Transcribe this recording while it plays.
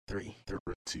3, 2,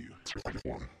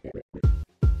 1.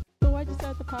 So why'd you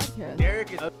start the podcast?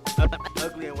 Derek is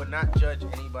ugly and would not judge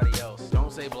anybody else.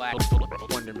 Don't say black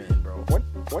Wonder Man, bro.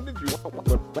 When did you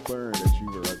learn that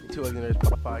you were ugly? Two Ugly Nerds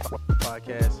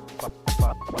podcast.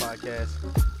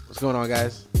 What's going on,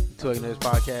 guys? Two Ugly Nerds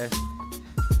podcast.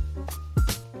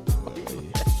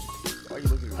 Why are you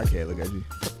looking at me? I can't look at you.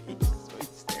 He's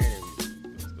staring at me.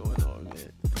 What's going on,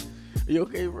 man? Are you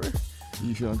okay, bro?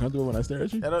 You feel uncomfortable when I stare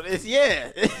at you?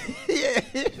 Yeah. Yeah,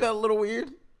 it felt a little weird.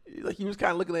 Like he was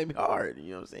kind of looking at me hard.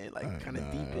 You know what I'm saying? Like kind of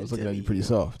deep into I was looking at you me. pretty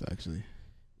soft, actually.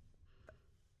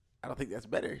 I don't think that's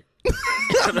better.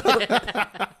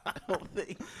 I don't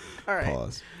think. All right.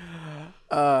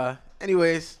 Pause.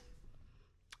 Anyways,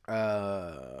 like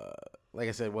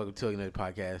I said, welcome to Ugly Nerd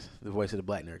Podcast, the voice of the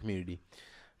Black nerd community.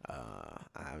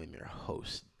 I'm your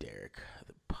host, Derek,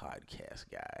 the podcast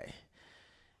guy,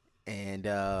 and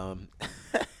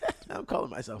I'm calling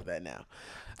myself that now.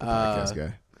 The podcast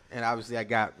guy. And obviously, I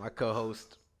got my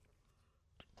co-host,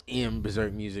 Ian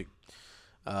Berserk Music,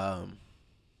 the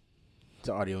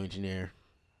audio engineer,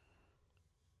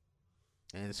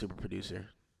 and the super producer.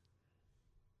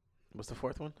 What's the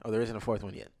fourth one? Oh, there isn't a fourth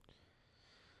one yet.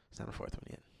 It's not a fourth one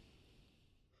yet.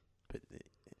 But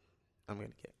I'm going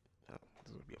to get,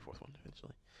 this will be a fourth one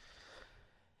eventually.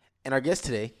 And our guest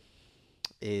today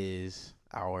is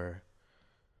our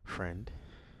friend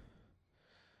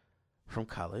from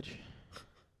college.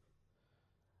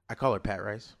 I call her Pat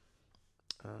Rice.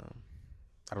 I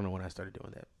don't know when I started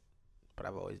doing that, but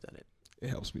I've always done it. It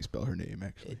helps me spell her name,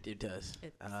 actually. It does.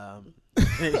 It's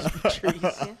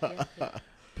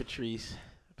Patrice.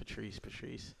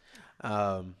 Patrice.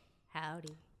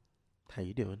 Howdy. How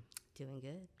you doing? Doing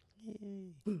good.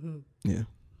 Yeah.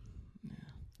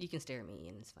 You can stare at me,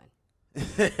 Ian. It's fine.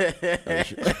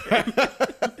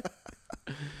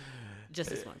 Just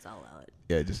this once, I'll allow it.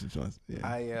 Yeah, just a chance. Yeah.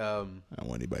 I don't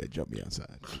want anybody to jump me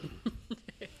outside.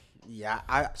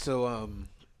 So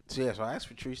I asked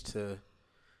Patrice to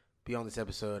be on this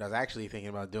episode. I was actually thinking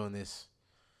about doing this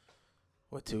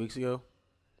 2 weeks ago.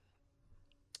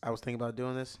 I was thinking about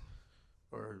doing this,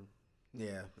 and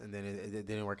then it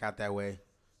didn't work out that way,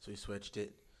 so we switched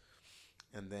it,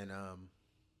 and then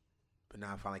but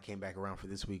now I finally came back around for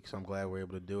this week, so I'm glad we're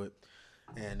able to do it.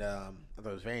 And I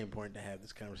thought it was very important to have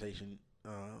this conversation,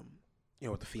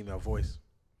 with the female voice.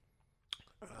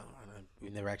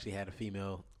 We've never actually had a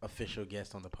female official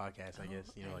guest on the podcast, I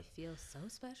guess. I feel so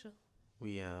special.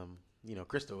 We,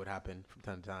 Crystal would happen from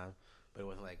time to time, but it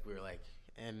wasn't like we were like,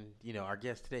 and, our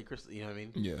guest today, Crystal, you know what I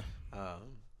mean? Yeah.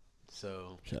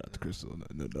 So. Shout out to Crystal.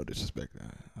 No disrespect. I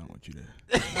don't want you to.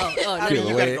 I mean,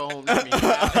 you gotta go home.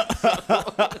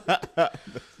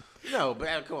 No,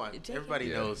 but come on. Everybody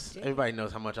knows. Everybody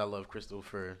knows how much I love Crystal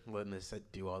for letting us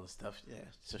do all the stuff. Yeah.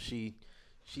 So she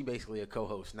basically a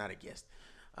co-host, not a guest.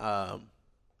 So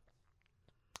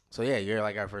yeah, you're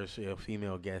like our first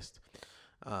female guest.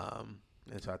 And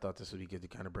so I thought this would be good to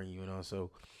kind of bring you in on.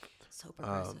 So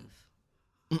progressive.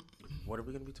 What are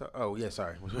we gonna be talking? Oh yeah,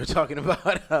 sorry. We're talking about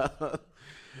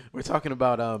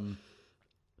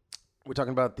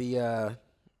the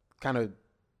kind of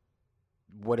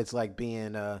what it's like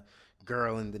being a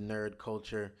girl in the nerd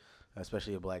culture,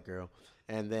 especially a black girl,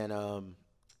 and then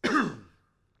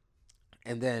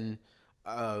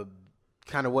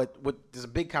kind of what there's a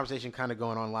big conversation kind of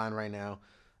going online right now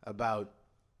about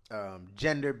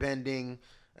gender bending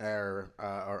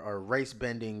or race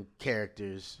bending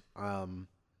characters.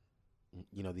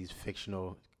 These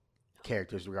fictional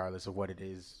characters, regardless of what it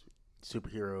is,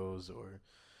 superheroes or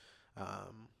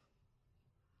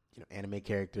anime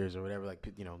characters or whatever. Like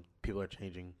people are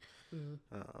changing,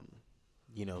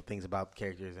 things about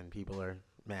characters, and people are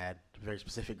mad. A very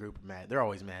specific group are mad. They're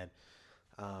always mad.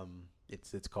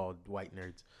 It's called white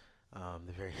nerds.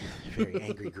 They're very very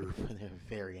angry group. They're a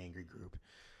very angry group.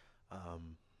 So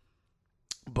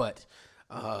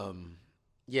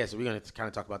we're gonna kind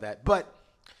of talk about that, but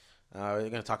we're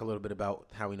gonna talk a little bit about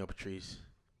how we know Patrice,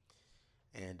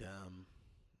 and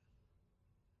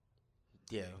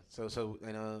So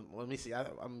let me see.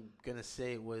 I'm gonna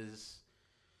say it was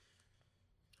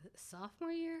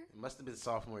sophomore year. It must have been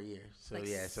sophomore year. So like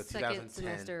so 2010, second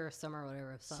semester or summer, or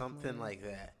whatever. Of something year. like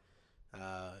that.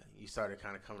 You started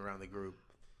kind of coming around the group,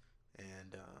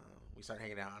 and we started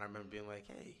hanging out. And I remember being like,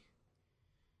 "Hey,"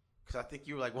 because I think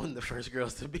you were like one of the first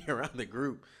girls to be around the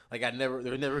group. Like there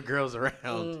were never girls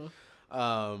around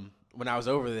when I was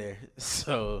over there.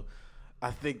 So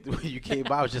I think when you came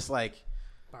by, I was just like,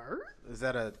 "Bird? Is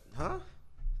that a huh?"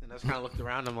 And I just kind of looked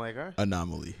around. I'm like, "All right."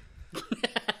 Anomaly.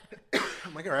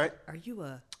 I'm like, "All right." Are you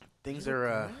a Things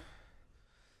are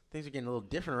getting a little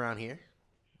different around here.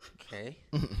 Okay.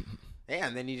 Yeah,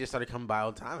 and then you just started coming by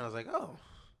all the time, and I was like, oh,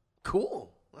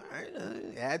 cool. All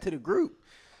right, add to the group.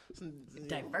 Some,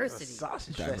 Diversity.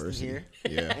 Sausage Diversity. fest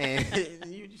in here. Yeah.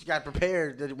 And you just got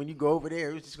prepared that when you go over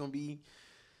there, it was just going to be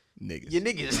Niggas. your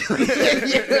niggas.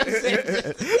 You know what I'm saying?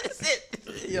 That's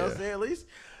it. You know what I'm saying?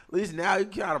 At least now you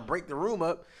kind of break the room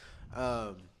up.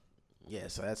 Yeah,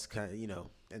 so that's kind of,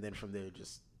 and then from there,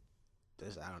 just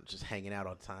hanging out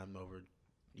all the time over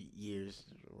years,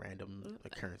 random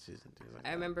occurrences and things like that.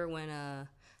 I remember when I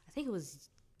think it was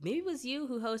you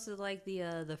who hosted like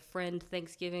the friend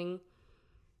Thanksgiving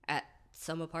at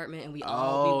some apartment, and we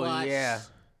watched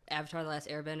Avatar: The Last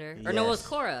Airbender. Or no, it was Yes.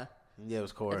 Korra. Yeah, it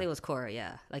was Korra. I think it was Korra.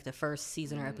 Yeah, like the first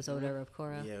season or episode ever of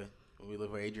Korra. Yeah, when we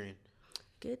live with Adrian.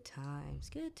 Good times.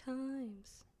 Good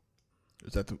times.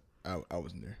 Was that the? I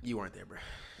wasn't there. You weren't there, bro.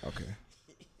 Okay.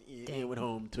 He went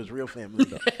home to his real family.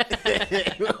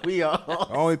 We all. The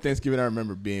only Thanksgiving I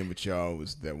remember being with y'all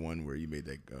was that one where you made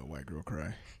that white girl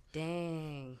cry.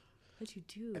 Dang. What'd you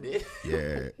do? I did.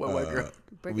 Yeah. What white girl?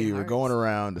 Breaking We were hearts. going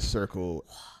around the circle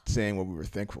saying what we were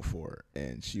thankful for,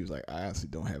 and she was like, I honestly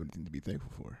don't have anything to be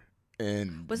thankful for.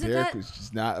 And Was it Derek that- was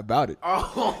just not about it. No,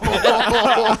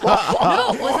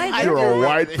 was I You're there? a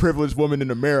white privileged woman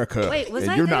in America, Wait, was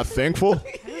and I you're there not for- thankful?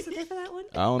 I wasn't there for that one.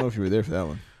 I don't know if you were there for that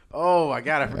one. Oh my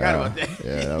God, I forgot about that.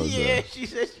 Yeah, that was, yeah, she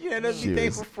said she had nothing to be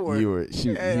thankful for. He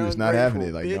was not having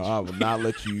it. Like, ungrateful no, I will not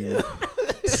let you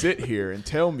sit here and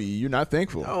tell me you're not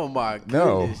thankful. Oh my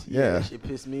No, goodness. yeah. That shit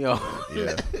pissed me off.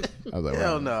 Yeah. I was like,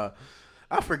 Hell wow. no.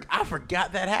 I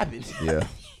forgot that happened. Yeah.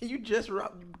 You just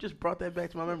brought that back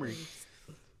to my memory.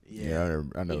 Yeah, I never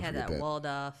He had forget that that. walled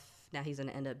off. Now he's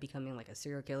gonna end up becoming like a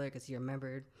serial killer because he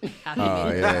remembered how Oh,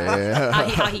 he made her cry. yeah.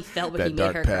 How he felt when he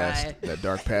made her cry. That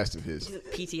dark past of his.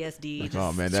 PTSD. Just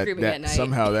Oh man, screaming at that night.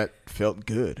 somehow that felt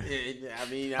good. I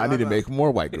mean, I need to make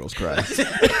more white girls cry.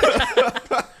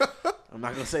 I'm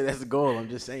not gonna say that's the goal. I'm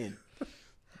just saying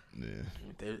Yeah,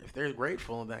 if they're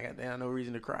grateful, then they have no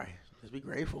reason to cry. Just be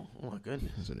grateful. Oh my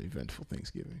goodness. it was an eventful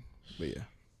Thanksgiving. But yeah,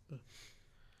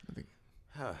 I think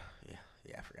Yeah,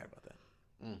 I forgot about that.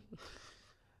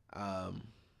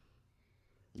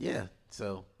 Yeah.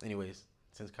 So, anyways,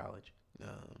 since college,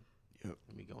 Yep.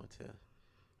 we going to.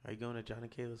 Are you going to John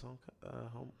and Kayla's home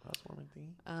housewarming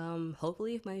thing?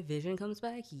 Hopefully, if my vision comes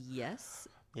back, yes.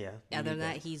 Yeah. Other than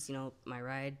that, he's my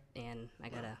ride, and I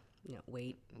gotta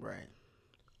wait. Right.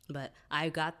 But I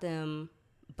got them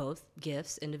both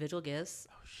gifts, individual gifts.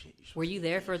 Oh shit. Were you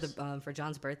there for the for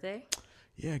John's birthday?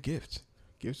 yeah, gifts.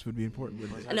 Gifts would be important. Was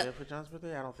Wouldn't I No. there for John's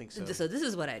birthday? I don't think so. So this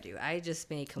is what I do. I just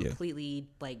make completely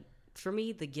for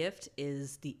me, the gift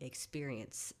is the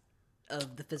experience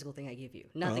of the physical thing I give you,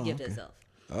 not the Oh, gift okay. itself.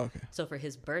 Oh, okay. So for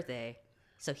his birthday,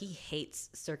 so he hates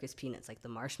circus peanuts, like the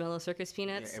marshmallow circus Yeah,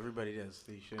 peanuts. everybody does.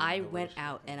 So you should I know what went it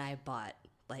out is. and I bought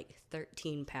like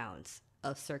 13 pounds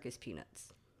of circus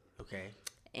peanuts, Okay.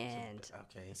 and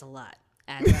Okay. it's a lot.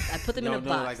 And I put them in a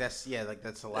box. like that's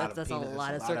a lot That's of a peanuts.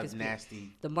 lot That's of a circus peanuts.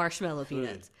 nasty. The marshmallow food.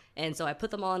 peanuts. And so I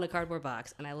put them all in a cardboard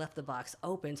box, and I left the box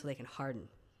open so they can harden.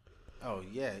 Oh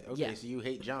yeah. Okay. Yeah. So you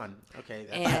hate John. Okay.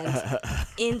 That's,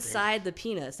 And inside the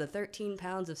peanuts, the 13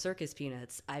 pounds of circus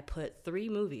peanuts, I put 3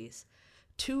 movies,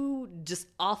 2 just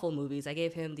awful movies. I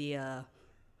gave him the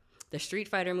Street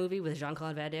Fighter movie with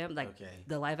Jean-Claude Van Damme, like Okay.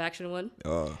 the live action one.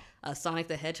 Oh, Sonic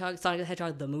the Hedgehog,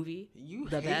 the movie, you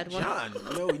the hate bad one. John.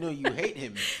 No, you hate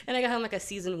him. And I got him like a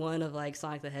season 1 of like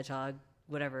Sonic the Hedgehog,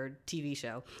 whatever TV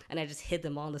show, and I just hid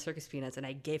them all in the circus peanuts, and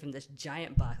I gave him this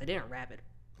giant box. I didn't wrap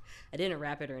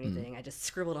it or anything. I just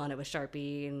scribbled on it with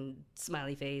Sharpie and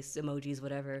smiley face emojis,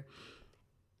 whatever.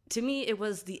 To me, it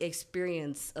was the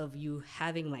experience of you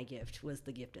having my gift was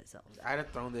the gift itself. I'd have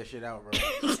thrown that shit out, bro.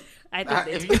 I think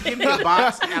If you give me a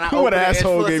box and I what open it, it's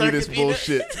asshole full of gave you this circus peanuts,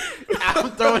 bullshit?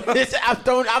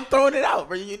 I'm throwing it out,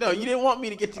 bro. You didn't want me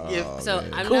to get your gift. so.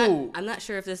 man. I'm not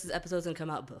sure if this episode's gonna come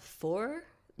out before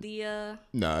the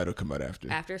No, it'll come out after.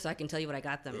 after, so I can tell you what I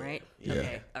got them, right? Yeah.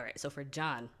 Okay. All right. So for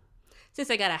John, since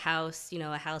I got a house,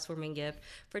 a housewarming gift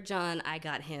for John, I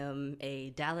got him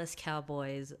a Dallas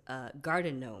Cowboys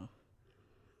garden gnome.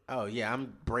 Oh yeah,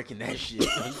 I'm breaking that shit.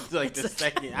 Like the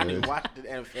second I didn't watch the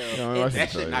NFL, No, I watched that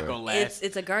it, shit so, not yeah. gonna last.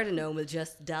 It's a garden gnome with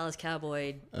just Dallas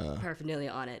Cowboy paraphernalia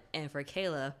on it. And for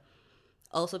Kayla,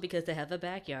 also because they have a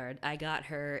backyard, I got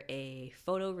her a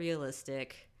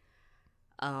photorealistic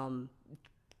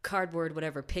cardboard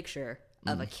whatever picture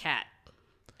of a cat.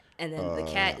 And then the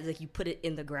cat is like you put it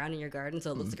in the ground in your garden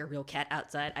so it looks like a real cat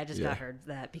outside. I just Yeah. got her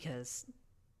that because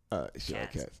She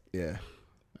like Cats. cats. Yeah,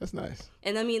 that's nice.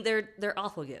 and I mean they're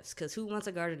awful gifts because who wants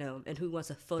a garden gnome and who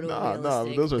wants a No,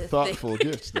 photorealistic those are thing? thoughtful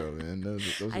gifts, though, man. Those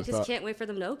I are just can't wait for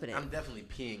them to open it. I'm definitely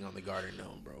peeing on the garden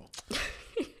gnome, bro.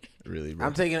 Really, bro.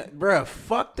 I'm taking, bruh,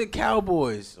 fuck the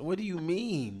Cowboys. What do you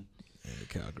mean? And the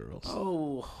Cowgirls.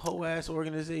 Oh, whole ass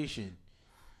organization.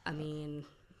 I mean,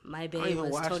 my don't babe even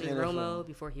was watch Tony the Romo NFL.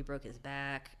 before he broke his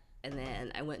back. And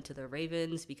then I went to the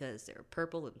Ravens because they're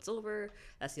purple and silver.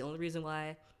 That's the only reason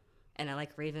why. And I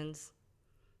like Ravens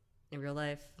in real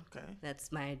life. Okay.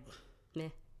 That's my meh.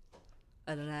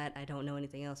 Other than that, I don't know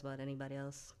anything else about anybody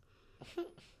else.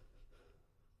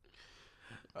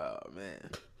 Oh, man.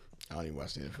 I don't even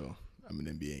watch the NFL. I'm an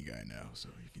NBA guy now, so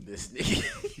you can, This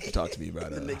nigga. you can talk to me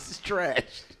about the Knicks is trash.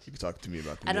 You can talk to me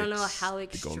about the I don't know Knicks, how the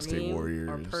Golden State extreme or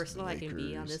Warriors, personal the I can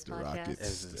be on Lakers, this the podcast. Rockets,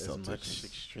 As the much Celtics.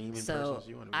 extreme in person So as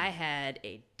you want to be. I had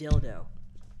a dildo.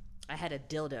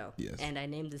 Yes. And I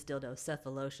named this dildo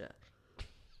Cephalosha.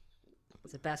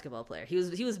 He's a basketball player. He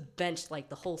was benched like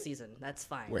the whole season. That's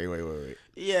fine. Wait.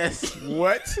 Yes.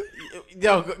 What?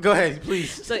 Yo, go ahead,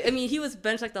 please. So I mean, he was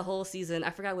benched like the whole season.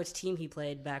 I forgot which team he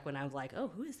played back when I was like, oh,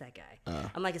 who is that guy?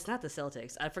 I'm like, it's not the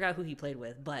Celtics. I forgot who he played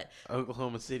with, but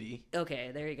Oklahoma City. okay,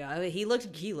 there you go. I mean, he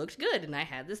looked good, and I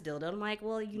had this dildo. I'm like,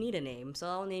 well, you need a name, so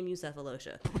I'll name you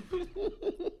Cephalosha.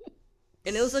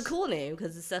 And it was a cool name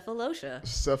because it's Cephalosha.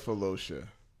 Cephalosha.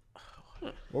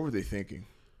 What were they thinking?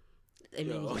 I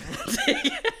mean,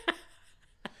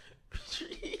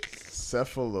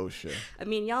 Cephalosha. I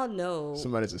mean, y'all know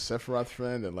Somebody's a Sephiroth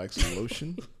friend that likes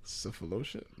lotion.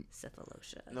 Cephalosha.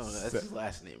 Cephalosha. No, that's his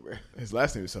last name, bro. His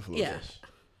last name is Cephalosha. Yeah.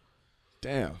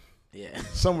 Damn. Yeah.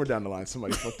 Somewhere down the line,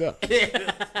 somebody fucked up.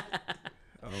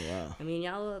 Oh wow. I mean,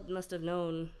 y'all must have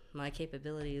known my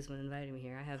capabilities when inviting me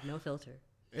here. I have no filter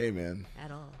Hey man.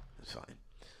 at all. It's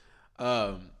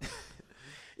fine.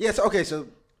 Yes. Okay. So,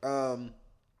 kind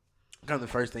of the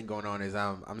first thing going on is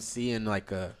I'm seeing like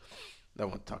that I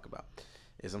want to talk about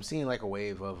is I'm seeing like a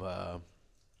wave of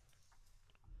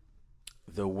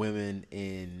the women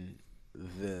in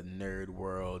the nerd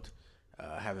world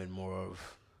having more of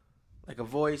like a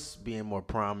voice, being more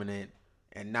prominent,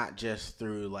 and not just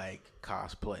through like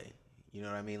cosplay. You know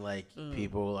what I mean? Like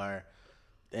people are,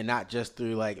 and not just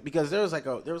through like, because there was like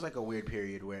a weird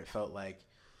period where it felt like,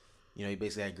 you know, you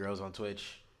basically had girls on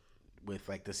Twitch with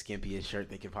like the skimpiest shirt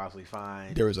they could possibly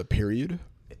find. There was a period.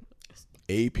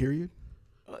 A period.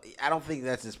 I don't think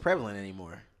that's as prevalent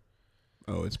anymore.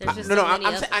 Oh, it's There's period. just No, so I'm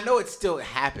many of saying I know it still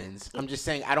happens. I'm just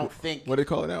saying I don't think. What do they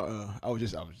call it now? I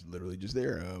was literally just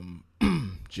there.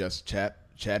 Just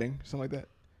chatting, something like that.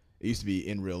 It used to be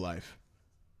in real life,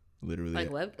 literally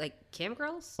Like cam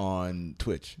girls? on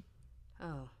Twitch.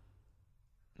 Oh.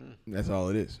 That's all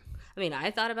it is. I mean,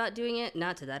 I thought about doing it,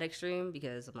 not to that extreme,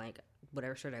 because I'm like,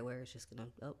 whatever shirt I wear is just gonna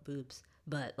boobs.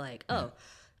 But like,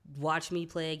 watch me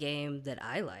play a game that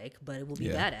I like, but it will be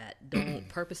Yeah. bad at. Don't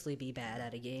purposely be bad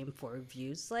at a game for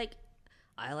views. Like,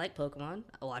 I like Pokemon.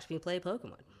 Watch me play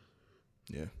Pokemon.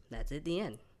 Yeah. That's it. The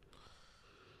end.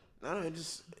 No, it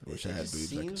just. I wish it I had just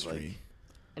boobs I could seems like- stream.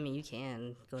 I mean, you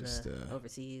can go Just, to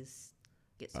overseas,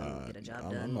 get a job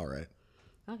I'm done. all right.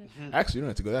 Okay. Actually, you don't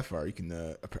have to go that far. You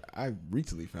can. I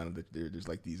recently found out that there's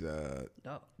like these Oh.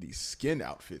 these skin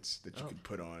outfits that you can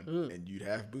put on, and you'd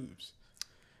have boobs.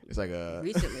 It's like a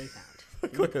Recently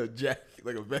found. like a jacket,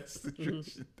 like a vest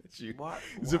situation that you Why-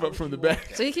 zip why up from would the you want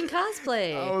back. So you can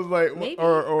cosplay. I was like, Maybe.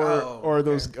 or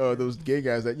those gay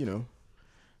guys that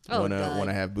Oh,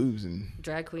 wanna have boobs, and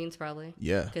Drag queens probably.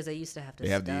 yeah, Because they used to have to they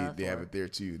have stuff they have or- it there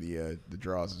too. The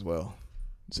draws as well.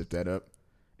 Zip that up,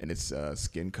 and it's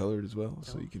skin colored as well,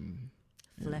 so you can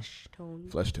flesh tone.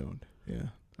 flesh toned. Yeah,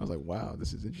 I was like, wow,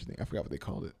 this is interesting. I forgot what they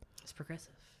called it. It's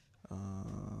progressive. Uh,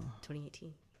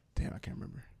 2018. damn, I can't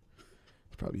remember.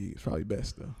 It's probably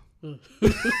best though. Bro,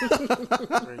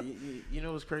 you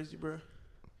know what's crazy, bro?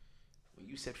 When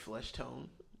you said flesh tone,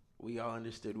 we all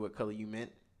understood what color you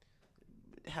meant.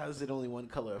 How is it only one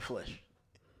color of flesh?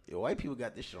 Yo, white people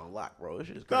got this shit on lock, bro. This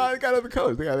shit is No, crazy. they got other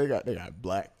colors. They got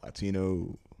black,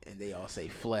 Latino. And they all say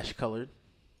flesh colored.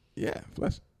 Yeah,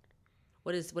 flesh.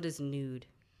 What is nude?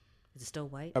 Is it still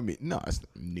white? I mean, no, it's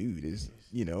nude. Is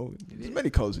there's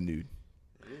many colors of nude.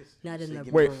 Not in the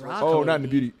give Wait, Morocco oh, not in the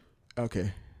nude. beauty.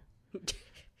 Okay,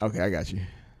 I got you.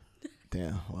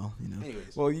 Damn. Well,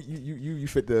 Anyways. Well, you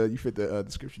fit the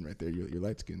description right there. You're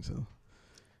light skinned, so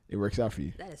it works out for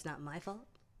you. That is not my fault.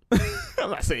 I'm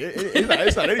not saying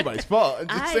it's not anybody's fault. I'm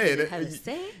just I saying didn't have a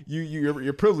say.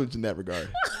 you're privileged in that regard.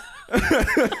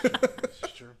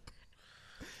 That's true.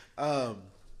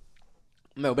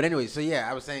 No, but anyway, so yeah,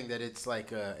 I was saying that it's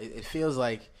like it feels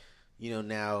like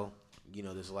now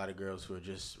there's a lot of girls who are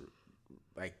just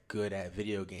like good at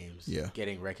video games, Yeah.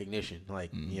 getting recognition,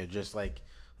 like just like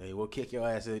we'll kick your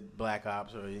ass at Black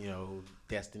Ops or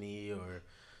Destiny or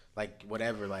like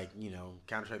whatever, like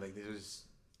Counter-Strike. Like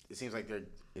it seems like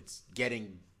it's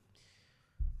getting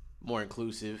more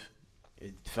inclusive.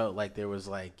 It felt like there was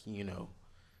like, you know,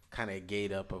 kind of a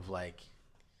gate up of like,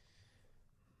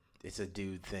 it's a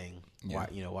dude thing. Yeah.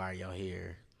 Why are y'all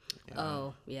here? You know?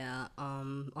 Oh yeah.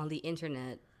 On the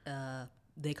internet,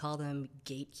 they call them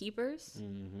gatekeepers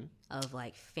of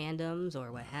like fandoms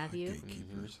or what have you.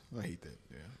 Gatekeepers. I hate that.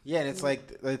 Yeah. Yeah, and it's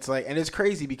like, and it's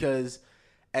crazy because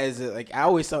I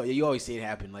always thought, you always see it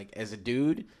happen. Like as a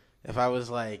dude, if I was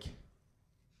like,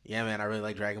 yeah, man, I really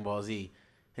like Dragon Ball Z.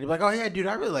 And he'd be like, oh yeah, dude,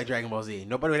 I really like Dragon Ball Z.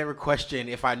 Nobody would ever question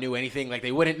if I knew anything. Like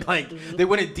they wouldn't they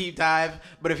wouldn't deep dive.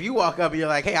 But if you walk up and you're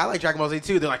like, hey, I like Dragon Ball Z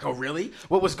too, they're like, oh really?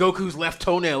 What was Goku's left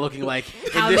toenail looking like?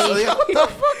 How in this? many- What the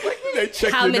fuck? Like, They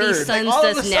check How the many nerd. sons all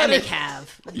of does a sudden- Namek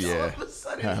have? Yeah. All of a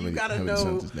sudden, How you many- gotta how many know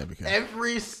sons does Namek have?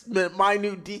 every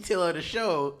minute detail of the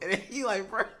show. And he like,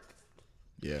 bro.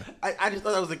 Yeah. I just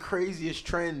thought that was the craziest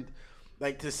trend,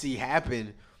 like to see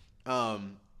happen.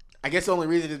 I guess the only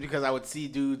reason is because I would see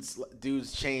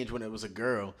dudes change when it was a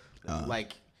girl,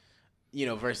 like, you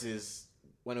know, versus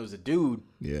when it was a dude.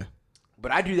 Yeah.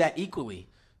 But I do that equally.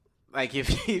 Like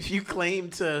if you claim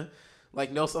to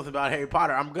like know something about Harry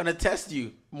Potter, I'm gonna test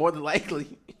you more than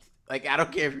likely. Like I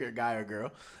don't care if you're a guy or a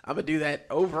girl. I'm gonna do that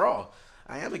overall.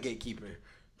 I am a gatekeeper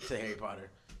to Harry Potter.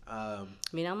 I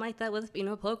mean, I'm like that with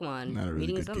Pokemon. Not a really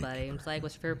Meeting good somebody, gatekeeper. it's like,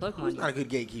 what's your favorite Who's Pokemon? not a good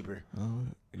gatekeeper?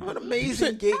 I'm an You amazing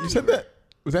said, gatekeeper. you said that?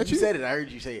 Was that You you? said it. I heard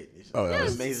you say it. Oh, that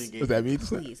was amazing Was gatekeeper. that me?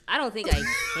 just now? Please, I don't think I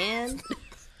can.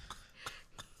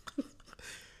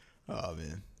 Oh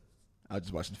man, I was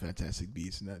just watching Fantastic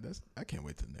Beasts, and I can't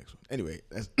wait till the next one. Anyway,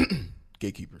 that's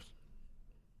gatekeepers.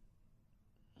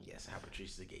 Yes, how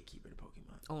Patrice is a gatekeeper to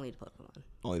Pokemon. Only the Pokemon.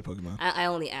 Only the Pokemon. I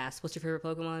only ask, what's your favorite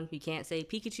Pokemon? You can't say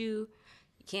Pikachu. You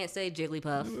can't say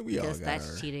Jigglypuff We all because got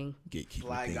that's our cheating. Gatekeeper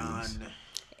Flygon. thingies.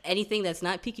 Anything that's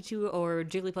not Pikachu or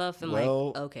Jigglypuff, I'm Well,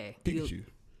 like, okay. Pikachu,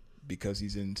 because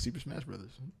he's in Super Smash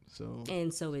Brothers. So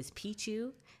And so is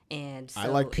Pichu, and so I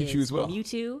like Pichu is as well.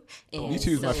 Mewtwo, and Mewtwo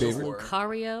is so my favorite.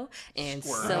 Lucario, and I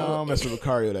so don't mess with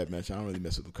Lucario that much. I don't really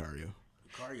mess with Lucario.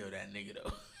 Lucario, that nigga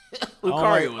though. I don't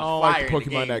Lucario was I don't fire like the in Pokemon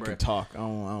game, that bruh. can talk. I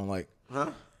don't like.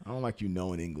 Huh? I don't like you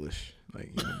knowing English.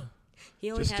 Like, you know,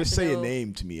 he only has just to say know, a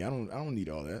name to me. I don't need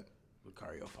all that.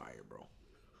 Lucario fire, bro.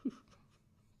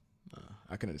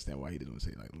 I can understand why he doesn't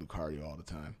say like Lucario all the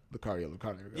time. Lucario.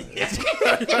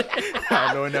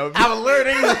 I don't know what that would be. I'm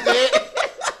learning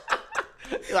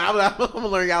this. I'm gonna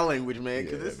learn y'all language, man.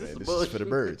 Yeah, Cause this man, is this bullshit. is for the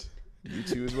birds. You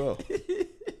too as well.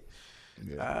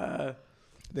 Yeah. Uh,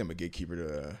 I think I'm a gatekeeper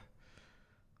to.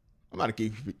 I'm not a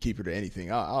gatekeeper to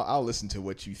anything. I'll listen to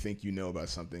what you think you know about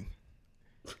something.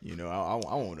 You know, I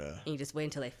won't. and you just wait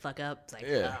until they fuck up. It's like,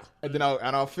 Yeah, oh. and then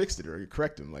I'll fix it or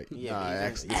correct them. Like, yeah, nah, but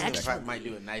actually, even if I might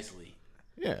do it nicely.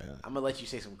 yeah, I'm gonna let you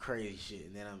say some crazy shit,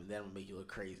 and then I'm gonna make you look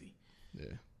crazy. yeah.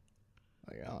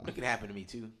 Like, I don't know. It could happen to me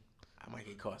too. I might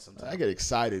get caught sometimes. I get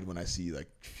excited when I see like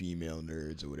female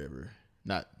nerds or whatever.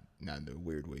 Not in a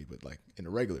weird way, but like in a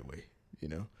regular way. You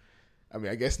know. I mean,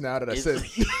 I guess now that I said,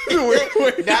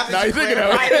 wait, now you're thinking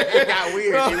of it. It got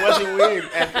weird. It wasn't weird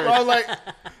at first. I was like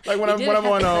when did I'm have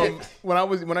on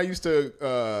when I used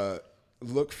to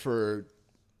look for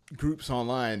groups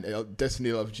online, Destiny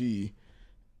LFG,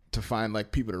 to find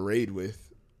like people to raid with,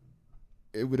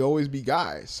 it would always be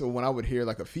guys. So when I would hear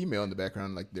like a female in the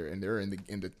background, like they're in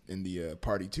the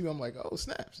party too, I'm like, oh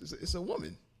snaps, it's a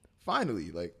woman.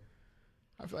 Finally, like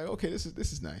I feel like okay, this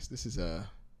is nice. This is a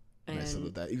nice And-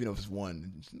 little even if it's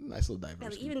one, it's a nice little Yeah,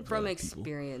 diversity. even of, from people.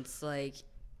 experience, like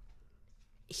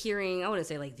hearing, I wouldn't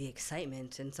say like the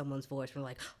excitement in someone's voice from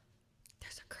like,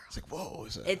 there's a girl. It's like whoa,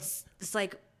 It's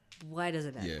like, why does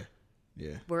it matter?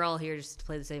 yeah. We're all here just to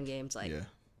play the same games. Like, Yeah.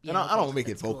 yeah, And I don't okay, make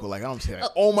it that's vocal. cool. Like I don't say,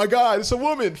 like, "Oh my God, it's a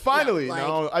woman!" Finally, like-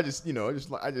 no. I just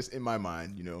in my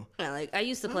mind, Yeah, like I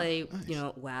used to play,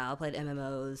 WoW. I played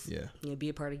MMOs. Yeah. Be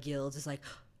a part of guilds. It's like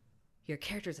your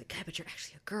character's a guy, but you're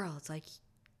actually a girl. It's like,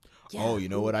 yeah, oh, you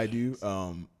know who what I do?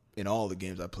 cares? In all the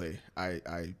games I play,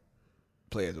 I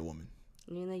play as a woman.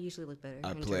 I mean, they usually look better.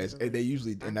 I in play terms as of, they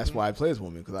usually, and that's why I play as a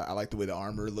woman because I like the way the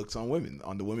armor looks on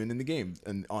the women in the game,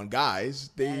 and on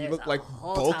guys they there's look a like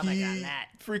whole topic bulky, on that.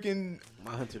 freaking.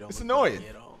 My hunter don't It's look annoying. bulky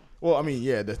at all. Well, I mean,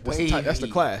 yeah, that's the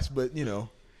class, but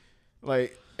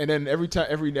like, and then every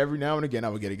now and again, I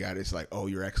would get a guy that's like, "Oh,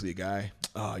 you're actually a guy.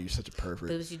 Oh, you're such a pervert."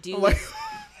 But what you do, I'm like,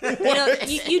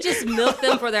 you just milk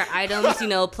them for their items.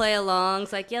 Play along.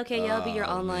 It's like, yeah, okay, yeah, I'll be your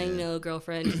online,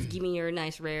 girlfriend. Just give me your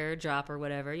nice rare drop or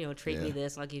whatever. Trade me Yeah.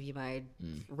 this. I'll give you my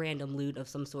random loot of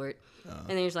some sort. And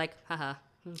then you're just like, haha,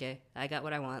 okay, I got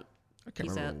what I want. I can't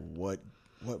Peace remember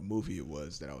what movie it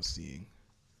was that I was seeing,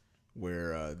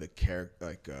 where the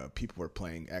character people were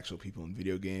playing actual people in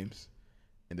video games,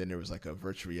 And then there was like a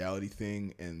virtual reality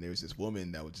thing, and there was this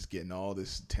woman that was just getting all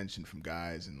this attention from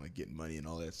guys and like getting money and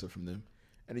all that stuff from them.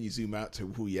 And then you zoom out to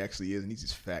who he actually is, and he's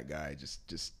this fat guy,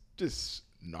 just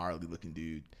gnarly looking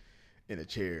dude in a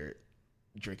chair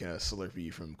drinking a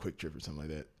Slurpee from Quick Trip or something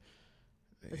like that.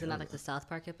 Is it not like the South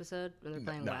Park episode when they're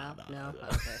playing WoW? No. No.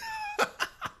 Okay.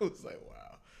 I was like,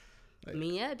 wow. I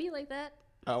mean, yeah, it'd be like that.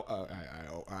 I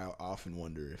often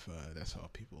wonder if that's how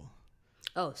people.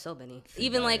 Oh, so many. Think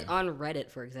Even I like am. on Reddit,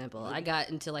 for example, I got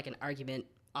into like an argument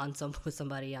with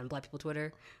somebody on Black People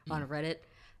Twitter on Reddit,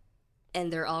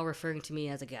 and they're all referring to me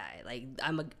as a guy. Like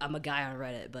I'm a guy on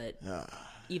Reddit, but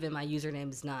even my username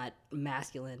is not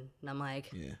masculine, and I'm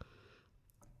like, Yeah.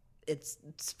 it's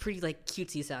pretty like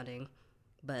cutesy sounding,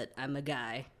 but I'm a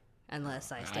guy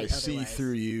unless I state I otherwise. see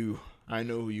through you. I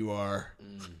know who you are,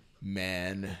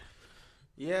 man.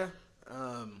 Yeah.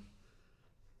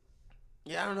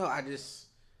 Yeah, I don't know. I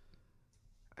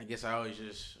guess I always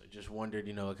just wondered,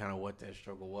 kind of what that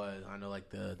struggle was. I know like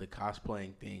the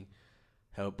cosplaying thing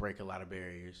helped break a lot of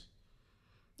barriers.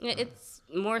 Yeah, it's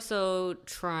more so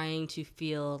trying to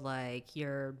feel like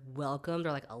you're welcomed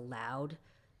or like allowed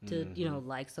to,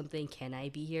 like something. Can I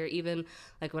be here? Even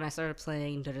like when I started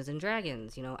playing Dungeons and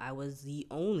Dragons, I was the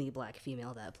only black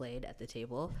female that played at the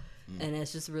table. And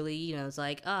it's just really, it's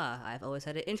like, I've always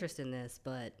had an interest in this,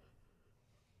 but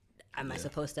am I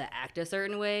supposed to act a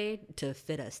certain way to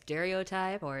fit a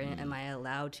stereotype, or am I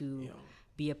allowed to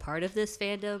be a part of this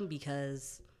fandom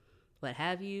because what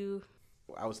have you?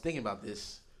 I was thinking about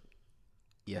this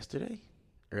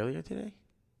earlier today.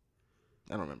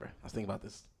 I don't remember. I was thinking about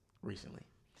this recently.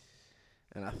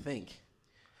 And I think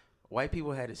white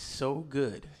people had it so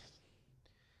good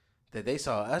that they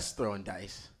saw us throwing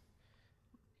dice,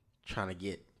 trying to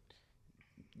get,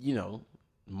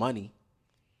 money.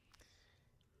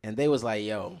 And they was like,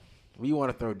 yo, we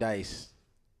want to throw dice,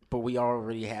 but we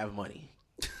already have money.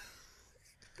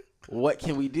 What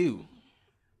can we do?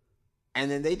 And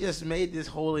then they just made this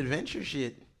whole adventure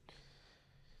shit.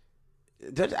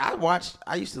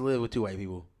 I used to live with two white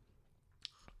people.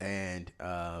 And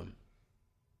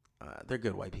they're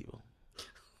good white people.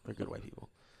 They're good white people.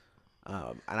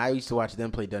 And I used to watch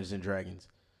them play Dungeons and Dragons.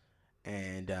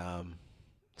 And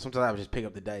sometimes I would just pick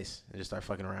up the dice and just start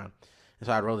fucking around. And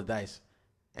so I'd roll the dice.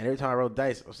 And every time I rolled the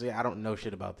dice, I don't know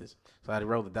shit about this. So I'd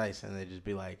roll the dice, and they'd just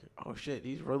be like, oh, shit,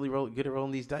 he's really good at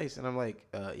rolling these dice. And I'm like,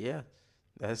 yeah.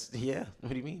 What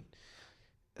do you mean?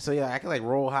 So, yeah, I can, like,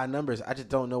 roll high numbers. I just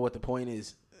don't know what the point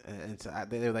is. And so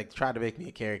they like, tried to make me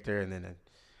a character, and then,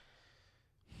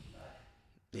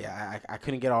 I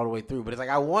couldn't get all the way through. But it's like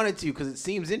I wanted to because it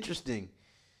seems interesting.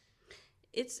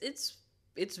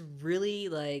 It's really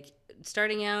like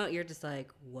starting out, you're just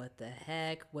like, what the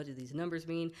heck? What do these numbers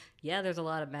mean? Yeah, there's a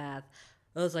lot of math.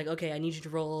 I was like, okay, I need you to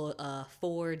roll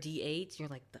 4 d8s. And you're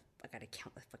like, I gotta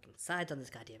count the fucking sides on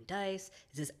this goddamn dice.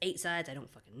 Is this 8 sides? I don't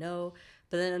fucking know.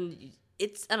 But then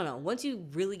I don't know. Once you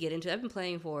really get into it, I've been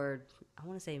playing for, I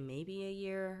want to say maybe a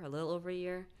year, a little over a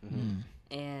year. Mm-hmm.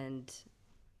 And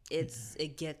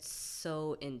it gets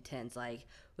so intense. Like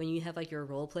when you have like your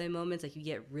role play moments, like you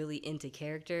get really into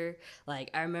character. Like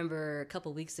I remember a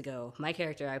couple weeks ago, my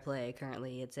character I play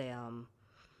currently, it's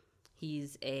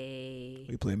he's a.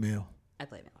 We play male. I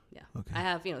play male. Yeah. Okay. I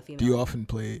have female. Do you often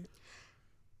play?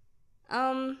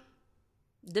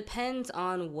 Depends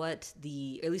on what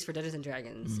at least for Dungeons and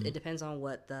Dragons, it depends on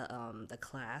what the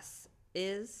class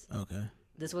is. Okay.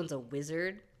 This one's a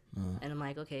wizard, and I'm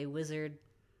like, okay, wizard.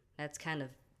 That's kind of.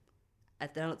 I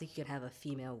don't think you can have a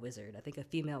female wizard. I think a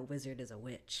female wizard is a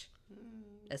witch,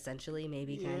 essentially,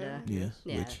 maybe kind of. Yeah.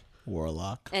 Witch,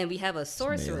 warlock. And we have a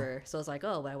sorcerer, so it's like,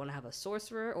 oh, but I want to have a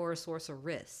sorcerer or a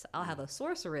sorceress. I'll have a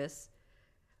sorceress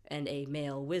and a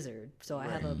male wizard. So I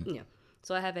have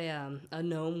So I have a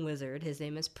gnome wizard. His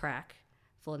name is Prack.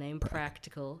 Full name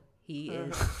Practical. He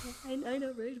is. I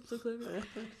know, right? I'm so clever.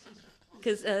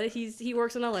 Because he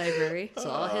works in a library, so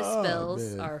all his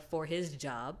spells are for his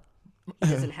job. He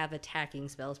doesn't have attacking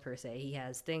spells per se. He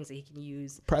has things that he can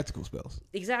use. Practical spells.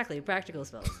 Exactly, practical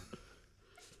spells.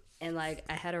 And like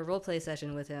I had a roleplay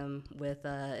session with him with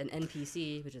an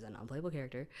NPC, which is an unplayable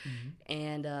character,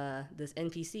 and this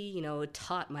NPC,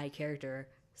 taught my character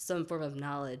some form of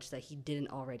knowledge that he didn't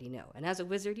already know. And as a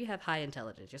wizard, you have high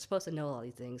intelligence. You're supposed to know all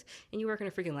these things, and you work in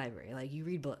a freaking library. Like you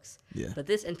read books. Yeah. But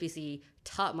this NPC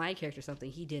taught my character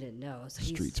something he didn't know. So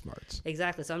Street smarts.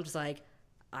 Exactly. So I'm just like,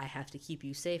 I have to keep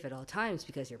you safe at all times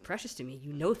because you're precious to me.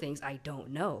 You know things I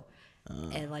don't know.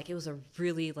 And like it was a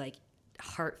really like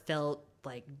heartfelt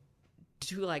like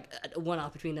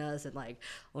one-off between us, and like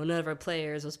one of our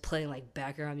players was playing like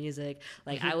background music.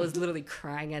 Like I was literally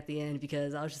crying at the end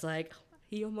because I was just like,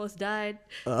 He almost died.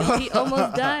 He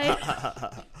almost died.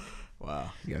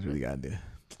 Wow, you guys really got to.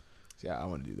 Yeah, I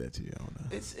want to do that too. I want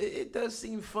to. It does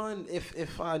seem fun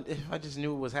if I just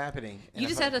knew what was happening. You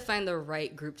just have to find the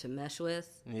right group to mesh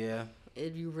with. Yeah.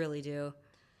 You really do.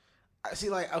 I see.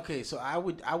 Like, okay, so I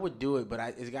would do it, but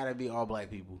it's got to be all black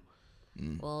people.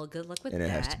 Well, good luck with And that.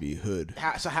 it has to be hood.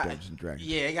 Dungeons and Dragons.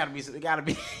 Yeah, it gotta be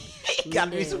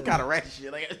some kind of rat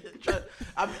shit. Like,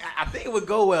 I think it would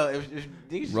go well if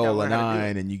niggas just Roll gotta a learn how to do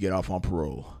 9 and you get off on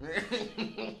parole.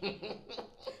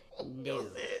 No.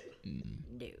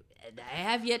 No. I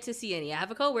have yet to see any. I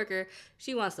have a coworker.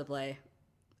 She wants to play.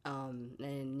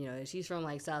 And, you know, she's from,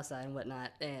 like, Southside and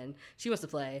whatnot. And she wants to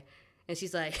play. And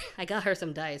she's like, I got her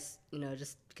some dice, you know,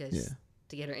 just because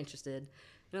to get her interested.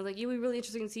 And I was like, it would be really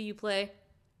interesting to see you play.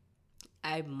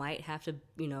 I might have to,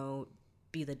 you know,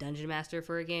 be the dungeon master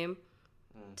for a game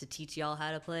to teach y'all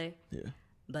how to play. Yeah.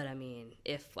 But, I mean,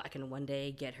 if I can one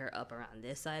day get her up around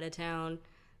this side of town,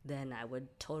 then I would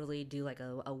totally do, like,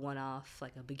 a one-off,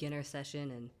 like, a beginner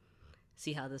session and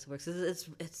see how this works. It's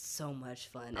so much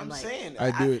fun. I'm like, saying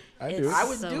I do it. I do it. I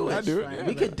would so do it. much I do it. fun. Yeah,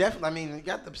 We could definitely. I mean, we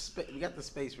got the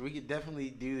space. Where we could definitely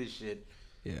do this shit.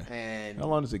 Yeah. And How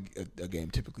long does a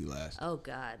game typically last? Oh,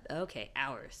 God. Okay,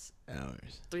 hours.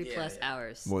 Hours. 3+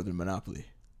 hours. More than Monopoly.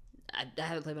 I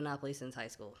haven't played Monopoly since high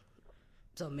school.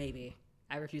 So maybe.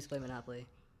 I refuse to play Monopoly.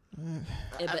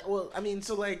 well, I mean,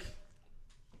 so like,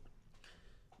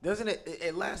 doesn't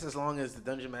it last as long as the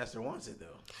dungeon master wants it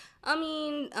though? I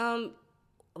mean,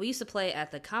 we used to play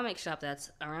at the comic shop that's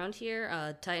around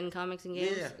here, Titan Comics and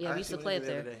Games. Yeah, we used to play up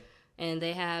there. And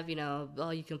they have, you know,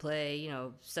 you can play, you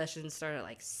know, sessions start at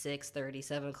like 6:30,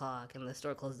 7 o'clock, and the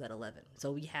store closes at 11.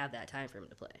 So we have that time frame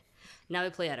to play. Now we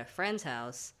play at a friend's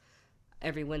house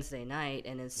every Wednesday night,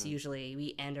 and it's usually,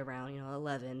 we end around, you know,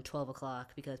 11, 12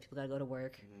 o'clock because people got to go to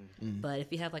work. But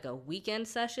if you have like a weekend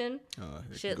session,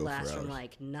 They shit can go for lasts from hours.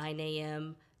 like 9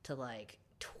 a.m. to like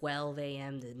 12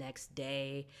 a.m. the next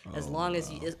day. As long as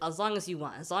you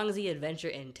want, as long as the adventure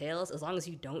entails, as long as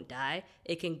you don't die,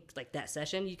 it can, like, that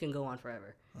session you can go on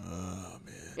forever. Oh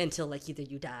man. Until like either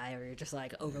you die or you're just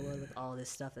like overloaded with all this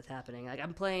stuff that's happening. Like,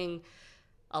 I'm playing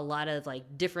a lot of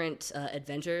like different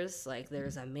adventures. Like,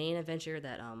 there's a main adventure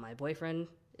that my boyfriend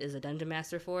is a dungeon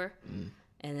master for,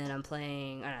 and then I'm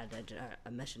playing not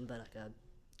a mission, but like a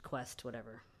quest,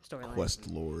 whatever storyline. Quest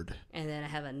Lord. And then I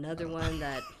have another one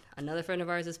that another friend of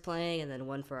ours is playing, and then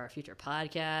one for our future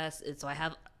podcast. So I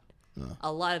have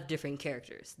a lot of different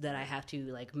characters that I have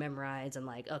to like memorize and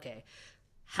like, okay,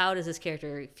 how does this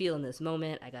character feel in this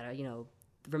moment? I gotta, you know,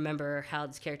 remember how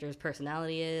this character's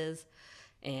personality is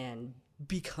and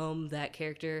become that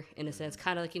character in a sense.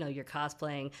 Kind of like, you know, you're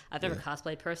cosplaying. I've never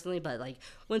cosplayed personally, but like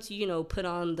once you know, put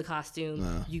on the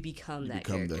costume, you become that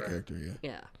character. Yeah.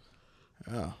 Yeah.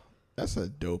 Oh, that's a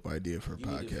dope idea for a You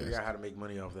need to figure podcast. out how to make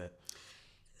money off that.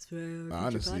 It's for our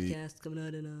Honestly, future podcast coming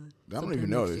out in I don't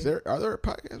even know. Are there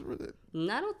podcasts where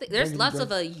I don't think there's Dungeons lots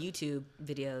and of YouTube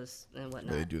videos and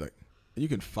whatnot. they do like you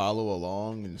can follow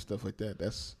along and stuff like that?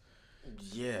 That's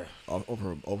Yeah.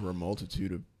 over a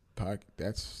multitude of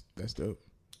podcasts. That's dope.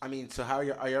 I mean, so how are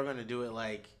y'all gonna do it?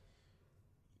 Like,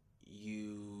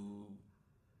 you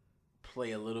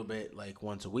play a little bit like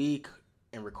once a week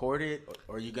and record it,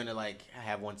 or are you gonna like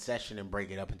have one session and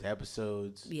break it up into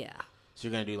episodes? Yeah, So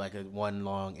you're gonna do like a one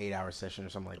long 8-hour session or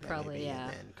something like that, Probably, maybe, yeah.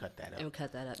 and then cut that up. and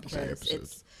cut that up Okay, because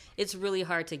episodes. it's really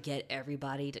hard to get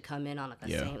everybody to come in on like a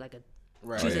Yeah. same like a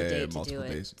Right. choose Oh, a yeah, date yeah, to do multiple it.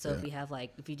 days, So yeah.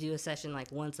 if you do a session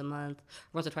like once a month,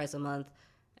 once or twice a month,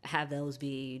 have those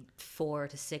be 4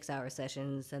 to 6 hour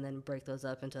sessions, and then break those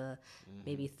up into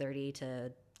maybe 30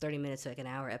 minutes to like an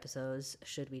hour episodes.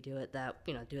 Should we do it that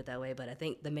way? But I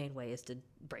think the main way is to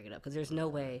break it up because there's no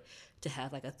way to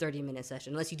have like a 30-minute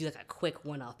session unless you do like a quick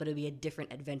one-off, but it'll be a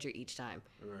different adventure each time.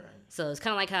 Right. So it's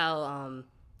kind of like how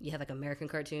you have like American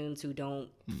cartoons who don't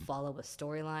follow a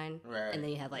storyline, Right. and then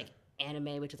you have like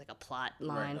anime, which is like a plot Right.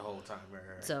 line. The whole time.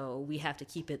 Right. So we have to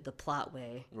keep it the plot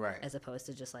way, Right. as opposed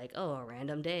to just like, oh, a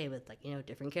random day with like, you know,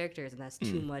 different characters, and that's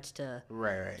too much to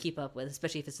Right. keep up with,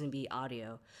 especially if it's going to be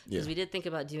audio. Yeah. Because we did think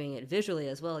about doing it visually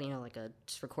as well, you know, like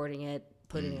just recording it,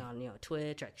 putting it on, you know,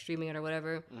 Twitch or like streaming it or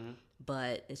whatever.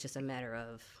 But it's just a matter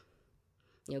of,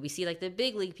 you know, we see like the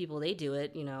big league people, they do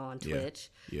it, you know, on Yeah. Twitch.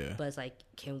 Yeah. But it's like,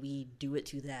 can we do it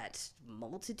to that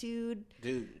multitude?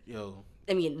 Dude, yo,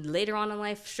 I mean, later on in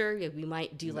life, sure, yeah, we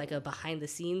might do like a behind the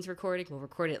scenes recording. We'll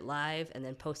record it live and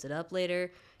then post it up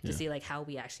later to see like how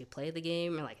we actually play the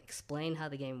game and like explain how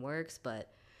the game works.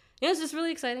 But you know, it's just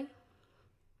really exciting.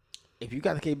 if you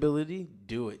got the capability,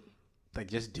 do it. Like,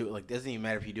 just do it. Like, doesn't even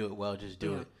matter if you do it well, just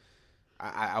do Yeah. it.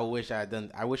 I wish I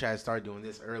had started doing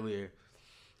this earlier,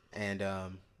 and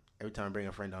every time I bring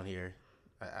a friend on here,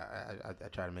 I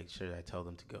try to make sure that I tell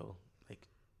them to go like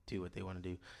do what they want to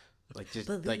do, like just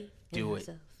Believe like in do it.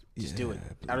 yourself. Just do it.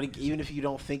 I don't think, even if you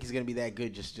don't think it's gonna be that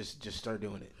good, just start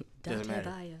doing it. Doesn't Dante matter.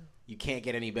 Bio. You can't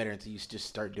get any better until you just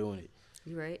start doing it.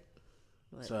 You right?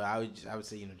 What? So I would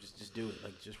say just do it.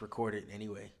 Like just record it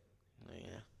anyway.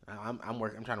 Yeah, I'm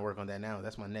trying to work on that now.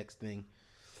 That's my next thing.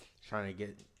 Trying to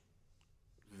get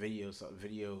video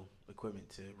equipment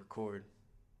to record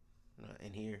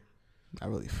in here. Not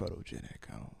really photogenic.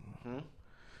 I don't know.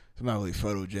 It's not really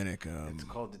photogenic. It's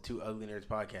called the Two Ugly Nerds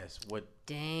podcast.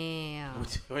 Damn.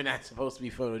 We're not supposed to be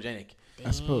photogenic. Damn.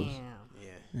 I suppose.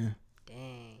 Yeah.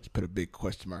 Dang. Just put a big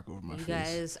question mark over my You face.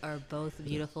 guys are both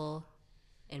beautiful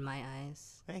in my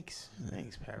eyes. Thanks,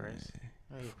 Paris.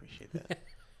 I appreciate that.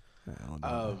 I don't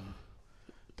know.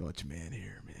 Don't let your man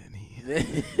hear,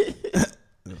 man.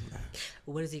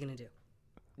 What is he gonna do?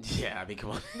 Yeah, I mean,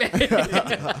 come on.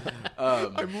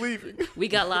 I'm leaving. We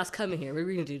got lost coming here. What are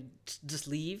we gonna do? Just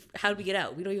leave? How did we get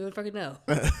out? We don't even fucking know.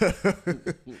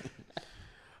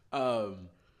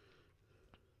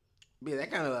 Yeah,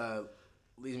 that kind of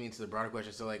leads me into the broader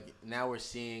question. So, like, now we're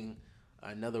seeing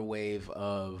another wave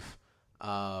of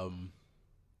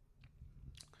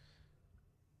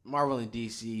Marvel and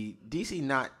DC. DC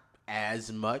not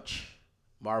as much.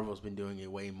 Marvel's been doing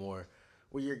it way more.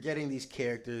 Where you're getting these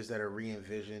characters that are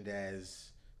re-envisioned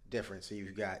as different. So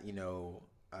you've got,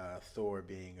 Thor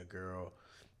being a girl.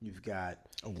 You've got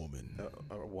A woman.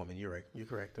 a woman. You're right. You're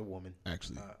correct. A woman.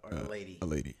 Actually. Or a lady. A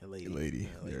lady. A lady. A lady. Yeah,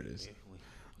 There it is.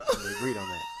 We agreed on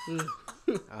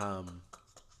that.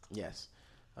 Yes.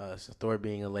 So Thor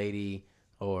being a lady,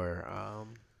 or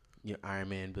Iron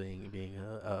Man being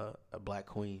a black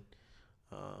queen.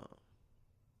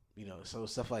 So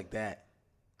stuff like that.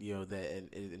 That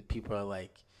and people are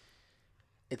like,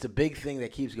 it's a big thing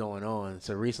that keeps going on.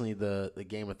 So recently, the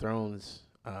Game of Thrones,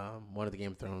 one of the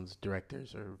Game of Thrones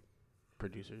directors or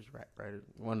producers, writer,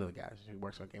 one of the guys who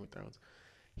works on Game of Thrones,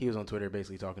 he was on Twitter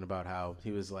basically talking about how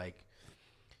he was like,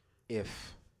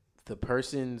 if the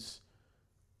person's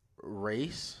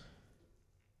race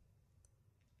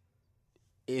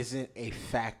isn't a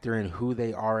factor in who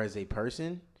they are as a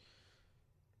person,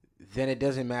 then it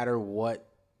doesn't matter what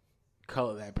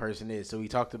color that person is. So we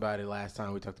talked about it last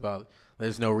time. We talked about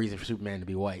there's no reason for Superman to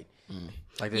be white.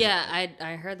 Like Yeah,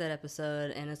 I heard that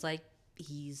episode, and it's like,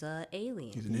 he's a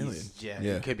alien. He's an alien. Yeah,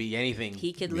 Yeah. it could be anything.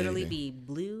 He could Be literally anything. be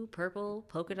blue, purple,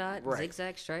 polka dot, Right.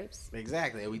 zigzag stripes.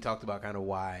 Exactly. We talked about kind of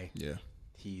why Yeah.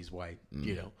 he's white.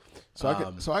 So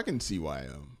I can see why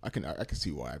I can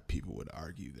see why people would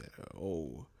argue that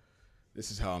this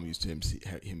is how I'm used to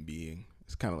him being.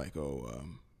 It's kind of like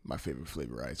my favorite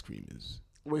flavor of ice cream is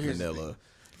vanilla.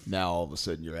 Now all of a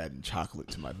sudden you're adding chocolate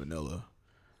to my vanilla.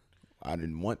 I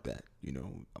didn't want that.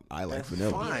 I like That's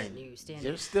vanilla. fine. Yeah, new standard.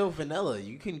 There's still vanilla.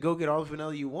 You can go get all the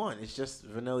vanilla you want. It's just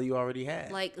vanilla you already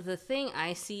had. Like, the thing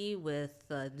I see with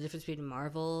the difference between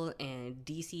Marvel and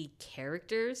DC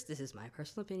characters, this is my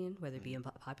personal opinion, whether it be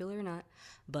popular or not,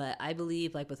 but I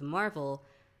believe, like, with Marvel,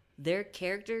 their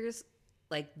characters,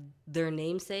 like, their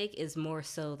namesake is more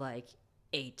so, like,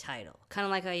 a title. Kind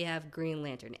of like how you have Green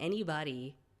Lantern.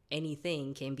 Anybody,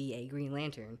 anything can be a Green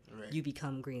Lantern. Right. You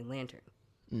become Green Lantern.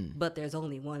 But there's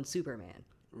only one Superman.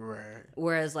 Right.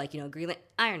 Whereas, like,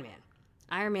 Iron Man.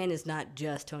 Iron Man is not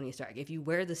just Tony Stark. If you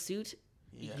wear the suit,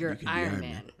 you're You can be Iron Iron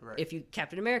Man. Man. Right. If you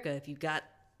Captain America, if you got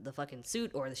the fucking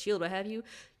suit or the shield, what have you,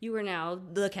 you are now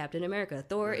the Captain America.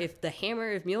 Thor, if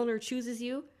Mjolnir chooses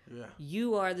you, Yeah.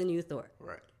 you are the new Thor.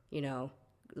 Right.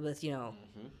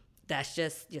 That's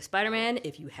just your Spider-Man.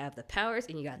 If you have the powers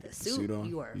and you got the suit, Suit on,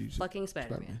 you are you just- fucking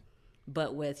Spider-Man. Spider-Man.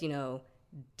 But with,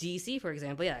 DC, for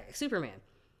example, like Superman.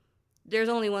 There's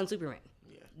only one Superman.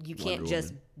 Yeah. You can't Wonder just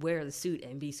Woman. wear the suit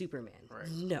and be Superman. Right.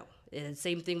 No. And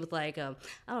same thing with, like, I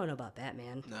don't know about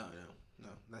Batman. No,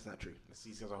 that's not true.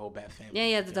 He's got a whole Bat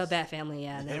family. Yeah, the Bat family,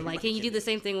 yeah. And then I'm like, Everybody can you can do the be.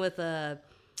 same thing with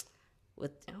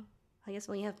I guess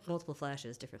when you have multiple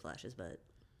Flashes, different Flashes, but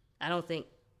I don't think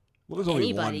Well, there's only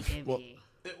anybody one. can Well, be.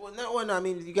 No, I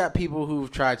mean, you got people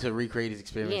who've tried to recreate his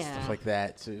experiments, Yeah. stuff like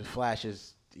that. So Flash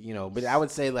is, but I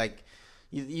would say, like,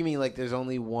 you mean, like, there's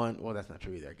only one. Well, that's not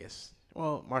true either, I guess.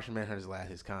 Well, Martian Manhunter's the last of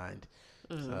his kind.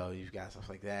 So you've got stuff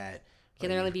like that. Can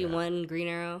there only be one Green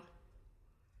Arrow?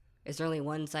 Is there only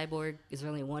one Cyborg? Is there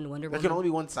only one Wonder There Woman? can only be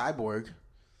one cyborg.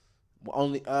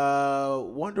 Only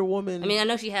Wonder Woman. I mean, I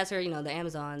know she has her, the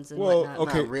Amazons and Well, whatnot.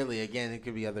 okay. not really. Again, it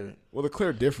could be other. Well, the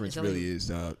clear difference It's only- really is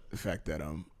the fact that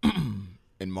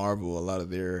in Marvel, a lot of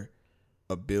their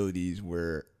abilities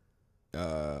were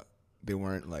they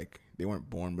weren't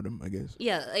born with them, I guess.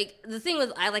 Yeah, like the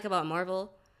thing I like about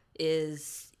Marvel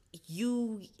is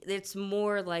it's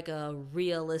more like a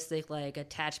realistic like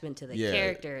attachment to the Yeah,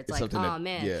 character. It's like, something oh that-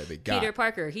 man, yeah, they got. Peter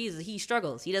Parker, he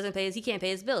struggles. He can't pay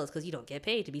his bills because you don't get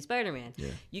paid to be Spider-Man. Yeah.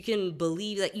 You can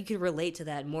believe that, you can relate to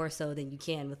that more so than you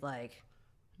can with like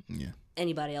Yeah.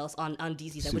 anybody else on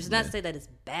DC side, which is not to Superman. say that it's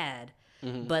bad,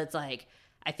 but it's like,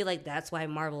 I feel like that's why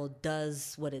Marvel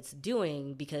does what it's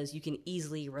doing, because you can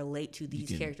easily relate to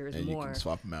these characters and more you can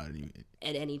swap them out.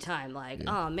 at any time. Like,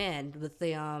 oh man, with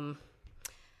the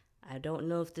I don't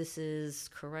know if this is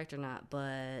correct or not,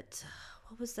 but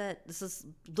what was that? This is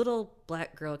little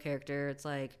black girl character. It's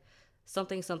like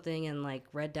something and like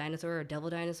Red Dinosaur or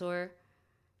Devil Dinosaur.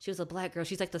 She was a black girl.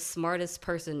 She's like the smartest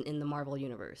person in the Marvel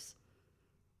universe.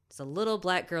 It's a little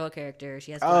black girl character.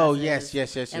 She has Oh, glasses.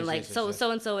 yes. And like so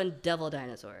and so in Devil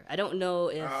Dinosaur. I don't know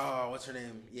if Oh, what's her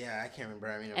name? Yeah, I can't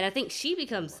remember. I mean, and I think she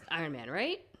becomes Iron Man,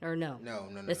 right? Or no? no.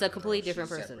 It's a completely different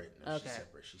She's person. Separate. No, Okay.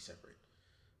 She's separate.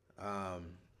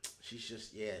 She's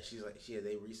just she's like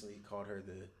they recently called her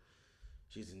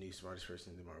she's the new smartest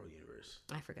person in the Marvel universe.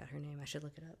 I forgot her name. I should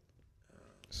look it up.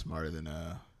 Smarter than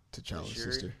T'Challa's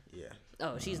Shuri? sister. Yeah.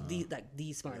 Oh, she's the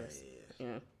smartest. Yeah.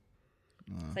 Yeah.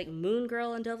 It's like Moon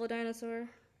Girl and Devil Dinosaur.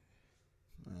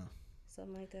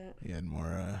 Something like that. He had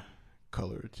more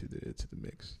color to the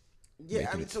mix. Yeah,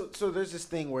 I Making mean, so there's this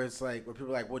thing where it's like, where people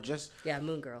are like, well, just Yeah,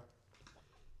 Moon Girl.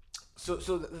 so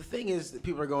the thing is that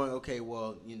people are going, okay,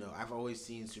 well, I've always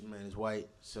seen Superman as white,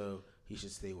 so he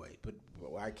should stay white, but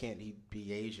why can't he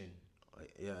be Asian,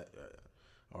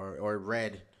 or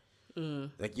red?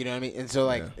 Like, you know what I mean? And so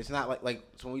like, it's not like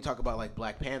so when we talk about like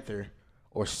Black Panther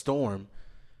or Storm,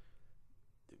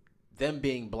 them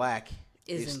being black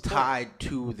is important. tied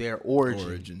to their origin.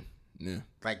 Origin. Yeah.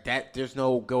 Like that, there's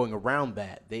no going around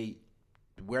that.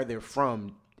 Where they're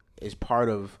from is part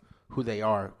of who they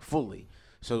are fully.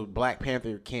 So Black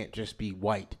Panther can't just be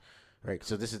white, right?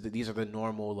 So these are the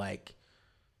normal like,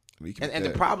 and the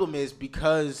problem is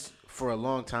because for a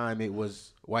long time it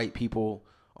was white people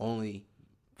only,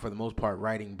 for the most part,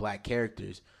 writing black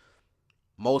characters.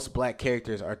 Most black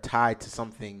characters are tied to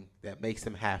something that makes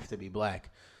them have to be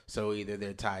black. So either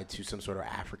they're tied to some sort of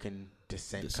African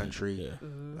descent country,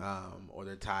 or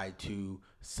they're tied to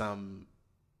some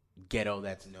ghetto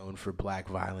that's known for black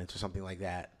violence or something like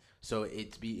that. So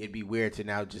it'd be weird to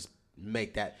now just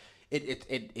make that.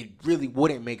 It really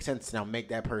wouldn't make sense to now make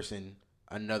that person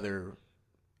another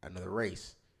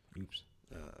race. Oops.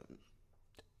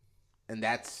 And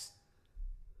that's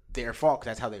their fault, 'cause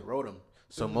that's how they wrote them.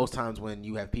 So most times when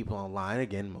you have people online,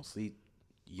 again, mostly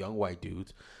young white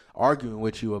dudes, arguing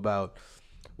with you about,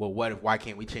 well, why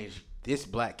can't we change this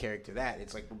black character that?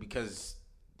 It's like, well, because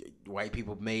white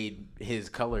people made his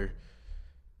color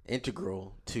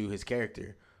integral to his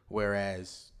character,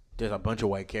 whereas there's a bunch of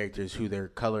white characters who their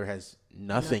color has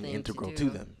nothing Nothing to integral do. to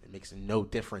them. It makes no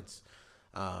difference.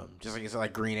 Just like it's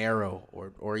like Green Arrow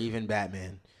or even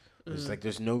Batman. It's like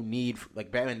there's no need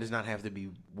like Batman does not have to be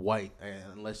white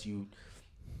unless you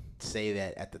say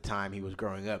that at the time he was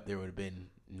growing up there would have been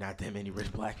not that many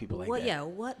rich black people like that. Yeah,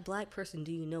 what black person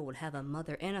do you know would have a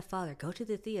mother and a father go to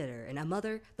the theater and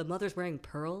the mother's wearing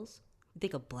pearls? You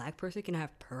think a black person can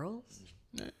have pearls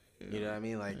You know what I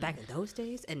mean? Like back in those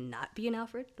days and not be an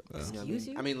Alfred? Excuse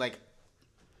you? I mean, like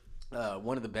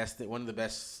one of the best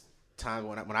times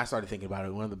when I started thinking about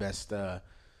it, one of the best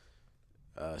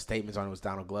statements on it was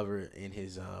Donald Glover in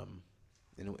his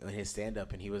stand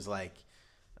up, and he was like,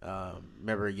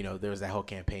 remember, there was that whole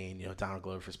campaign, Donald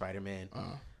Glover for Spider-Man,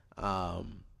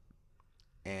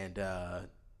 and the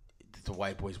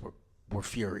white boys were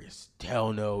furious.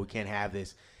 Hell no, we can't have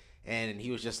this. And he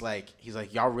was just like, he's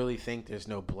like, y'all really think there's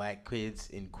no black kids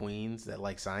in Queens that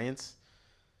like science?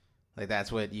 Like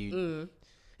that's what you.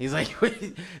 He's like,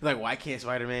 like why can't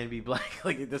Spider-Man be black?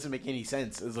 Like it doesn't make any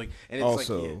sense. It's like, and it's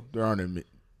Also, like, there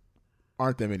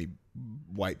aren't that many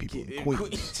white people in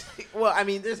Queens. Well, I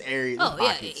mean, there's areas. Oh, There's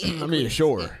yeah, pockets. yeah. I mean,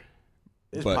 sure.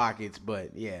 There's but- pockets,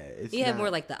 but yeah, it's You have not- more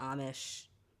like the Amish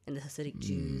and the Hasidic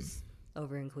Jews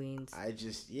over in Queens. I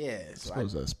just So I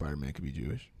suppose Spider-Man could be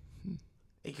Jewish.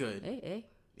 it could. Hey.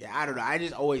 Yeah, I don't know. I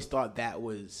just always thought that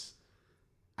was.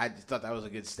 I just thought that was a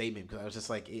good statement because I was just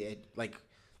like, like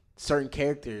certain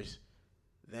characters,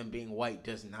 them being white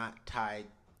does not tie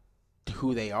to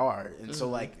who they are, and so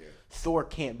like Thor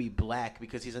can't be black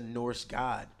because he's a Norse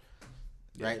god,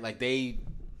 right? Like they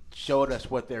showed us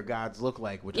what their gods look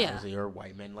like, which Yeah. obviously are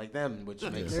white men like them, which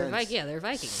makes They're sense. they're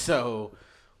Vikings. So,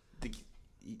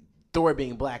 Thor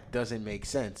being black doesn't make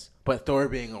sense, but Thor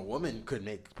being a woman could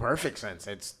make perfect sense.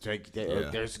 It's like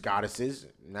there's goddesses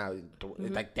now,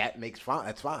 like that makes fine.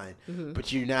 That's fine,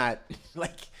 but you're not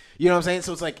like you know what I'm saying.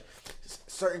 So it's like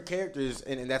certain characters,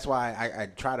 and that's why I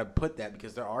try to put that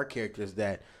because there are characters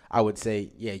that I would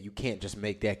say, yeah, you can't just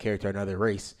make that character another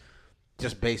race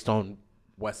just based on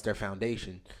what's their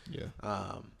foundation. Yeah.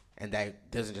 And that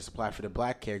doesn't just apply for the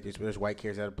black characters, but there's white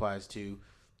characters that applies to,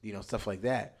 stuff like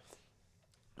that.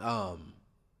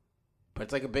 But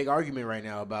it's like a big argument right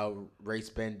now about race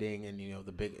bending, and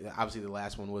obviously the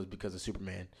last one was because of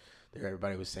Superman. There,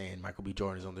 everybody was saying Michael B.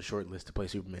 Jordan is on the short list to play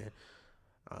Superman,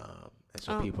 and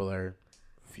so people are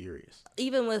furious.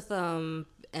 Even with M.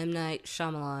 Night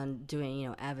Shyamalan doing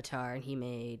Avatar, and he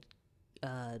made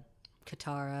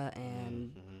Katara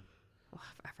and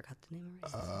I forgot the name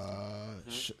of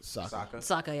it.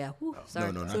 Sokka, yeah. Whew,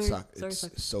 sorry. No, not sorry, Sokka. sorry, It's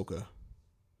sorry. Sokka.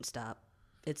 Stop.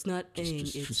 It's not Aang.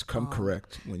 It's Just come Aang.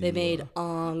 correct. When They you, made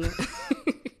Aang.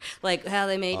 Like how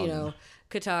they made,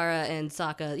 Katara and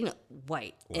Sokka,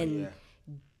 white. And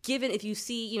given, if you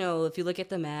see, if you look at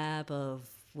the map of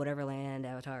whatever land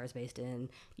Avatar is based in,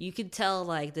 you could tell,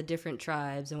 like, the different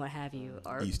tribes and what have you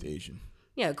are East Asian.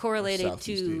 correlated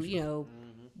Southeast to, Asian.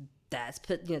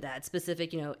 that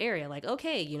specific, area. Like,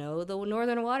 okay, the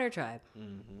Northern Water Tribe.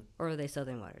 Or are they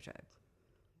Southern Water Tribe?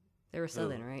 They were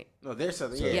Southern, right? No, they're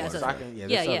Southern. Southern. Yeah, Southern. Sokka, they're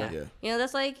Yeah. Southern. Yeah.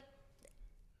 That's like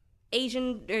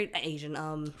Asian.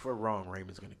 If we're wrong,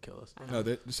 Raymond's gonna kill us. No,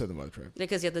 they're the Southern Water Tribe.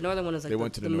 Because the northern one is like They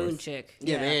went to the the moon north. chick.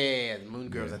 Yeah. The moon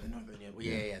girls at the northern.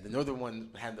 Yeah. The northern one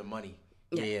had the money.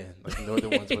 Yeah. Like the northern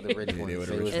ones were the rich ones. they were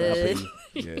the They rich was ones. the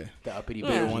uppity, Yeah. the uppity.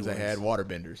 They're the bougie ones that had water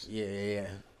benders. Yeah.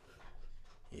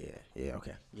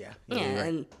 Okay. Yeah. Yeah, you're right.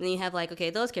 and then you have like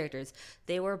those characters.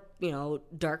 They were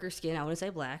darker skin. I wouldn't say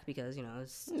black because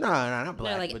it's No, not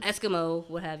black. they're like but, Eskimo,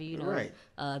 what have you, Right.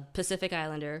 Pacific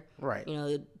Islander, Right.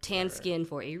 tan skin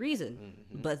for a reason.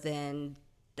 But then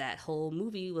that whole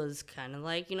movie was kind of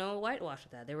like whitewashed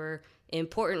with that. They were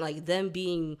important, like them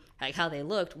being like how they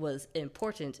looked was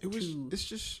important. It's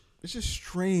just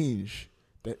strange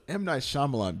that M. Night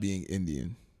Shyamalan being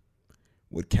Indian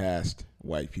would cast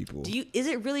white people. Is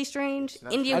it really strange?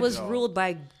 not India strange was at all. ruled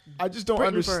by. I just don't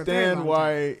Britain for a very understand long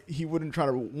why he wouldn't try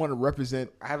to want to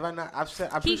represent. Have I not?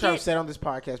 I'm pretty sure I've said on this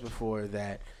podcast before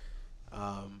that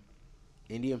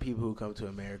Indian people who come to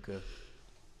America,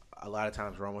 a lot of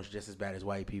times, are almost just as bad as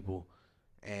white people,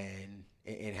 and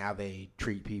in how they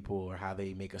treat people or how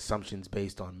they make assumptions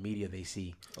based on media they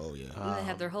see. Oh yeah, They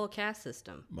have their whole caste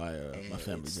system. my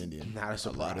family's it's Indian. not a A lot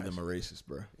surprise. of them are racist,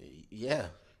 bro. Yeah.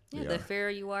 Yeah, the fairer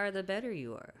you are, the better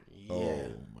you are. Yeah. Oh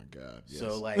my god. Yes.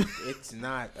 So like, it's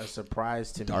not a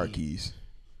surprise to me. darkies.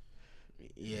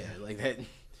 Yeah, like that.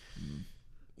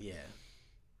 Yeah.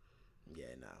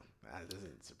 No, that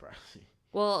doesn't surprise me.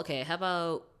 Well, okay. How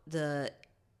about the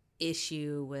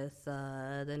issue with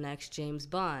the next James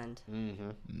Bond?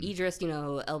 Idris,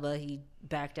 Elba, he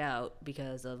backed out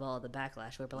because of all the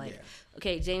backlash. We're like,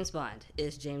 okay, James Bond.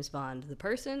 Is James Bond the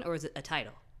person or is it a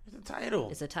title? It's a title.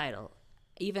 It's a title.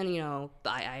 Even,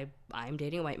 I'm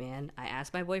dating a white man. I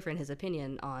asked my boyfriend his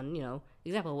opinion on,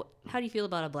 example, how do you feel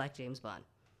about a black James Bond?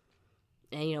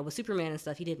 And, with Superman and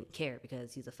stuff, he didn't care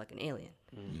because he's a fucking alien.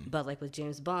 But, like, with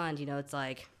James Bond, it's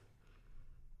like,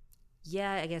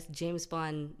 yeah, I guess James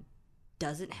Bond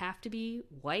doesn't have to be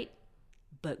white,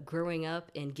 but growing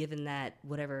up and given that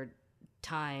whatever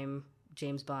time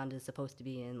James Bond is supposed to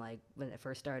be in, like, when it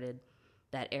first started,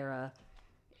 that era,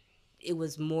 it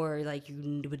was more like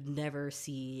you would never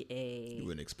see You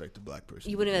wouldn't expect a black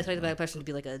person. You wouldn't expect a black person to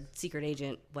be like a secret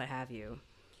agent, what have you.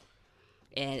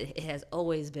 And it has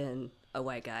always been a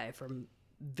white guy from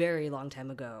very long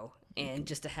time ago, and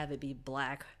just to have it be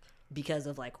black because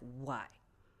of like why.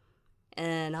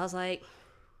 And I was like,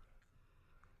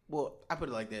 well, I put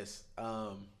it like this: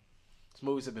 these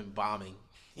movies have been bombing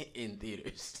in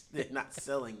theaters. They're not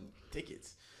selling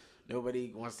tickets.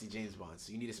 Nobody wants to see James Bond,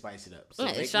 so you need to spice it up. So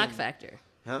a shock factor.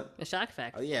 Huh? A shock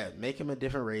factor. Oh yeah, make him a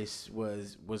different race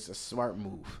was a smart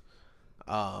move.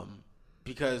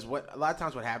 Because a lot of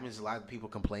times what happens is a lot of people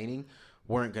complaining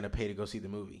weren't gonna pay to go see the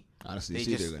movie. Honestly, They it's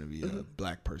either just- going to be a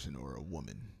black person or a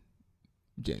woman.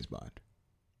 James Bond.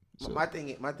 So, My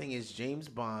thing is James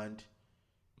Bond.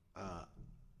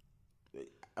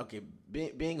 Okay,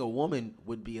 being a woman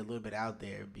would be a little bit out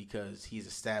there because he's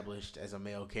established as a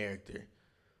male character.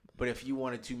 But if you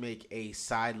wanted to make a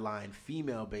sideline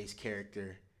female-based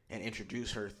character and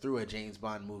introduce her through a James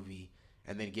Bond movie,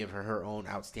 and then give her own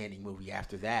outstanding movie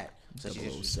after that. So she's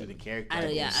introduced to the character.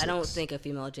 I don't think a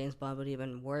female James Bond would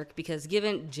even work because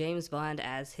given James Bond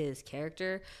as his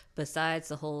character, besides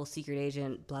the whole secret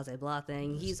agent blah blah blah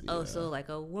thing, he's also like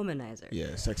a womanizer.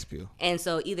 Yeah, sex appeal. And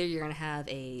so either you're gonna have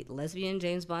a lesbian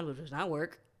James Bond, which does not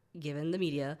work given the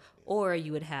media, or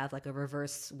you would have like a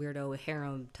reverse weirdo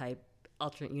harem type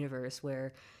alternate universe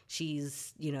where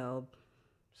she's, you know,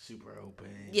 super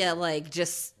open. Yeah, like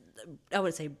just I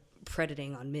wouldn't say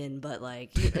predating on men, but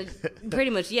like pretty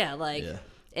much, yeah, like,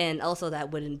 and also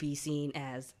that wouldn't be seen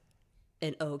as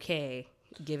an okay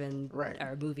given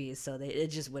our movies, so it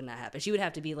just would not happen. She would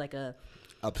have to be like a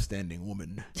upstanding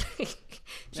woman.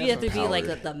 She'd have to be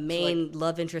like the main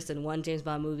love interest in one James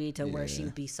Bond movie to where she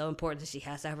would be so important that she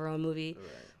has to have her own movie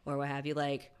or what have you.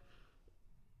 Like,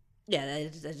 yeah,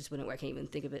 that just wouldn't work. I can't even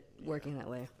think of it working that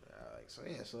way.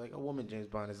 So like a woman James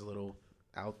Bond is a little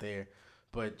out there,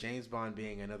 but James Bond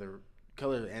being another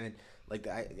color, and like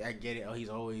I get it. Oh,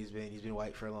 he's been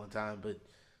white for a long time, but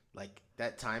like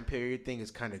that time period thing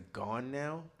is kind of gone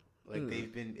now. Like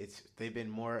they've been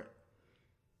more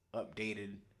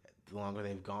updated the longer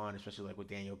they've gone, especially like with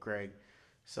Daniel Craig.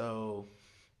 So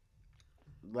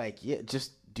like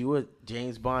just do a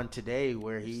James Bond today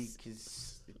where he's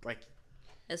like.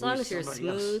 As long as you're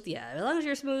smooth, as long as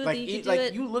you're smooth, like, you can like do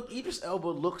it. You look, Idris Elba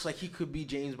looks like he could be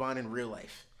James Bond in real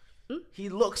life. He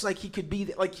looks like he could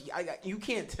be like you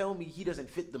can't tell me he doesn't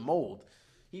fit the mold.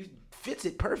 He fits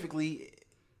it perfectly.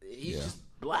 He's just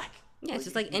black. Yeah, it's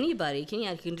just like anybody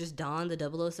you can just don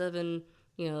the 007,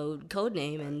 code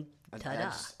name and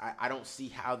ta-da. I don't see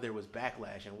how there was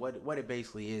backlash, and what it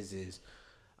basically is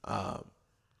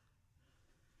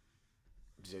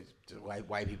just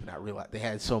white people not realize they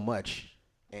had so much.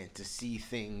 And to see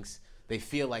things, they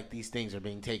feel like these things are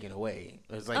being taken away.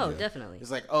 It's like, definitely.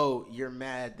 It's like, you're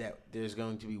mad that there's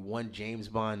going to be one James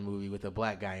Bond movie with a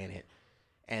black guy in it,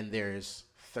 and there's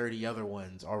 30 other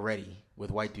ones already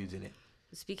with white dudes in it.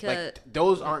 It's because like,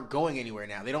 those aren't going anywhere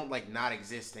now. They don't not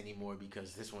exist anymore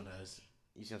because this one does.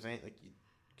 You see what I'm saying? Like you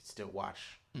can still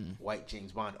watch white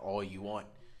James Bond all you want.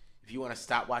 If you want to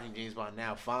stop watching James Bond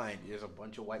now, fine. There's a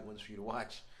bunch of white ones for you to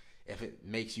watch. If it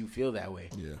makes you feel that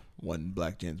way. Yeah. One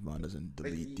black James Bond doesn't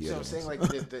delete the other ones. So I'm saying,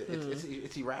 like,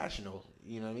 it's irrational.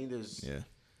 You know what I mean? There's... Yeah.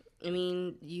 I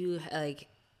mean, you, like,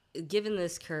 given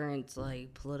this current,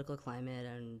 like, political climate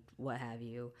and what have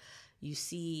you, you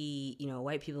see,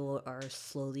 white people are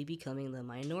slowly becoming the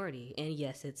minority. And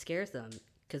yes, it scares them.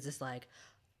 Because it's like,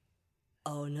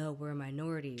 oh, no, we're a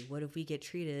minority. What if we get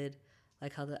treated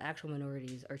like how the actual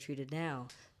minorities are treated now?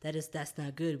 That's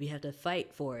not good. We have to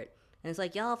fight for it. And it's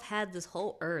like, y'all have had this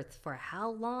whole earth for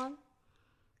how long?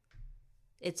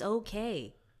 It's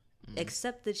okay.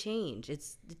 Accept the change.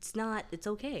 It's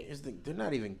okay. They're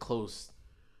not even close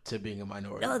to being a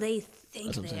minority. No, they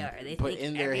think they are. They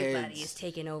think everybody is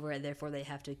taking over, and therefore they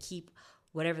have to keep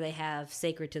whatever they have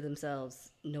sacred to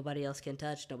themselves. Nobody else can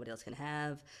touch. Nobody else can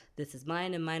have. This is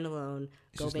mine and mine alone.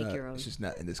 Go make your own. It's just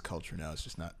not in this culture now. It's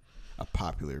just not a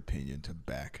popular opinion to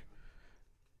back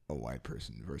a white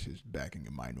person versus backing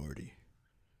a minority.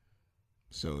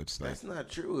 So it's like that's not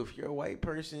true. If you're a white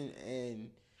person and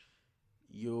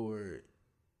you're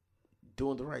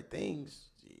doing the right things,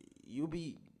 you'll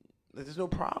be there's no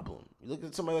problem. You look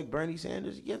at somebody like Bernie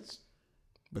Sanders, he gets.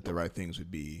 But the right things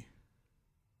would be.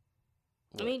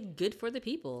 I mean, good for the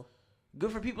people.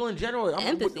 Good for people in general.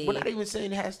 Empathy. We're not even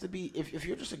saying it has to be. If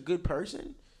you're just a good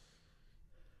person.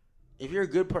 If you're a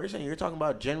good person and you're talking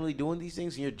about generally doing these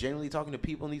things and you're generally talking to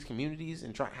people in these communities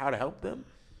and trying how to help them,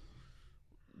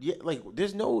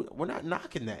 we're not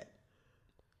knocking that.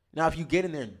 Now, if you get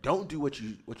in there and don't do what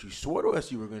you swore to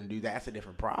us you were going to do, that's a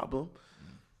different problem.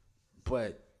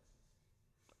 But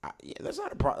that's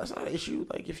not a problem. That's not an issue.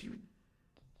 Like if you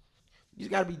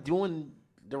just got to be doing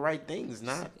the right things,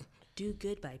 not do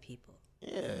good by people.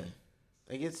 Yeah,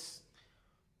 like it's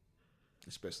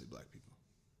especially black people.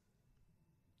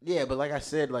 Yeah, but like I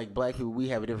said, like black people, we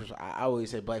have a different. I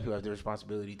always say black people have the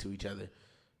responsibility to each other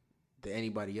than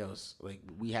anybody else. Like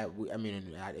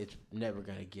it's never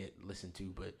gonna get listened to,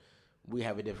 but we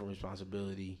have a different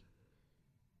responsibility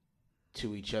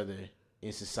to each other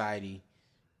in society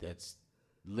that's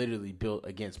literally built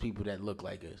against people that look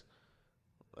like us.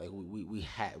 Like we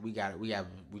have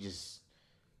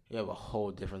a whole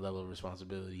different level of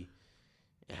responsibility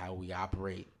in how we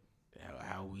operate,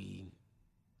 how we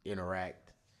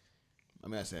interact. I'm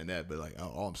not saying that, but like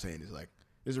all I'm saying is like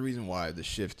there's a reason why the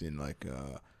shift in like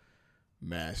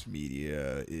mass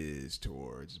media is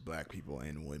towards black people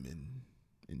and women,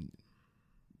 and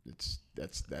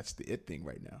that's the it thing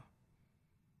right now.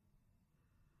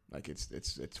 Like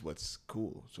it's what's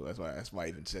cool. So that's why I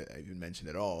even mentioned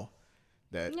it all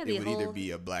that Yeah, it would either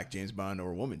be a black James Bond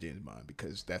or a woman James Bond,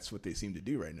 because that's what they seem to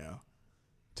do right now,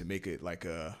 to make it like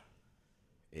a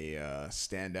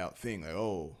standout thing. Like,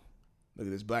 oh, look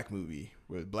at this black movie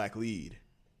with a black lead.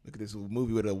 Look at this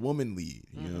movie with a woman lead.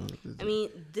 You know, I mean,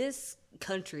 this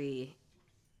country,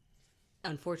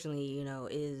 unfortunately, you know,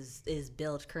 is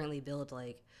currently built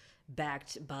like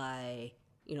backed by,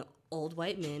 you know, old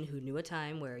white men who knew a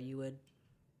time where you would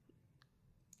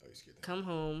come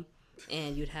home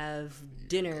and you'd have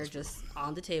dinner just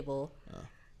on the table,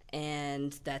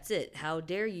 and that's it. How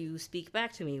dare you speak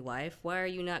back to me, wife? Why are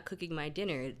you not cooking my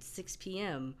dinner? It's 6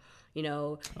 p.m. You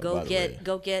know, go get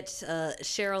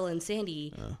Cheryl and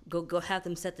Sandy. Go have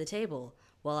them set the table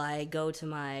while I go to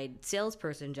my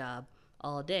salesperson job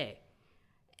all day.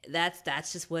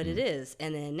 That's just what it is.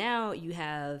 And then now you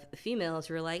have females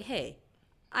who are like, hey,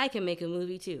 I can make a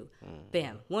movie too.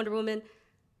 Bam, Wonder Woman,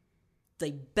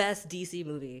 the best DC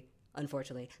movie,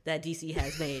 unfortunately, that DC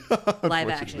has made live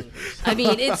action. I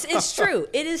mean, it's true.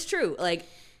 It is true. Like,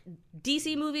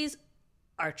 DC movies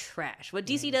are trash. What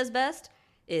DC does best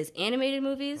is animated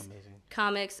movies,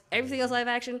 comics, everything else live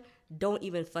action. Don't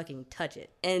even fucking touch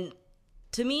it. And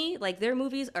to me, like, their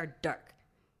movies are dark.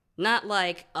 Not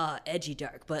like edgy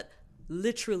dark, but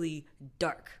literally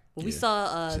dark. When we saw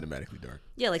cinematically dark.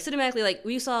 Yeah, like cinematically, like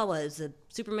we saw was it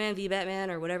Superman v Batman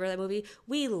or whatever that movie.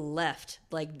 We left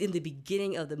like in the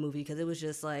beginning of the movie because it was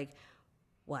just like,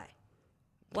 why?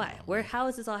 Where? How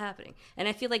is this all happening? And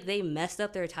I feel like they messed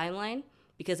up their timeline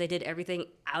because they did everything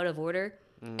out of order,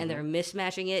 and they're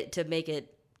mismatching it to make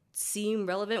it seem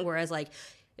relevant. Whereas like,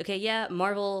 okay, yeah,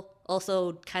 Marvel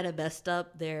also kind of messed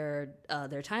up their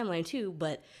timeline too,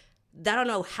 but I don't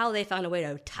know how they found a way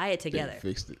to tie it together.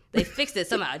 They fixed it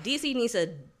somehow. DC needs to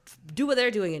do what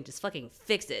they're doing and just fucking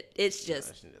fix it. It's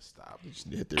just stop.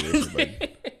 Just hit the erase button.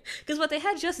 Because what they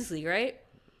had Justice League, right?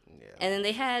 Yeah. And then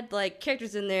they had like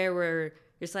characters in there where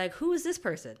it's like, who is this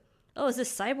person? Oh, is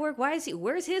this Cyborg? Why is he?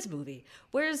 Where's his movie?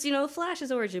 Where's Flash's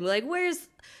origin? Like, where's?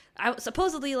 I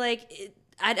supposedly like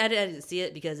I didn't see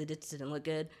it because it just didn't look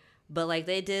good. But, like,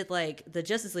 they did, like, the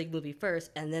Justice League movie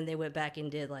first, and then they went back and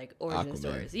did, like, origin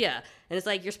stories. Yeah. And it's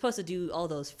like, you're supposed to do all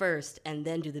those first and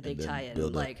then do the big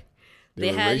tie-in. Like,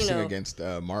 they were racing against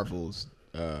Marvel's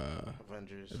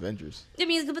Avengers. I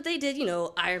mean, but they did,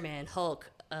 Iron Man, Hulk,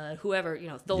 whoever,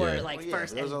 Thor,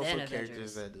 first, and also then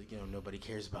characters Avengers. that, nobody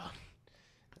cares about.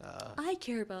 I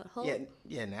care about Hulk.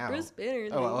 Yeah, now. Bruce Banner.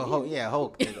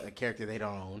 Hulk, a character they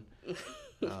don't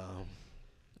own.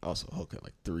 Also, Hulk had,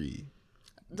 like, 3...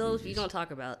 Those you don't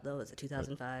talk about those, a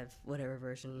 2005 whatever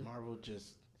version. Marvel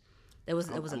just it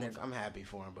wasn't there. I'm happy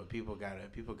for him, but people gotta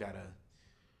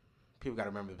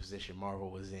remember the position Marvel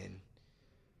was in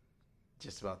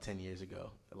just about 10 years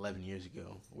ago, 11 years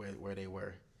ago, where they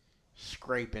were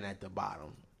scraping at the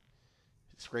bottom,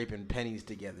 scraping pennies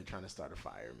together, trying to start a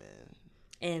fire, man.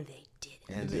 And they did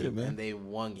it. And they did it, man. And they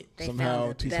won it. They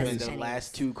somehow found the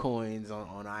last 2 coins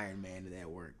on Iron Man that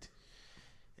worked,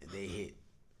 and they hit.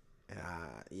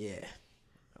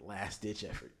 Last ditch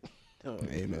effort.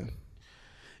 Amen.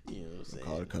 You know what I'm saying?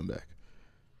 Call it a comeback.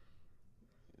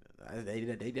 They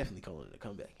definitely call it a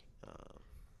comeback.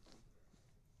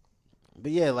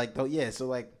 But yeah,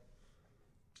 so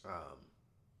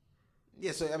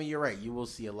I mean, you're right. You will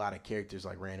see a lot of characters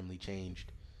like randomly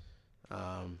changed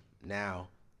now,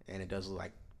 and it does look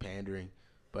like pandering.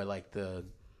 But like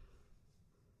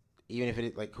even if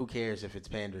it like, who cares if it's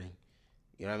pandering?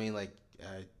 You know what I mean? Like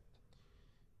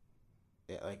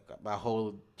my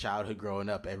whole childhood growing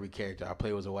up, every character I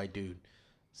played was a white dude.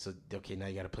 So okay, now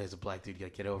you got to play as a black dude. You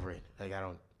got to get over it. Like, I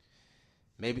don't.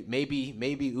 Maybe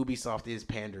Ubisoft is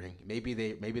pandering. Maybe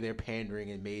they're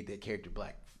pandering and made their character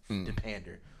black to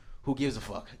pander. Who gives a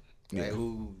fuck? Yeah. Like,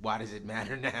 why does it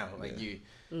matter now? Like,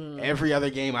 every other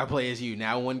game I play as you.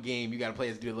 Now one game you got to play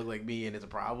as a dude that look like me, and it's a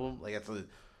problem. Like,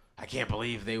 I can't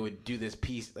believe they would do this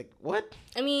piece. Like, what?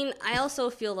 I mean, I also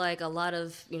feel like a lot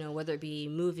of, whether it be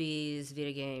movies,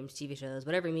 video games, TV shows,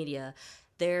 whatever media,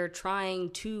 they're trying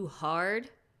too hard.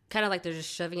 Kind of like they're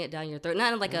just shoving it down your throat.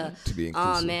 Not like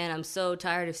oh man, I'm so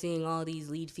tired of seeing all these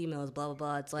lead females, blah, blah,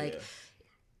 blah. It's like,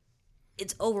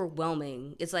 it's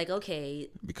overwhelming. It's like, okay,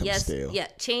 stale. Yeah,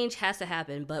 change has to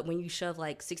happen. But when you shove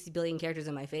like 60 billion characters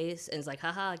in my face and it's like,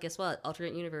 haha, guess what?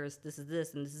 Alternate universe, this is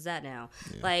this and this is that now.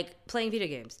 Yeah. Like playing video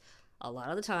games. A lot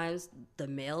of the times, the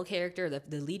male character,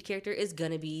 the lead character is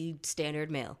going to be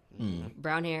standard male.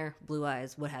 Brown hair, blue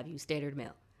eyes, what have you, standard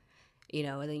male.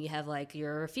 And then you have like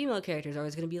your female characters are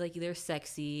always going to be like either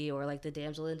sexy or like the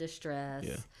damsel in distress.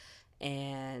 Yeah.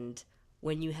 And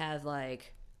when you have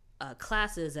like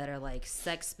classes that are like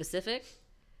sex specific,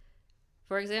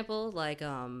 For example, like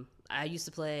I used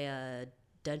to play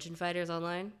Dungeon Fighters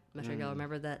online. I'm not sure if y'all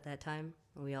remember that time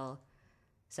when we all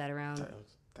sat around.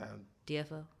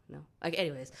 DFO? No. Like,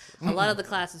 anyways, a lot of the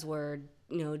classes were,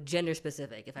 gender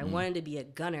specific. If I wanted to be a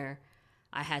gunner,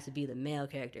 I had to be the male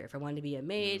character. If I wanted to be a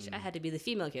mage, I had to be the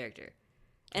female character.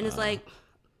 And it's like,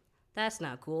 that's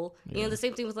not cool. Yeah. The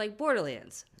same thing with like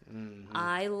Borderlands. Mm-hmm.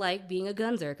 I like being a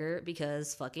gunzerker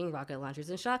because fucking rocket launchers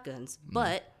and shotguns.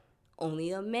 But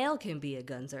only a male can be a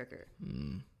gunzerker.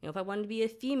 If I wanted to be a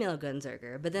female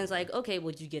gunzerker. But then it's like, okay,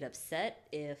 would you get upset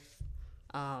if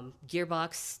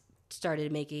Gearbox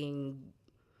started making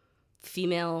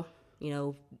female,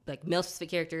 like male-specific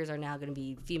characters are now going to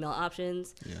be female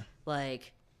options? Yeah.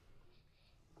 Like,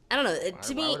 I don't know.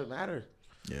 To me, why would it matter?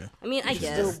 Yeah. I mean, I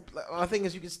guess. The thing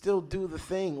is, you can still do the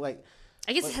thing. Like,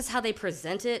 I guess that's how they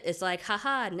present it. It's like,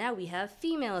 haha, now we have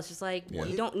female. It's just like,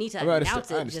 you don't need to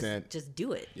announce it. I understand. Just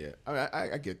do it. Yeah. I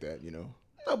mean, I get that,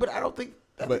 No, but I don't think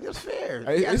that's fair.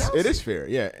 It is fair,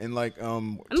 yeah. And like,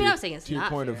 I'm saying it's to your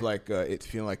not point fair. of like, it's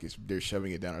feeling like they're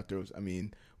shoving it down our throats. I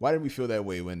mean, why did we feel that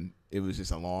way when it was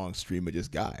just a long stream of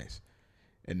just guys,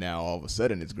 and now all of a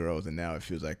sudden it's girls, and now it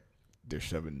feels like they're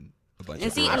shoving a bunch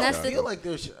of. And that's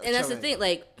the thing.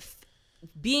 Like,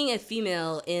 being a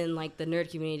female in like the nerd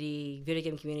community, video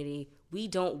game community, we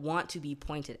don't want to be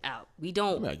pointed out. We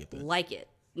don't like it.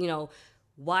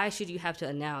 Why should you have to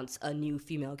announce a new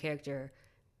female character?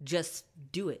 Just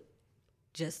do it.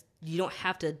 You don't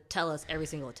have to tell us every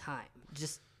single time.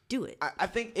 Just do it. I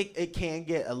think it can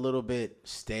get a little bit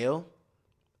stale,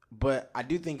 but I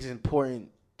do think it's important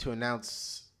to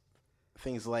announce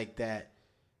things like that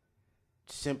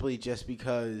simply just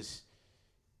because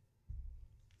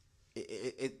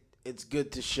it's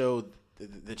good to show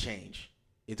the change.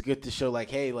 It's good to show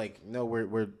like, hey, like, no,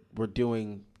 we're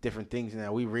doing different things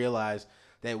now. We realize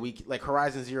that like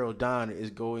Horizon Zero Dawn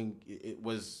it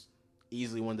was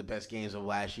easily one of the best games of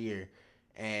last year,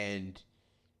 and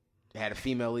it had a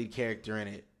female lead character in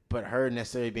it, but her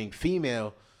necessarily being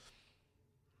female,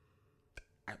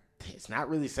 it's not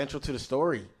really central to the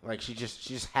story. Like, she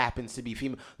just happens to be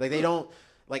female. Like, they don't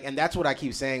like, and that's what I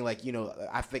keep saying. Like,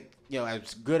 I think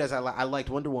as good as I liked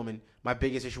Wonder Woman, my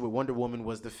biggest issue with Wonder Woman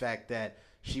was the fact that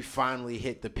she finally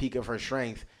hit the peak of her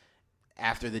strength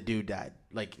after the dude died.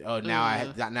 Like, now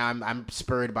I'm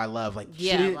spurred by love. Like,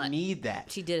 she didn't need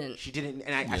that. She didn't.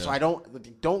 And so I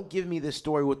don't give me this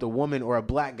story with a woman or a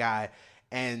black guy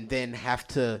and then have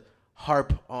to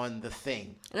harp on the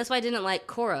thing. And that's why I didn't like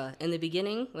Korra in the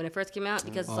beginning when it first came out,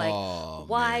 because it's like,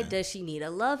 why does she need a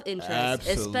love interest?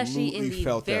 Especially in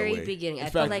the very beginning. I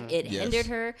felt like it hindered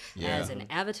her as an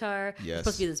avatar. You're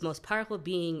supposed to be this most powerful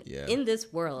being in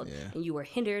this world, and you were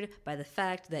hindered by the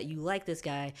fact that you like this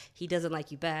guy. He doesn't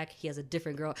like you back. He has a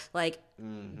different girl. Like,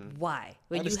 why?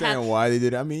 I understand why they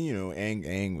did it. I mean,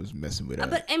 Aang was messing with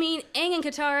that. But I mean, Aang and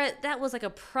Katara, that was like a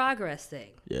progress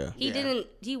thing. Yeah.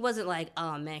 He wasn't like,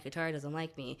 oh man, Katara doesn't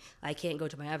like me. I can't go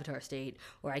to my avatar state,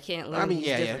 or I can't learn.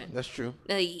 Different. That's true.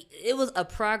 It was a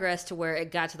progress to where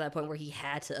it got to that point where he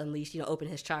had to unleash, open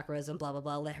his chakras and blah blah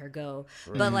blah, let her go.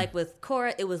 Right. But like with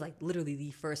Korra, it was like literally the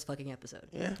first fucking episode.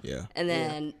 Yeah. And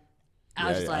then I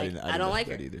was just like, I don't like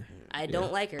her either. I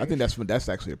don't like her. I think that's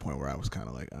actually a point where I was kind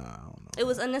of like, I don't know. It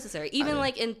was unnecessary. Even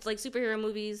like in like superhero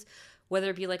movies, whether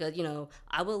it be like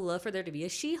I would love for there to be a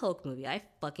She-Hulk movie. I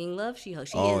fucking love She-Hulk.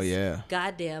 She is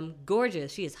goddamn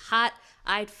gorgeous. She is hot.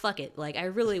 I'd fuck it. Like, I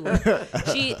really would.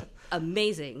 She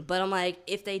amazing. But I'm like,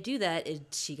 if they do that, is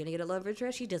she gonna get a love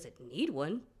interest? She doesn't need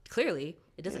one. Clearly,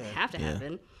 it doesn't have to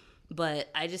happen. But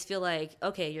I just feel like,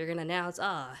 okay, you're gonna announce,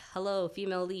 hello,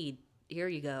 female lead. Here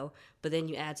you go. But then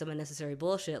you add some unnecessary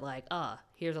bullshit like,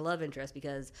 here's a love interest,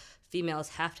 because females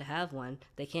have to have one.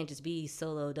 They can't just be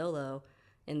solo dolo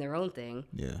in their own thing.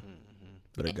 Yeah.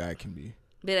 But a guy can be.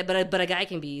 But a guy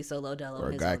can be solo dolo. Or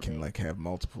a guy can like have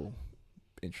multiple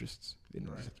interests. It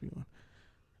doesn't have to be one.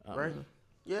 Right.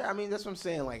 Yeah, I mean, that's what I'm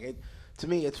saying. Like, to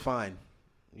me, it's fine.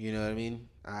 You know what I mean?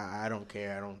 I don't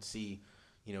care. I don't see,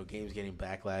 games getting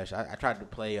backlash. I tried to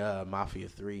play Mafia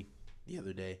 3 the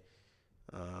other day.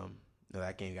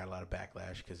 That game got a lot of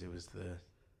backlash because it was the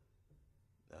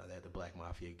Black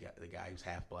Mafia guy, the guy who's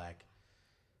half black,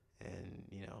 and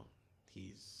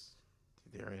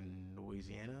they're in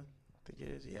Louisiana, I think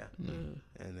it is,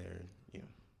 and they're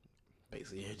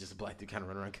basically just a black dude kind of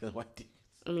running around killing white dudes.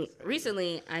 I mean,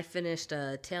 recently I finished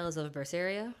Tales of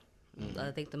Berseria.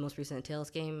 I think the most recent Tales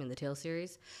game in the Tales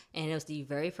series, and it was the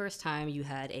very first time you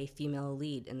had a female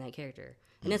lead in that character,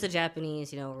 and it's a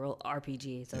Japanese role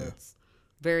RPG, so it's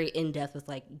very in-depth with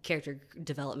like character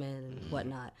development and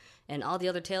whatnot. And all the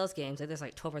other Tales games, like there's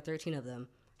like 12 or 13 of them,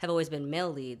 have always been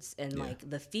male leads, and like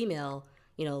the female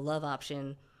love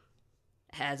option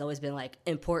has always been like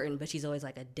important, but she's always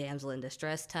like a damsel in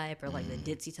distress type or like the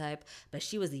ditzy type. But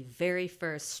she was the very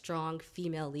first strong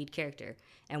female lead character.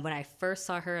 And when I first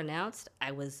saw her announced,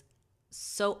 I was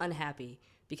so unhappy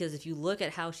because if you look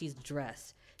at how she's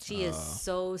dressed, she is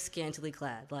so scantily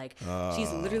clad. Like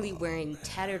she's literally wearing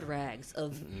tattered rags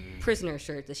of prisoner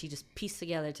shirts that she just pieced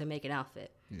together to make an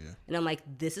outfit. Yeah. And I'm like,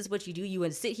 this is what you do? You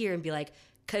would sit here and be like,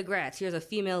 congrats, here's a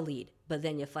female lead, but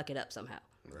then you fuck it up somehow.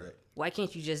 Right. Why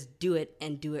can't you just do it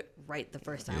and do it right the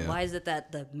first time? Yeah. Why is it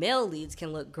that the male leads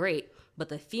can look great, but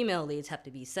the female leads have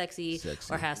to be sexy.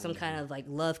 Or have some kind of like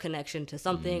love connection to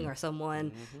something or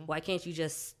someone? Why can't you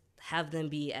just have them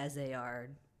be as they are?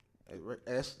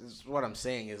 That's what I'm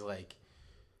saying is like,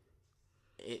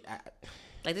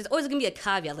 Like there's always gonna be a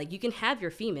caveat. Like you can have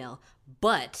your female,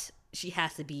 but she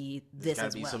has to be this gotta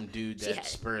as be well. some dude She that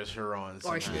spurs her on.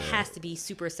 or she somehow. has to be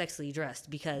super sexily dressed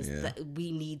because Yeah.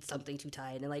 we need something to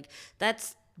tie it. And like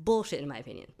that's bullshit in my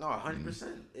opinion. No, 100%.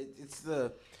 It's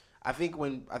the. I think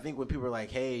when people are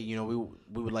like, hey, we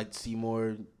would like to see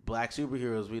more black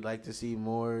superheroes. We'd like to see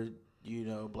more,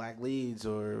 black leads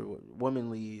or women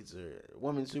leads or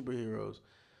women superheroes.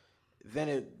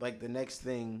 Then the next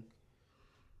thing.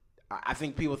 I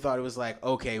think people thought it was like,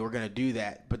 okay, we're gonna do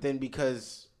that, but then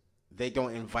because they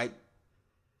don't invite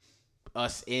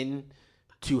us in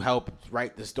to help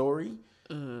write the story,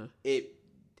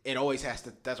 it always has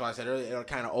to. That's why I said earlier. It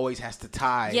kind of always has to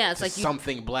tie. Yeah, it's to like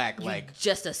something black. You Like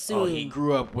just assume he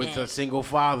grew up with a single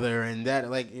father, and that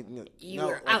you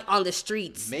were out on the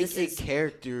streets. Make This a is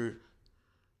character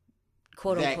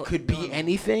quote that unquote could be normal.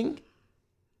 anything,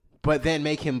 but then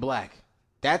make him black.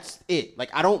 That's it. Like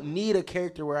I don't need a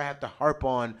character where I have to harp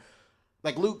on,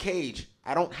 like Luke Cage.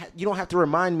 You don't have to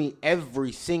remind me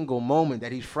every single moment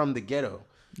that he's from the ghetto.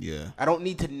 Yeah. I don't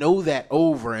need to know that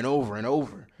over and over and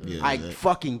over. Yeah, I that-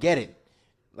 fucking get it.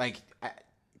 Like,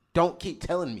 don't keep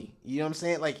telling me. You know what I'm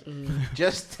saying? Like,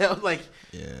 just tell, like,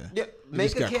 Yeah.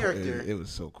 make just a got character It was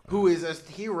so cool. who is a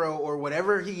hero or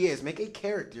whatever he is. Make a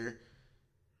character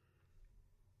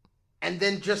and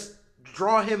then just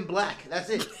draw him black. That's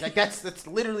it. Like, that's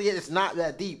literally it. It's not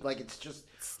that deep. Like, it's just,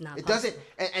 It's not it doesn't.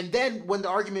 And then when the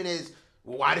argument is,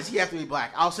 why does he have to be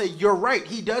black? I'll say, you're right.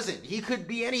 He doesn't. He could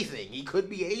be anything. He could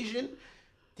be Asian.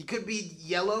 He could be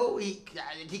yellow. He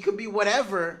could be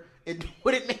whatever. It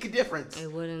wouldn't make a difference.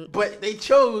 It wouldn't. But they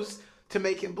chose to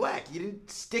make him black. You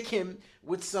didn't stick him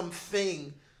with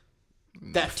something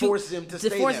that forces him to stay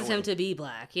forces that way. him to be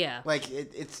black. Yeah. Like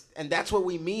it's and that's what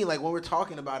we mean. Like when we're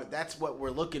talking about it, that's what we're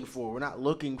looking for. We're not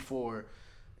looking for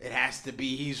it has to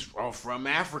be he's from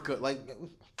Africa. Like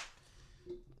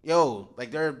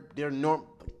like they're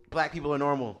black people are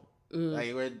normal.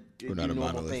 Like we're not do a normal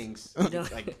monolith. things.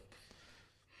 Like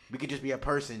we could just be a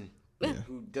person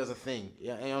who does a thing.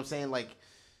 Yeah, you know what I'm saying? Like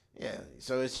yeah.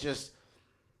 So it's just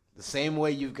the same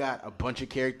way you've got a bunch of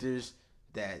characters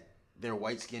that their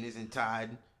white skin isn't tied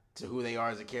to who they are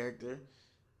as a character.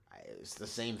 It's the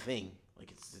same thing.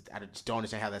 Like I just don't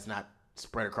understand how that's not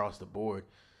spread across the board.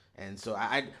 And so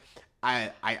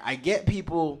I get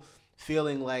people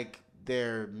feeling like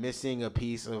they're missing a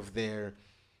piece of their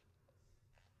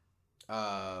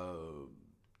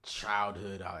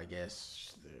childhood, I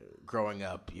guess. Growing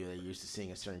up, they're used to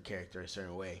seeing a certain character a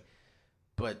certain way.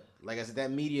 But like I said,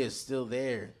 that media is still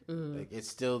there. Like it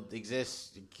still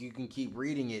exists. You can keep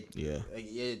reading it. Yeah. Like,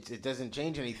 it doesn't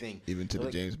change anything. Even to the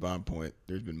Like, James Bond point,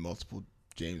 there's been multiple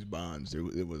James Bonds.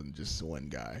 It wasn't just one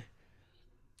guy.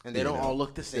 and they don't all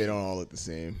look the same. They don't all look the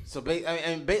same. So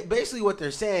basically what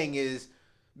they're saying is,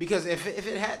 because if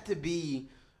it had to be,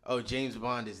 oh, James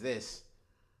Bond is this,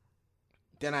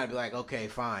 then I'd be like, okay,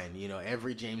 fine.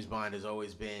 Every James Bond has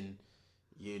always been,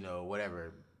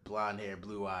 whatever, blonde hair,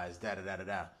 blue eyes,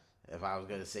 da-da-da-da-da, if I was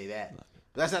going to say that. But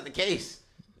that's not the case.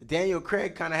 Daniel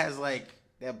Craig kind of has, like,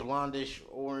 that blondish,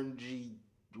 orangey,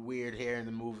 weird hair in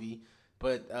the movie.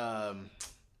 But,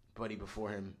 buddy before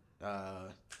him, I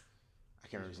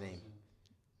can't remember his name.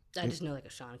 I just know like a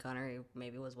Sean Connery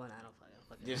maybe was one. I don't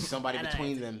fucking. There's somebody I don't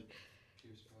between know. them.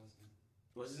 Pierce Brosnan.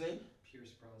 What's his name? Pierce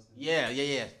Brosnan.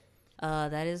 Yeah.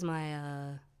 That is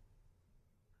my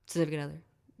significant other,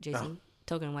 Jason,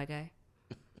 token white guy.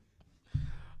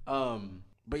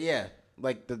 But yeah,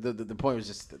 like the point was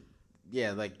just, they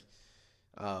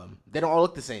don't all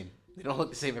look the same. They don't look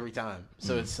the same every time.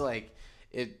 So it's like,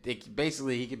 it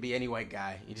basically he could be any white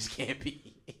guy. He just can't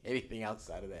be anything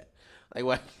outside of that. Like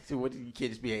what? You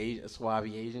can't just be a suave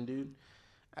Asian dude.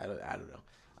 I don't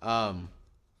know.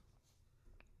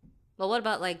 Well, what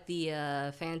about like the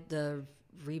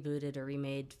rebooted or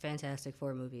remade Fantastic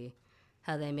Four movie?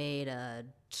 How they made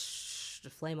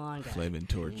flame on guy. Flaming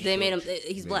Torch. They made him.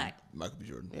 He's black, Michael B.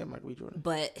 Jordan. Yeah, Michael B. Jordan.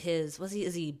 but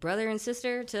is he brother and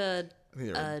sister to? I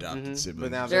think they're adopted siblings.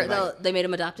 But now They made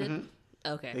him adopted.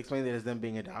 Okay. They explained it as them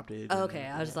being adopted. Okay,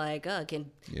 I was like, because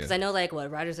Yeah. I know like what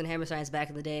Rodgers and Hammerstein's back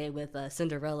in the day with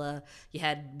Cinderella, you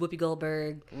had Whoopi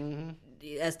Goldberg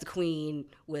as the queen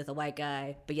with a white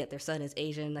guy, but yet their son is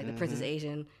Asian, like the prince is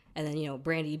Asian, and then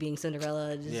Brandy being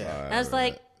Cinderella. Just, Yeah. I was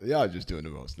like, y'all just doing the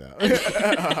most now. You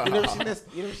never seen this?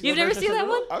 you've never seen that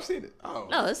one? I've seen it. Oh.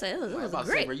 No, it I was about to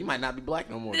say, great. bro, you might not be black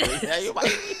no more. Bro. Yeah, you might.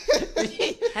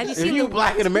 Have you If seen you the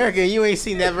black in America and you ain't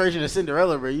seen that version of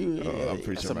Cinderella, bro, I'm that's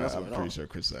pretty something else sure. going I'm on. pretty sure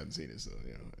Chris hasn't seen it. So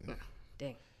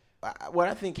Dang. What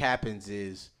I think happens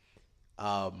is,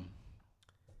 the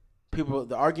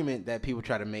argument that people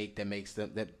try to make that makes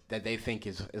them that they think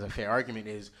is a fair argument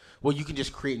is, well, you can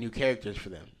just create new characters for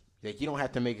them. Like, you don't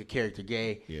have to make a character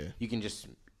gay. Yeah. You can just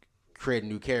create a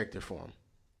new character for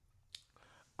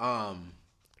them.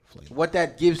 What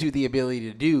that gives you the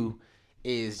ability to do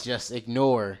is just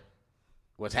ignore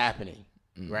what's happening,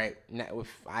 right? Now, if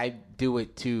I do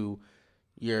it to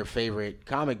your favorite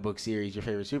comic book series, your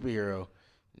favorite superhero,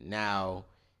 now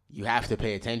you have to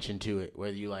pay attention to it,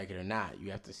 whether you like it or not.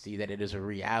 You have to see that it is a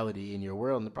reality in your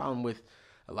world. And the problem with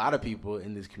a lot of people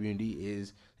in this community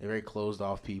is they're very closed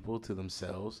off people to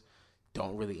themselves,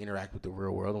 don't really interact with the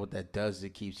real world. And what that does is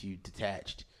it keeps you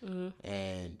detached.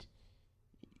 And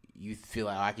you feel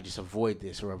like, I could just avoid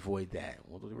this or avoid that.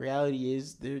 Well, the reality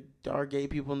is there are gay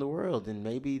people in the world, and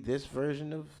maybe this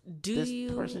version of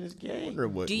person is gay.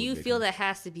 Do you feel that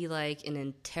has to be like an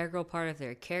integral part of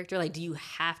their character? Like, do you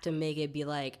have to make it be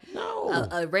like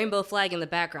a rainbow flag in the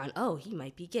background? Oh, he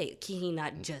might be gay. Can he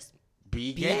not just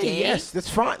Be be gay? gay? Yes, that's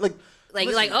fine. Listen,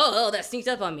 oh, that sneaked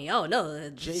up on me. Oh no,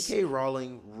 J.K.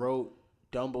 Rowling wrote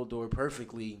Dumbledore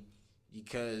perfectly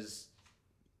because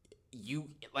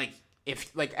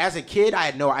as a kid,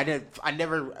 I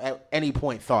never at any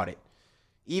point thought it.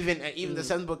 Even the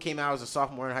seventh book came out as a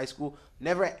sophomore in high school.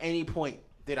 Never at any point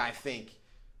did I think,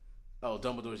 oh,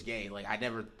 Dumbledore's gay. Like, I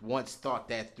never once thought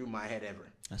that through my head ever.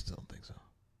 I still don't think so.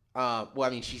 Well, I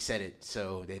mean, she said it,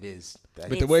 so it is. But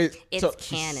the way it's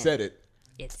she canon. said it,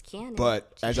 it's canon.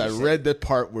 but as I said read the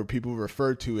part where people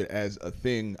refer to it as a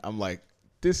thing, I'm like,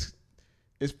 this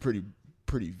is pretty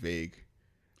vague.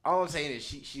 All I'm saying is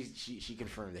she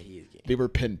confirmed that he is gay. They were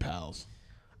pen pals.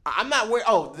 I'm not worried.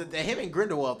 Oh, the him and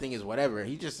Grindelwald thing is whatever.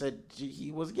 He just said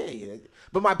he was gay.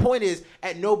 But my point is,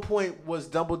 at no point was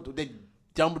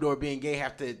Dumbledore being gay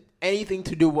have to anything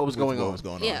to do with what was going on. What was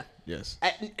going Yeah. on? Yes.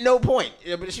 At no point.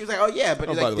 But she was like, oh yeah, but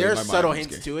Oh, like, by the way, there's my subtle mind was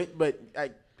hints gay. to it. But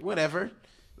whatever.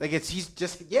 Like, he's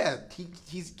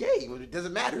gay. It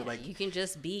doesn't matter. Like, you can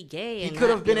just be gay. he And could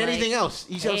not have been be anything like, else.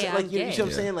 You see what I'm "Hey, saying? Like, I'm you see what I'm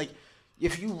gay." saying? Like,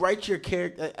 if you write your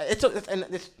character,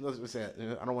 let's say,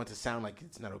 I don't want it to sound like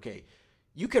it's not okay.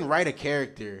 You can write a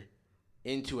character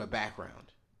into a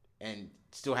background and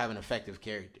still have an effective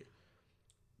character,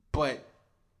 but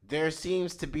there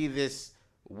seems to be this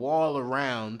wall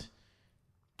around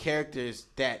characters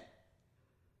that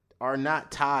are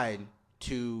not tied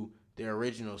to their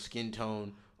original skin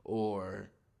tone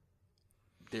or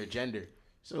their gender.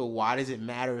 So why does it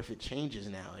matter if it changes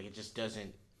now? Like, it just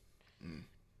doesn't.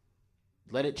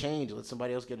 Let it change. Let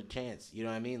somebody else get a chance. You know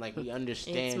what I mean? Like, we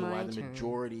understand why my the turn.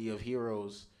 majority of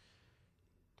heroes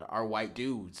are white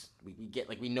dudes.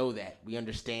 We know that. We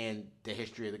understand the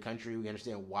history of the country. We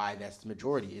understand why that's the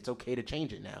majority. It's okay to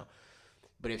change it now.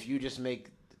 But if you just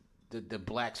make the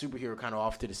black superhero kind of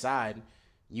off to the side,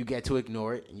 you get to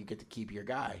ignore it and you get to keep your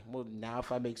guy. Well, now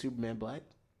if I make Superman black,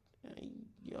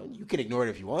 you can ignore it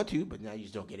if you want to, but now you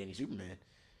just don't get any Superman.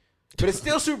 But it's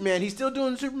still Superman. He's still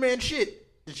doing Superman shit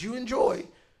that you enjoy.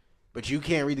 But you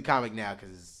can't read the comic now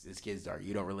because it's kids dark.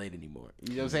 You don't relate anymore.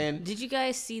 You know what I'm saying? Did you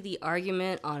guys see the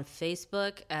argument on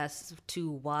Facebook as to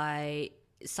why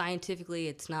scientifically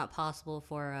it's not possible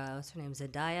for what's her name,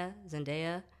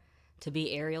 Zendaya, to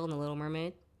be Ariel in The Little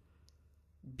Mermaid?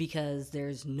 Because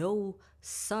there's no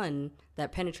sun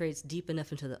that penetrates deep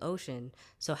enough into the ocean.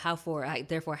 So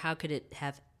therefore, how could it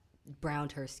have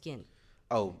browned her skin?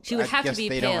 Oh, She would I have to guess be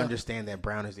they pale. don't understand that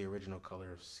brown is the original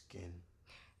color of skin.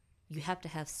 You have to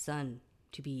have sun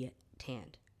to be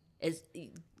tanned.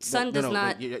 Sun No, does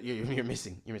not. You're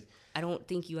missing. You're missing. I don't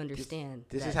think you understand.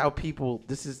 This that is how people.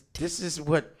 This is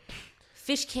what.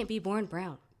 fish can't be born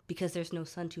brown because there's no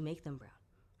sun to make them brown.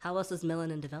 How else is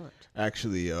melanin developed?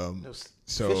 Actually, so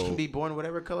Fish can be born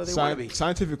whatever color they want to be.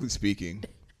 Scientifically speaking,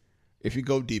 if you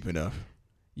go deep enough,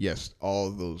 yes, all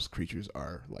of those creatures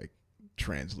are like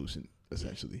translucent,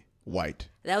 essentially. white.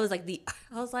 That was like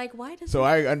I was like, why does So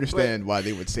I understand why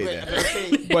they would say But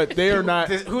that. But they are not.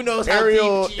 Who knows how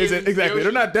Ariel deep she is isn't in the exactly. They're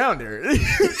ocean. not down there. You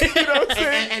know what I'm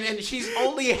saying? And she's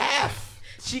only half.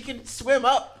 She can swim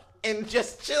up and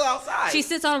just chill outside. she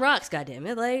sits on rocks? Goddamn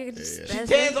it! Like She that's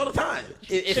tans it. all the time.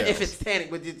 If chills. it's tanning,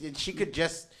 but she could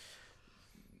just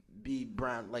be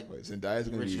brown like Wait, Zendaya's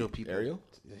gonna original be people. Ariel.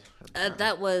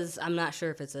 That was, I'm not sure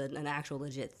if it's an actual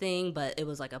legit thing, but it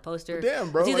was like a poster.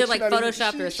 Damn, bro. It's either she like not even-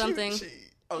 photoshopped or she- something.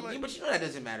 Oh, yeah, but you know that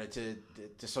doesn't matter to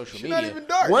social She's media. not even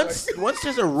dark. Once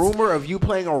there's a rumor of you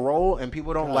playing a role and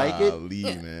people don't like it, Golly,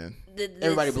 man.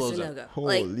 Everybody It's blows a up. no-go.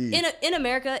 Like Holy. in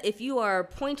America, if you are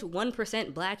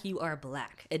 0.1% black, you are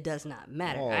black. It does not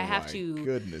matter. Oh I have my to.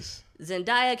 Goodness.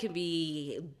 Zendaya can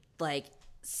be like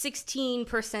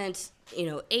 16%,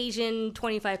 Asian,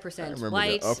 25% I remember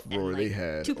white, the uproar and they like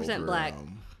had 2% over, black.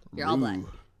 You're all black. Rue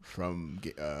from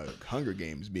Hunger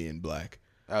Games being black.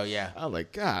 oh yeah, I'm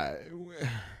like, God,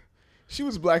 she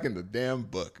was black in the damn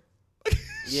book.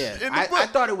 yeah. In the I book.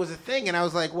 thought it was a thing, and I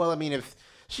was like, well, I mean, if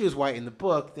she was white in the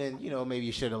book, then maybe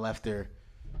you should have left her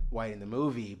white in the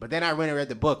movie. But then I went and read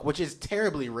the book, which is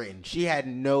terribly written. She had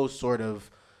no sort of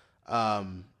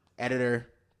editor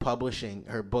publishing.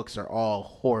 Her books are all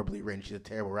horribly written. She's a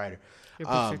terrible writer. Your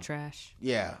books are trash.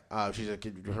 Yeah, she's a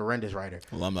horrendous writer.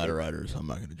 Well, I'm not a writer, so I'm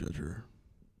not going to judge her.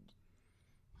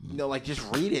 Like just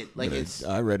read it. Like it's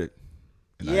I read it.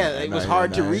 And yeah, I- it and was I- hard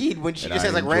and to I- read when she and just I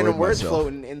has like enjoyed random words myself.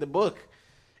 floating in the book.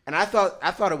 And I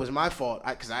thought it was my fault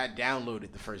because I had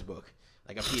downloaded the first book,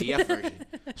 like a PDF version.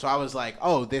 So I was like,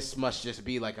 oh, this must just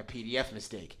be like a PDF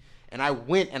mistake. And I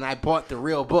went and I bought the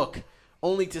real book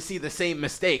only to see the same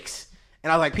mistakes.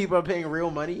 And I was like, people are paying real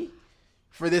money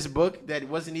for this book that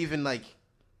wasn't even like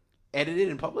edited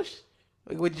and published?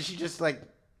 Like, did she just like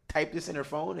type this in her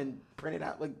phone and print it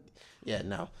out? Like, yeah,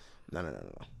 no,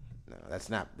 that's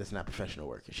not professional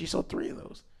work. She sold 3 of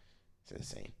those. It's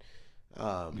insane.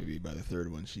 Maybe by the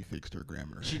third one, she fixed her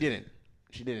grammar. She didn't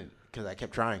because I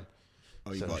kept trying.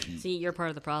 Oh, you so- bought you. See, you're part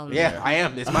of the problem. Yeah, I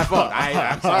am. It's my fault.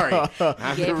 I'm sorry.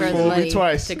 I'm You gave the her the reason- money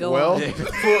twice. to go Well, on.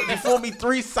 you fooled me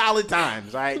 3 solid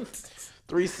times, right?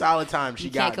 3 solid times she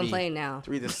You got can't complain me. now.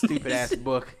 To read the stupid ass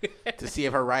book to see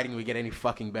if her writing would get any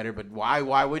fucking better. But why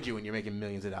would you when you're making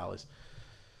millions of dollars?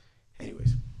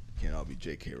 Anyways, Can't all be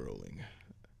J.K. Rowling.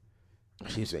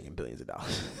 she's making billions of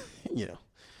dollars.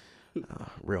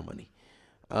 Real money.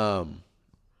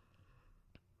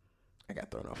 I got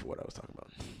thrown off of what I was talking about.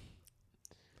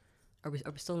 Are we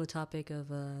still on the topic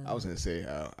of? I was gonna say,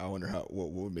 I wonder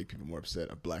what would make people more upset: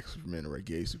 a black Superman or a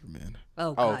gay Superman? Oh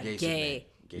Oh, God, gay. gay. Superman.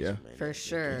 Yeah. Superman, For yeah.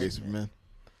 sure. Gay Superman.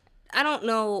 I don't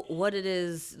know what it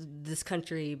is this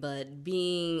country, but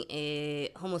being a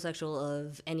homosexual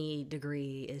of any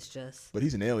degree is just. But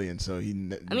he's an alien, so he.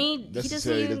 I mean, he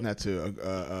necessarily doesn't doesn't have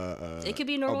to. It could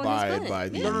be normal on his abide planet. by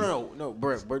the. Yeah. No,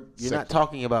 bro. You're Sec- not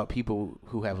talking about people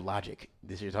who have logic.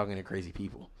 You're talking to crazy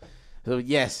people. So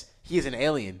yes, he is an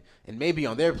alien, and maybe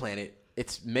on their planet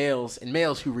it's males and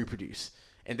males who reproduce,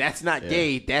 and that's not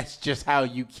gay. That's just how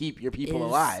you keep your people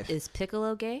alive. Is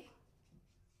Piccolo gay?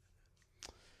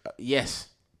 Yes.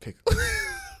 Pick. Dende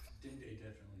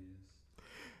definitely is.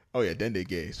 Oh yeah, Dende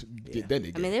gay. So, Yeah. Dende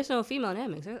gay. I mean, there's no female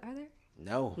Namex, are there?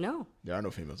 No. No. there are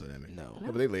no females dynamic. No. Yeah,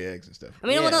 but they lay eggs and stuff. I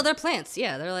mean, Yeah. well, no, they're plants.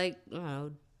 Yeah, they're like, I don't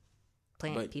know,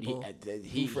 plant But people.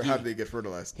 How do they get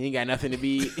fertilized? he ain't got nothing to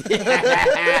be.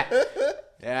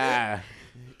 Yeah.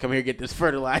 Come here, get this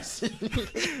fertilized.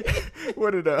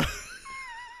 What did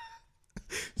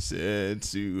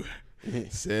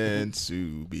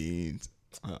sensu beans?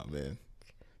 Oh man,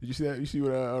 did you see that? You see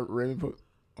what Raymond put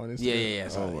on Instagram? Yeah. I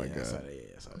saw Oh that, my yeah, god, I saw that.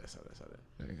 Yeah, I saw that.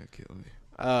 that got killed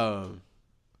me.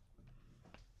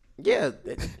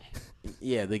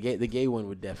 Yeah, the gay one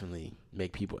would definitely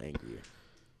make people angrier.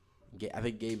 I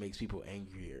think gay makes people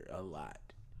angrier a lot.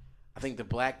 I think the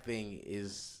black thing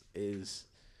is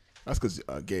That's because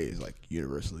gay is like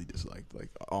universally disliked, like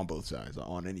on both sides,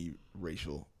 on any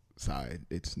racial side.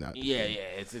 It's not. yeah,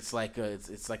 it's like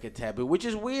a taboo, which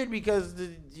is weird because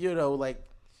like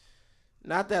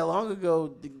not that long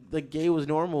ago the gay was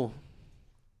normal.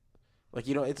 Like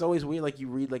it's always weird. Like you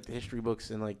read like the history books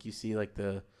and like you see like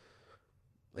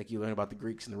you learn about the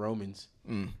Greeks and the Romans,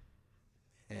 Mm.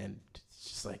 and it's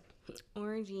just like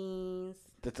Orgies.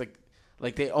 that's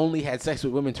like they only had sex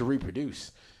with women to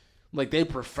reproduce. Like they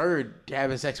preferred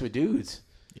having sex with dudes.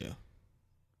 Yeah.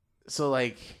 So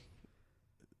like,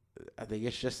 I think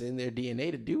it's just in their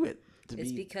DNA to do it.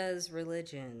 It's because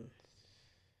religion.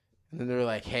 And then they're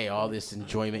like, "Hey, all this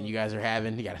enjoyment you guys are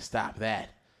having, you got to stop that.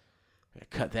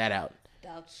 Cut that out.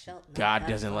 Thou shalt not God have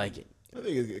doesn't fun. like it." I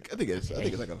think it's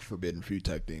like a forbidden fruit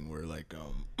type thing where like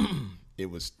it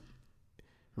was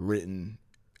written,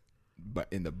 but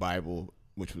in the Bible,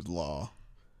 which was law,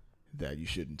 that you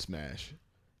shouldn't smash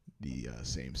the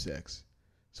same sex.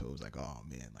 So it was like, oh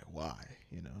man, like why,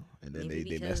 you know? And then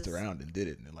Maybe they messed because- around and did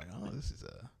it, and they're like, oh, this is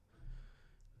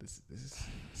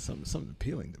something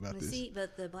appealing about this. See,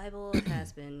 but the Bible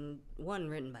has been, one,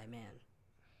 written by man,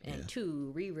 and Yeah.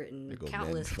 two, rewritten There go men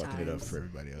countless fucking times. it up for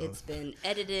everybody else. It's been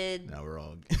edited Now we're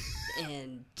all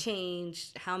and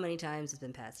changed. How many times it's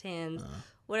been passed hands? Uh-huh.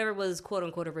 Whatever was quote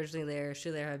unquote originally there,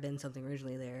 should there have been something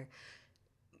originally there?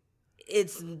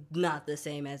 It's not the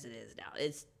same as it is now.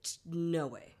 It's no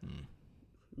way.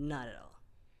 Not at all.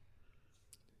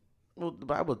 Well, the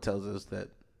Bible tells us that,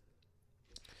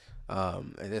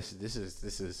 and this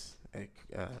is I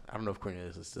don't know if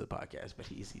Cornelius listens to the podcast, but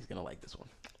he's gonna like this one.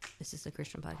 Is this a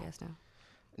Christian podcast now?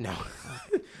 No,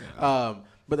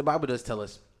 but the Bible does tell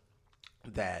us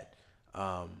that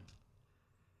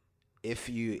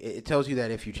it tells you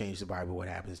that if you change the Bible, what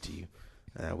happens to you.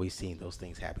 We've seen those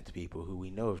things happen to people who we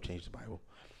know have changed the Bible.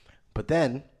 But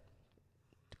then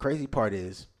the crazy part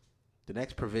is the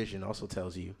next provision also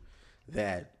tells you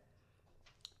that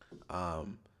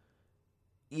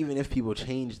even if people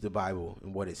change the Bible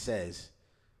and what it says,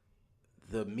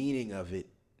 the meaning of it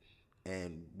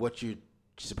and what you're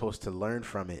supposed to learn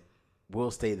from it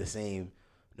will stay the same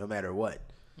no matter what.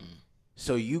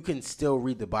 So you can still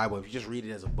read the Bible if you just read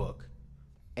it as a book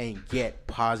and get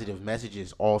positive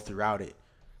messages all throughout it,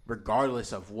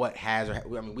 regardless of what has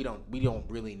or we don't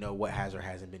really know what has or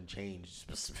hasn't been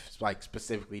changed, like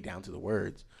specifically down to the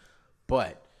words,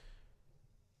 but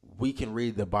we can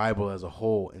read the Bible as a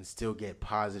whole and still get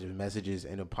positive messages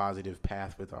and a positive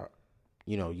path with our,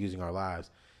 using our lives.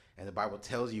 And the Bible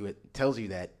tells you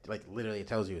that, like, literally it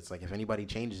tells you, it's like if anybody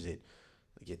changes it,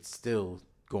 like, it's still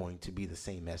going to be the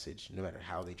same message no matter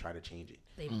how they try to change it.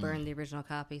 They burned the original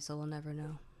copy, so we'll never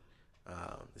know.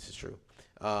 This is true.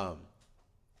 But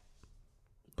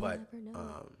never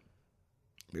know.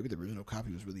 Maybe the original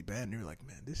copy was really bad, and they were like,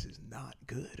 man, this is not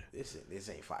good. this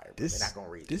ain't fire. This They're not gonna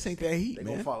read this. Ain't that heat, They're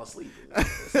man. gonna fall asleep. They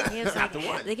gave us not like, the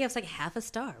one. they gave us like half a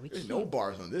star. We There's can't. no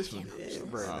bars on this one. Yeah,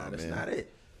 bro, Oh, that's man. not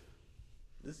it.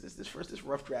 This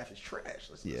rough draft is trash.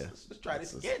 Let's try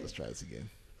this again. Let's try this again.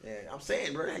 Yeah, I'm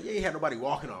saying, bro, you ain't had nobody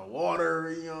walking on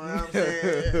water. You know what I'm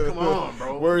saying? Come on,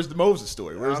 bro. Where's the Moses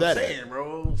story? Where's I'm that saying,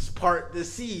 bro, part the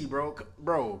sea, bro.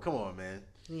 Bro, come on, man.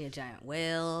 We need a giant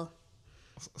whale,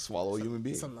 at? Swallow a human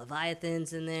being. some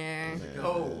leviathans in there,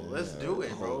 Yo, let's do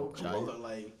it, bro. Come Giant. on,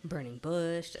 like, burning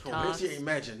bush that where's talks. your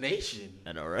imagination?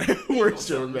 I know, right? Ain't Where's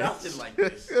gonna your do nothing like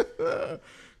this.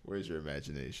 Where's your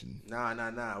imagination?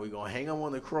 Nah. We gonna hang him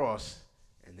on the cross,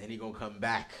 and then he gonna come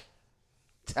back.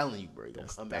 Telling you, bro, he gonna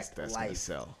come back to That's gonna life.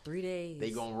 sell. 3 days. They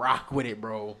gonna rock with it,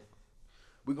 bro.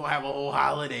 We gonna have a whole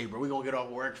holiday, bro. We gonna get off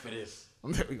work for this.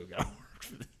 We gonna get work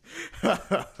for this.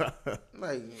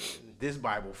 Like, this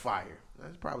Bible fire.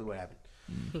 That's probably what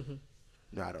happened.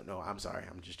 No, I don't know. I'm sorry.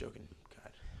 I'm just joking. God,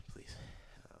 please.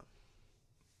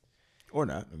 Or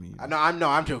not. I mean,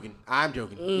 I'm joking. I'm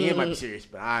joking. Ian might be serious,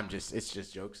 but it's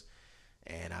just jokes.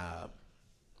 And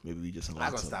maybe we just I'm not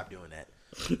unlocked gonna something. stop doing that.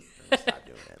 I'm gonna stop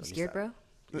doing that. Let me scared, stop. bro?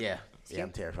 Yeah,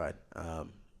 I'm terrified. My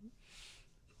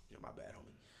bad,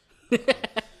 homie.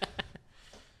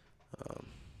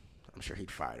 I'm sure he'd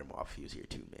fired him off if he was here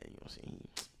too, man. You know what I'm saying?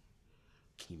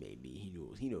 He made me. He knew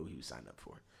what he was signed up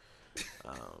for.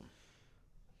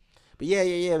 But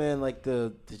yeah, man. Like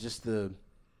the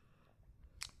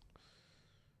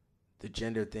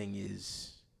gender thing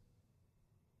is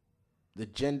the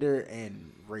gender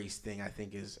and race thing. I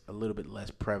think is a little bit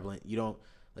less prevalent. You don't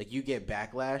like you get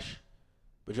backlash.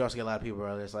 But you also get a lot of people who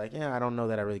are just like, yeah, I don't know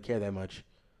that I really care that much.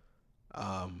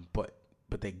 But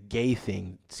the gay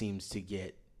thing seems to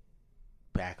get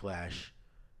backlash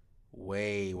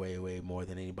way, way, way more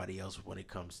than anybody else when it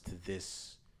comes to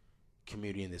this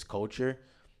community and this culture.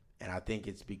 And I think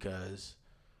it's because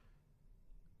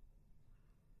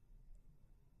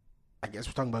I guess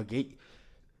we're talking about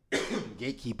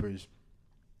gatekeepers,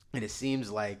 and it seems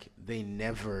like they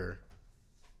never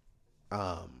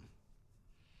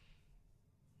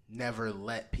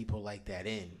let people like that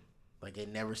in. Like, it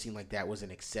never seemed like that was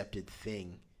an accepted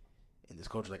thing in this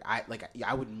culture.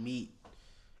 I would meet,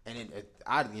 and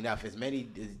oddly enough, as many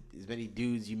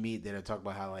dudes you meet that are talking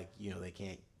about how, like, they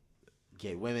can't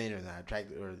get women or not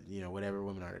attracted, or whatever,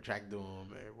 women aren't attracted to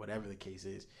them, or whatever the case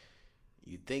is,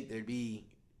 you'd think there'd be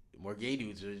more gay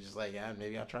dudes who are just like, yeah,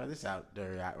 maybe I'll try this out,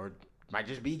 or might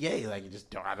just be gay. Like,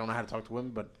 I don't know how to talk to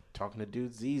women, but talking to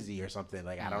dudes is easy or something.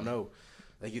 Like, I don't know.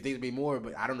 Like, you think there'd be more,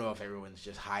 but I don't know if everyone's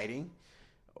just hiding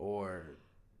or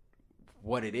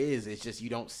what it is. It's just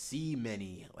you don't see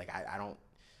many. Like, I don't.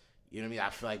 You know what I mean? I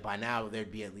feel like by now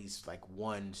there'd be at least like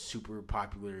one super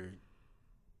popular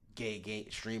gay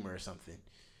streamer or something.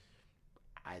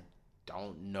 I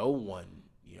don't know one.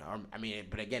 You know, I mean,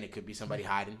 but again, it could be somebody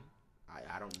hiding.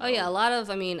 I don't know. Oh yeah, a lot of.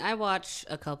 I mean, I watch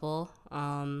a couple,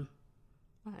 not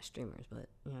streamers, but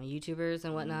YouTubers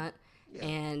and whatnot, Yeah.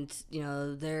 and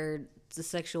the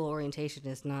sexual orientation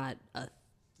is not a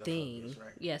thing. focus,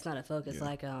 right? Yeah, it's not a focus. Yeah.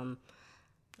 Like I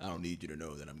don't need you to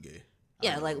know that I'm gay.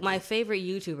 yeah, like my favorite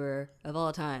YouTuber of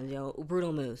all time,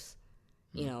 Brutal Moose.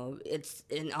 It's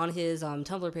on his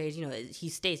Tumblr page. He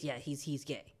states, yeah, he's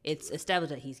gay. It's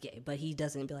established that he's gay, but he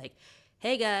doesn't be like,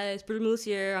 "Hey guys, Brutal Moose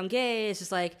here. I'm gay." It's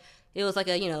just like it was like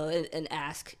a an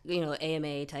ask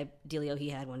AMA type dealio he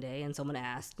had one day, and someone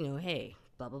asked "Hey,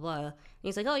 blah blah blah," and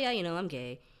he's like, "Oh yeah, I'm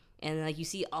gay." And like you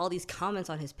see all these comments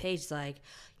on his page, it's like,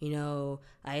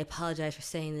 I apologize for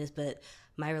saying this, but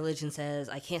my religion says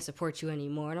I can't support you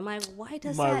anymore. And I'm like, why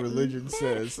does My that religion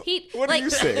matter? says. He, What like, do you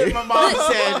say? My mom said,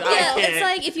 I yeah, can't it's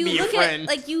like if you be your look friend.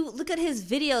 at his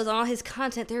videos, all his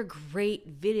content, they're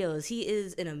great videos. He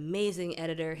is an amazing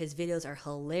editor. His videos are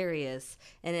hilarious,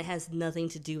 and it has nothing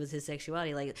to do with his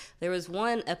sexuality. Like there was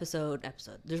one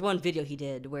there's one video he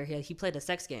did where he played a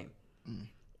sex game.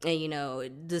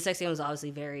 And the sex game was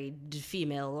obviously very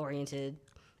female oriented,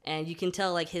 and you can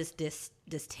tell like his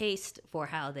distaste for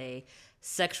how they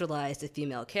sexualized the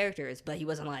female characters. But he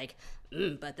wasn't like,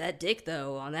 but that dick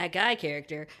though on that guy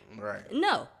character. Right.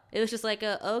 No, it was just like,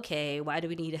 okay, why do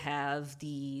we need to have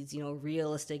these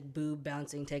realistic boob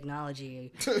bouncing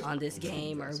technology on this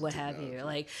game or what have you?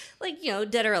 Like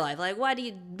Dead or Alive. Like why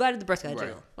did the breast guy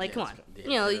jiggle? Like come on,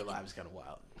 Their lives kind of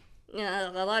wild.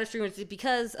 A lot of streamers,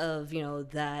 because of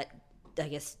that, I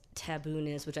guess,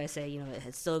 tabooness, which I say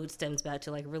it still stems back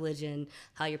to like religion,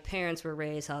 how your parents were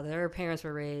raised, how their parents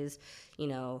were raised,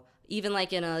 even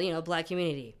like in a black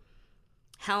community,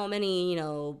 how many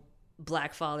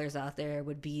black fathers out there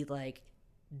would be like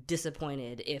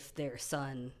disappointed if their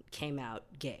son came out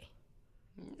gay.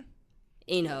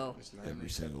 It's not Every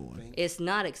single one. thing. It's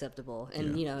not acceptable,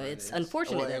 and it's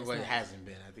unfortunate. Well, that it's it not. hasn't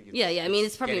been. I think. Yeah, I mean,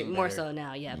 it's probably getting more better. so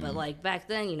now. Yeah, but like back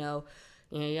then, y'all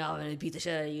gonna beat the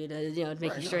shit out of you to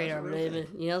make Right, you no, straight that's or a real whatever.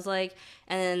 It's like,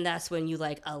 and then that's when you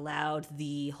like allowed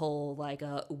the whole like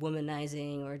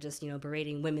womanizing or just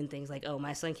berating women things like, oh,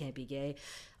 my son can't be gay.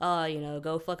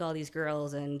 Go fuck all these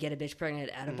girls and get a bitch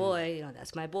pregnant. At a boy,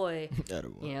 that's my boy.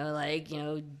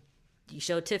 Attaboy. You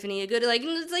show Tiffany a good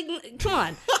it's like come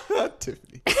on.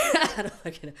 Tiffany.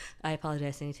 I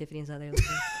apologize to any Tiffany's out there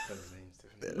listening. Because his name's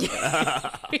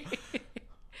different.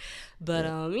 But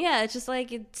yeah, it's just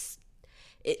like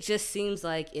it just seems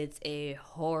like it's a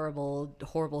horrible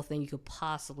thing you could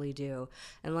possibly do.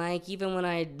 And like even when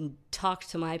I talk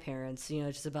to my parents,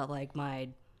 just about like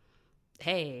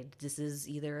hey, this is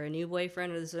either a new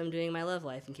boyfriend or this is what I'm doing in my love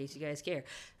life in case you guys care.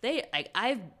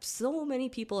 So many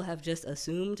people have just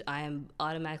assumed I am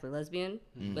automatically lesbian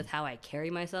with how I carry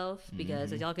myself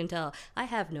because as y'all can tell, I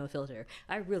have no filter.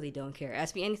 I really don't care.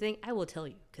 Ask me anything, I will tell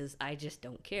you because I just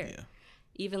don't care. Yeah.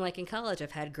 Even like in college,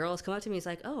 I've had girls come up to me. It's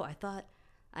like, oh, I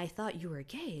thought you were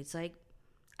gay. It's like,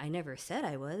 I never said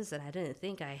I was, and I didn't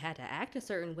think I had to act a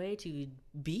certain way to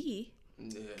be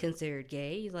considered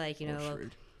gay. Like,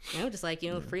 just like,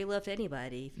 free love to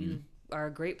anybody. If you are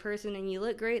a great person and you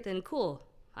look great, then cool.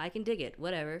 I can dig it,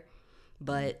 whatever.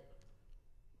 But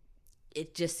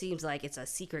it just seems like it's a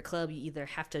secret club you either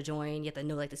have to join, you have to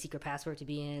know like the secret password to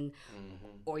be in,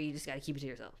 or you just got to keep it to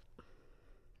yourself.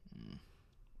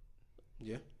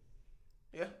 Yeah.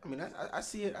 Yeah. I mean, I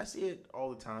see it. I see it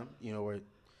all the time. Where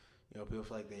people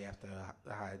feel like they have to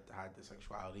hide the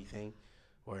sexuality thing,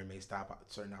 or it may stop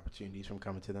certain opportunities from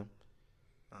coming to them.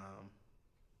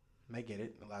 And I get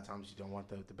it. A lot of times you don't want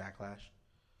the backlash.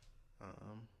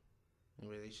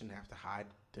 They shouldn't have to hide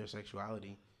their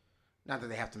sexuality. Not that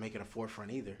they have to make it a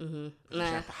forefront either. But you shouldn't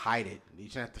have to hide it. You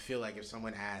shouldn't have to feel like if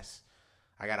someone asks,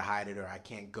 I gotta hide it, or I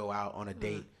can't go out on a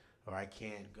date, or I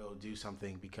can't go do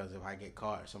something because if I get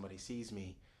caught or somebody sees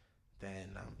me, then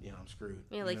I'm screwed.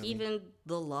 Yeah, You like know what I mean? even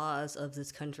the laws of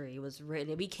this country was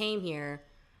written. We came here,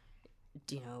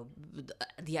 the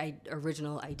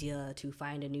original idea to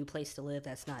find a new place to live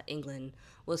that's not England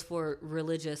was for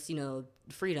religious,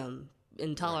 freedom,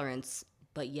 intolerance,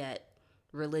 but yet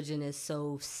religion is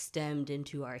so stemmed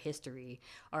into our history.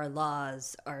 Our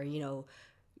laws are,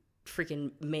 freaking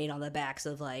made on the backs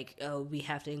of like, oh, we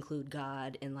have to include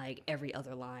God in like every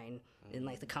other line in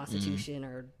like the Constitution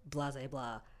or blah blah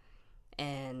blah,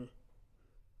 and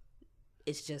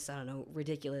it's just I don't know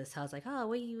ridiculous how it's like, oh,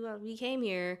 we came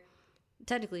here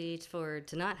technically it's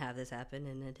to not have this happen,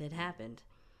 and it had happened,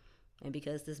 and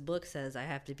because this book says I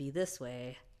have to be this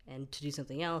way and to do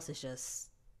something else, it's just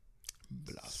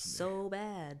Blasphemy. so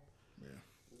bad.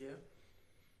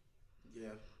 Yeah.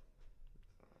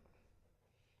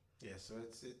 Yeah, so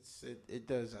it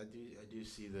does. I do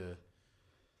see the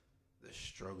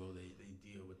struggle they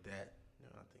deal with that.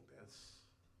 I think that's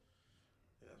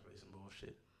really some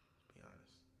bullshit. To be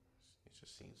honest, it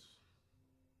just seems.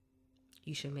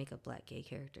 You should make a black gay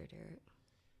character, Derek.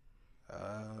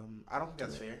 I don't think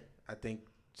that's fair. I think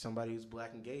somebody who's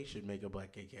black and gay should make a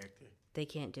black gay character. They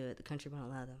can't do it. The country won't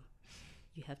allow them.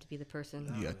 You have to be the person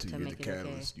You have to be make the it okay.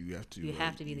 catalyst. You have to. You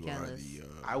have to be the you are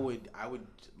catalyst. I would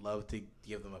love to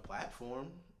give them a platform,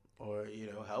 or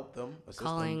help them, assist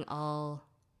Calling them. all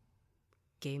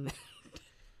gay men.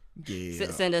 gay,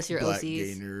 Send us your black OCs.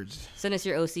 gay nerds. Send us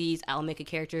your OCs. I'll make a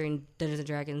character in Dungeons and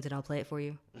Dragons and I'll play it for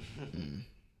you.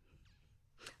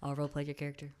 I'll roleplay your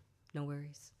character. No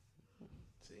worries.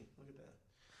 See, look at that.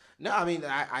 No, I mean,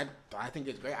 I think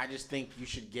it's great. I just think you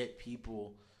should get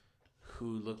people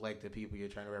who look like the people you're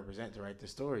trying to represent to write the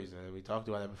stories. We talked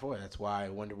about that before. That's why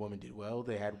Wonder Woman did well.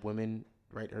 They had women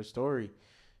write her story.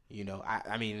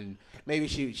 I mean, maybe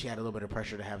she had a little bit of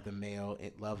pressure to have the male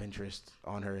love interest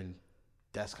on her, and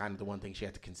that's kind of the one thing she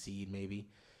had to concede. Maybe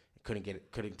couldn't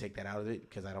take that out of it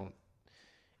because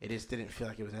it just didn't feel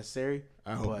like it was necessary.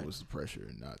 I hope it was the pressure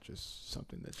and not just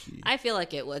something that she. I feel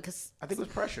like it would because I think it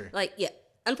was pressure.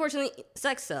 Unfortunately,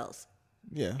 sex sells.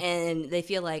 Yeah. And they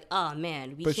feel like, oh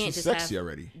man, we But can't she's just sexy have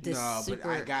already. this No, super.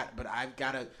 I've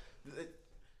got to.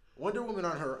 Wonder Woman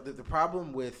on her. The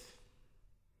problem with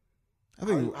I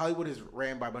think Hollywood is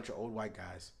ran by a bunch of old white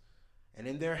guys, and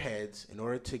in their heads, in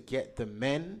order to get the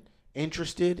men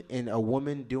interested in a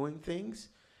woman doing things,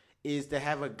 is to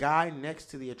have a guy next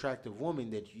to the attractive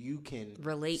woman that you can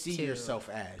Relate see to. yourself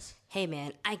as. Hey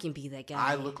man, I can be that guy.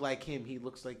 I look like him. He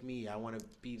looks like me. I want to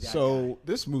be that guy. so.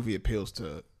 This movie appeals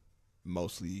to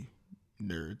mostly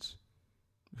nerds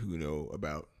who know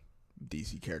about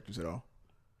DC characters at all.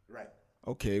 Right.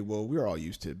 Okay, well, we're all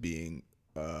used to being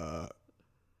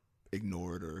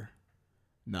ignored or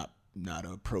not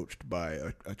approached by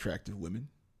attractive women.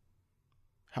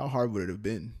 How hard would it have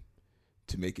been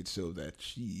to make it so that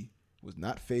she was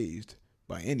not fazed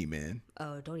by any man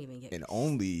Oh, don't even get and me.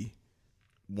 only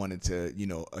wanted to,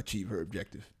 achieve her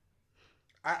objective?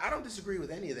 I don't disagree with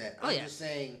any of that. Oh, I'm yeah. just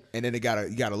saying. And then you got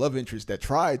a love interest that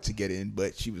tried to get in,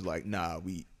 but she was like, "Nah,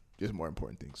 there's more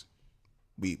important things.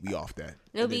 We off that."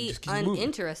 It'll And then be just keep moving.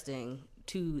 uninteresting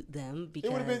to them It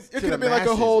would have because been. It could have been like a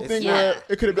masses, whole it's- thing Yeah. where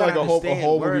it could have been like a whole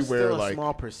we're movie where still like a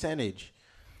small percentage.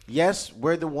 Yes,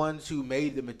 we're the ones who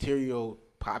made the material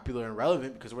popular and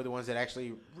relevant because we're the ones that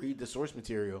actually read the source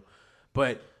material.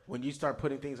 But when you start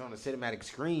putting things on a cinematic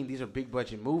screen, these are big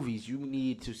budget movies. You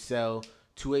need to sell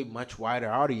to a much wider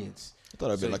audience. I thought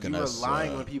it'd So been like a you're nice.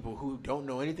 relying on people who don't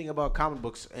know anything about comic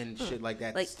books and shit like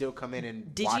that Like, to still come in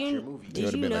and did watch you- your movie. It did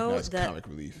would've you been like know nice that comic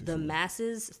relief if the it was-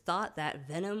 masses thought that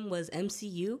Venom was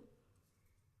MCU?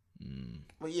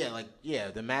 Well,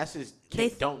 the masses They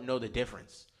don't know the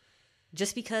difference.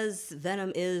 Just because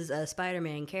Venom is a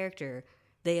Spider-Man character,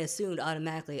 they assumed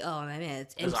automatically, oh man,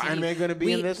 it's MCU. Is Iron Man gonna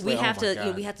be in this? We Like, oh have my to,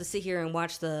 God. we have to sit here and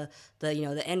watch the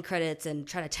end credits and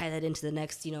try to tie that into the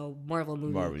next, Marvel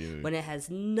movie Marvel, yeah. when it has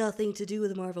nothing to do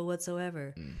with Marvel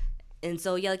whatsoever. Mm. And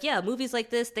so movies like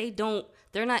this,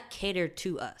 they're not catered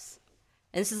to us.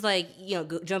 And this is like,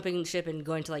 jumping ship and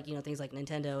going to things like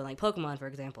Nintendo and like Pokemon, for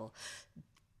example.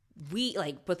 With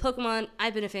Pokemon,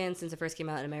 I've been a fan since it first came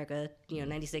out in America,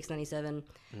 96, 97.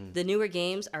 The newer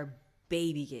games are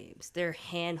baby games. They're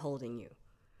hand holding you.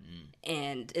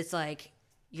 And it's like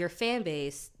your fan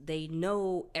base, they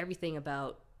know everything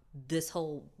about this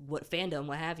whole what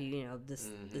have you,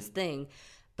 this thing,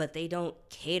 but they don't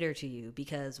cater to you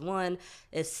because one,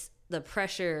 it's the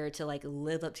pressure to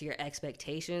live up to your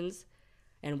expectations.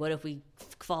 And what if we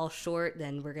fall short,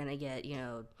 then we're going to get,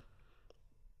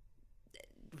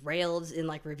 railed in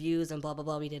reviews and blah blah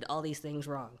blah. We did all these things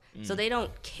wrong, so they don't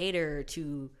cater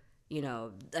to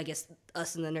I guess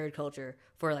us in the nerd culture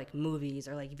for movies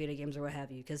or video games or what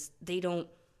have you, because they don't.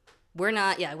 We're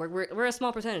not. Yeah, we're a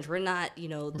small percentage. We're not. The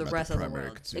not rest the of the primary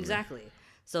world. consumer. Exactly.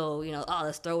 So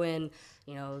let's throw in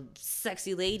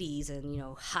sexy ladies and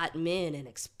hot men and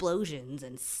explosions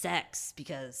and sex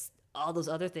because all those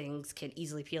other things can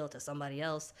easily appeal to somebody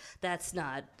else. That's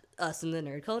not us in the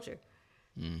nerd culture.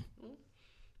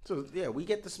 So yeah, we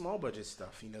get the small budget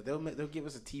stuff. They'll give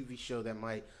us a TV show that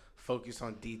might focus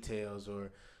on details,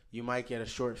 or you might get a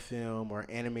short film or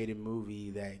animated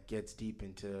movie that gets deep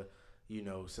into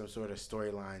some sort of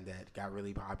storyline that got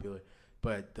really popular.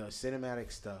 But the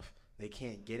cinematic stuff, they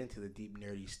can't get into the deep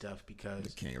nerdy stuff because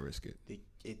You can't risk it.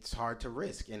 it's hard to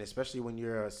risk, and especially when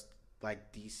you're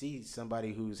like DC,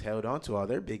 somebody who's held on to all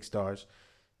their big stars.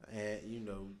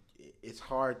 And it's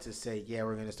hard to say, yeah,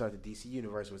 we're gonna start the DC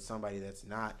universe with somebody that's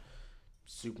not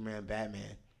Superman,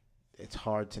 Batman. It's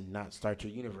hard to not start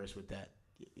your universe with that.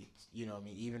 It's, I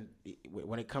mean, even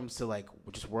when it comes to like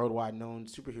just worldwide known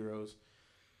superheroes,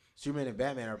 Superman and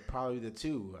Batman are probably the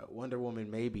two. Wonder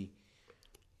Woman maybe,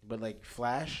 but like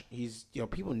Flash, he's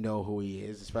people know who he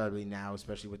is, especially now,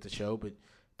 especially with the show. But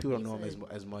people don't know him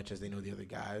as much as they know the other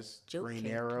guys. Green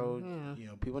Arrow,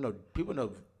 people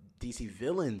know DC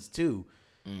villains too.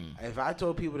 If I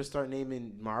told people to start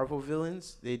naming Marvel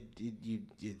villains, it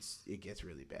gets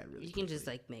really bad. Really, you can just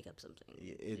like make up something.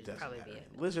 It doesn't probably matter. be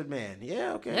it. Lizard Man,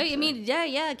 yeah, okay. No, I mean,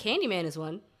 yeah, Candyman is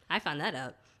one. I found that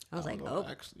out. I was like, oh,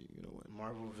 Actually, you know what?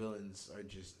 Marvel villains are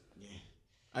just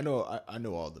I know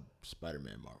all the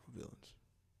Spider-Man Marvel villains.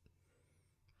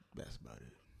 That's about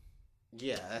it.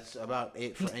 Yeah, that's about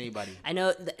it for anybody. I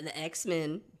know the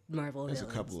X-Men Marvel. There's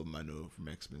villains. a couple of them I know from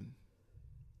X-Men.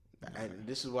 And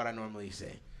this is what I normally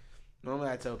say. Normally,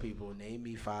 I tell people, name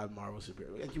me 5 Marvel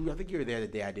superheroes. I think you were there the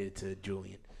day I did it to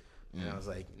Julian, and I was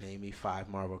like, name me 5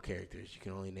 Marvel characters. You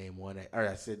can only name one. Or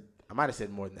I might have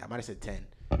said more than that. I might have said 10,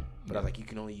 but I was like, you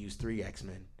can only use 3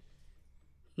 X-Men,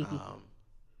 and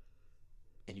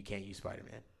you can't use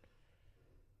Spider-Man.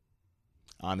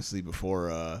 Honestly,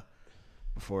 before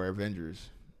Avengers,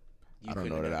 I don't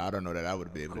know that I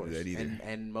would be able to do that either.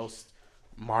 And most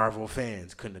Marvel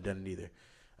fans couldn't have done it either.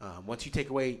 Once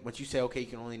you say, okay, you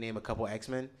can only name a couple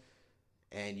X-Men,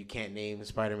 and you can't name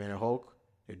Spider-Man or Hulk,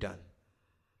 you're done.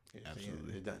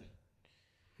 Absolutely. They're done.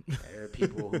 There are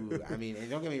people who, I mean, and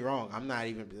don't get me wrong, I'm not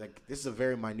even, like, this is a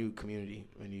very minute community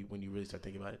when you really start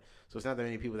thinking about it. So it's not that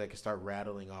many people that can start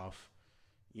rattling off,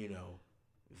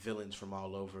 villains from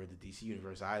all over the DC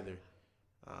universe either.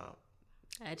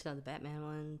 I just know the Batman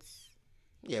ones.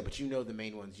 Yeah, but the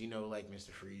main ones. Like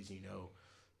Mr. Freeze,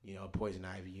 Poison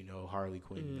Ivy, Harley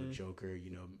Quinn, Joker,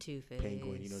 Two-Face.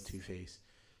 Penguin, Two-Face,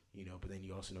 but then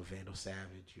you also know Vandal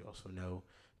Savage, you also know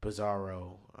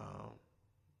Bizarro,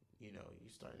 you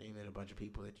start naming a bunch of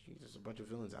people there's a bunch of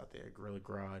villains out there, Gorilla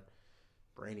Grodd,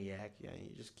 Brainiac,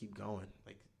 you just keep going.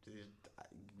 Like, there's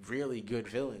really good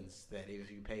villains that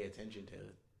if you pay attention to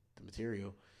the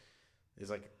material,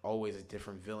 there's like always a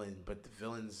different villain, but the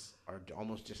villains are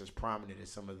almost just as prominent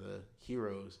as some of the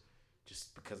heroes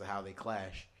just because of how they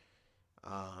clash.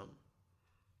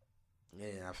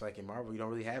 Yeah, I feel like in Marvel, you don't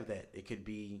really have that.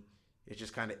 It's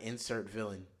just kind of insert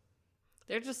villain.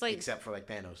 They're just like, except for like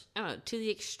Thanos. I don't know, to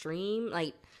the extreme.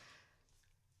 Like,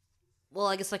 well,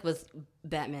 I guess like with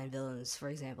Batman villains, for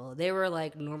example, they were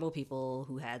like normal people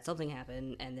who had something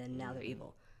happen and then now they're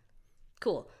evil.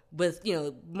 Cool. With,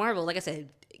 Marvel, like I said,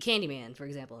 Candyman, for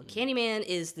example. Candyman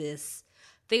is this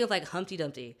thing of like Humpty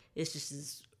Dumpty. It's just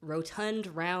this rotund,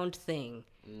 round thing.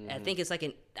 I think it's like I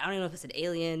don't even know if it's an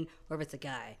alien or if it's a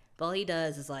guy. But all he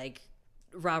does is like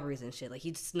robberies and shit. Like,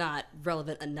 he's not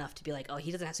relevant enough to be like, oh,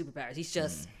 he doesn't have superpowers. He's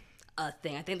just a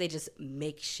thing. I think they just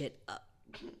make shit up.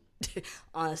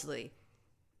 Honestly.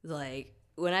 Like,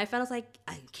 when I found out, I was like,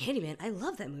 Candyman, I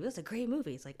love that movie. That's a great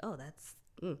movie. It's like, oh, that's,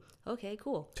 okay,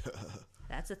 cool.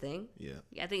 That's a thing. Yeah.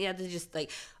 I think you have to just,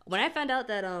 like, when I found out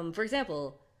that, for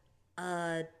example,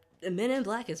 Men in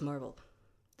Black is Marvel.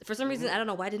 For some reason, I don't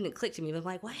know why didn't it click to me. But I'm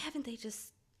like, why haven't they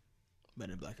just Men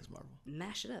in Black is Marvel.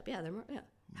 mash it up? Yeah,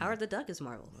 Howard the Duck is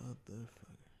Marvel. Motherfucker.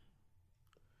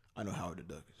 I know Howard the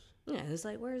Duck is. Yeah, it's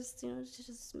like, where's,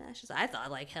 just smash this. I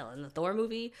thought, like, hell, in the Thor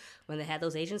movie, when they had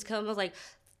those agents come, I was like,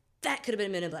 that could have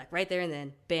been Men in Black right there and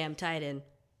then. Bam, tied in.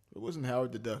 It wasn't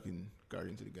Howard the Duck in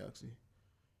Guardians of the Galaxy.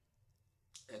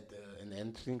 In the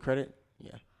end screen credit?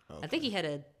 Yeah. Okay. I think he had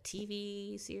a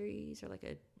TV series or like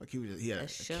he had a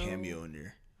show. cameo in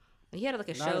there. He had like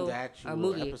a Not in show, the actual a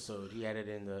movie. episode. He had it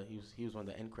in he was one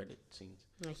of the end credit scenes.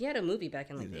 He had a movie back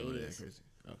in like the He's never that 80s. crazy.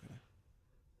 Okay.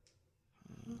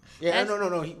 Yeah, That's-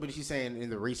 no. But she's saying in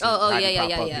the recent. Oh, how he yeah.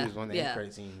 popped up, He was one of the Yeah. end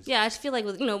credit scenes. Yeah, I just feel like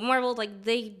with Marvel, like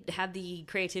they have the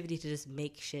creativity to just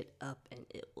make shit up and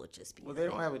it will just be. Well, they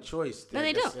don't have a choice. No,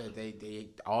 they Like I don't. said, they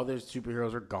all their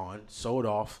superheroes are gone, sold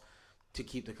off to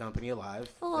keep the company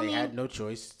alive. Well, I they mean- had no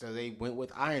choice, so they went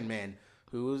with Iron Man,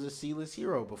 who was a C-list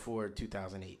hero before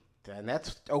 2008, and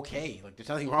that's okay. Like, there's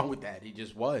nothing wrong with that. He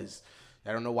just was.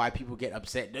 I don't know why people get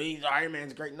upset. Iron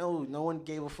Man's great. No one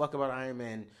gave a fuck about Iron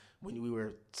Man when we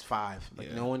were 5. Like,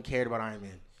 Yeah. no one cared about Iron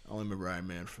Man. I only remember Iron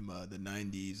Man from the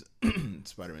 90s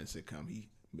Spider-Man sitcom. He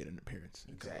made an appearance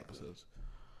in a couple Exactly. episodes.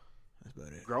 That's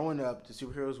about it. Growing up, the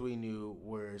superheroes we knew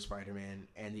were Spider-Man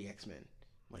and the X-Men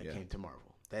when it Yeah. came to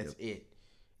Marvel. That's it.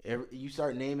 You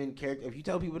start naming characters. If you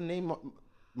tell people to name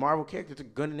Marvel characters, they're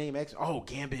gonna name X. Oh,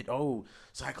 Gambit. Oh,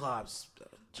 Cyclops.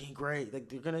 Jean Grey. Like,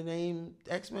 they're gonna name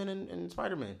X-Men and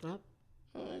Spider-Man. Yep.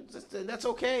 That's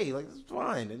okay. Like, it's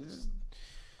fine.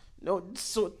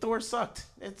 So Thor sucked.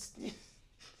 And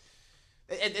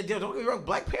don't get me wrong,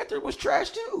 Black Panther was trash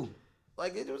too.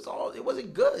 Like, it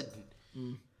wasn't good.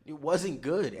 It wasn't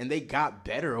good, and they got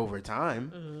better over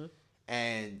time. Mm-hmm.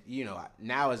 And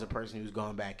now as a person who's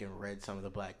gone back and read some of the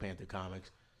Black Panther comics,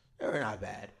 they're not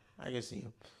bad. I can see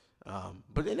them,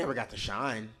 but they never got the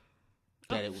shine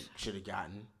that it should have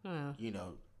gotten. Oh.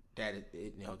 That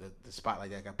the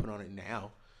spotlight that got put on it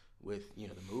now with the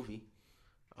movie.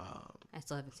 I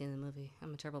still haven't seen the movie.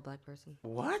 I'm a terrible black person.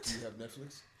 What? You have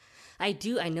Netflix? I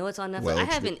do. I know it's on Netflix. Well, I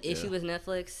it's have the- an issue yeah. with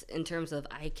Netflix in terms of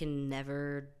I can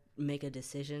never make a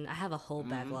decision. I have a whole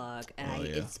backlog, and Oh,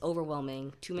 yeah. it's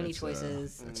overwhelming. Too many That's,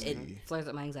 choices. that's It the flares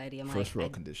up my anxiety. I'm First like,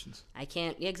 world conditions. I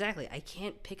can't. Yeah, exactly. I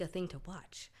can't pick a thing to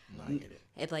watch. No, I get it.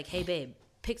 It's like, hey, babe,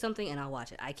 pick something and I'll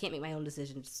watch it. I can't make my own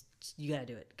decisions. You gotta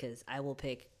do it because I will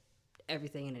pick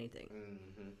everything and anything.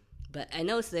 Mm-hmm. But I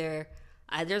know it's there.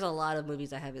 There's a lot of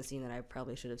movies I haven't seen that I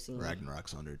probably should have seen.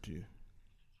 Ragnarok's on there too.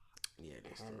 Yeah, they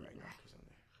still Ragnarok was on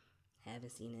there.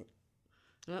 Haven't seen it.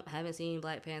 Nope, haven't seen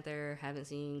Black Panther. Haven't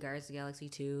seen Guardians of the Galaxy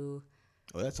 2.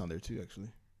 Oh, that's on there too, actually.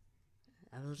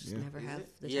 I will just Yeah. never Is have it?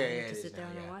 the Yeah, time yeah, to it is sit now,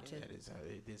 down and yeah. watch Yeah, it. it is.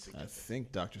 It is I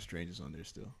think Doctor Strange is on there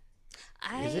still.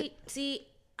 I see.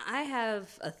 I have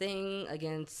a thing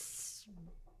against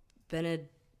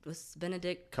Benedict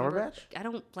Cumberbatch? I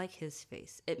don't like his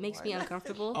face. It makes me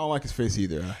uncomfortable. I don't like his face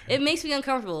either. It makes me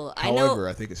uncomfortable. However,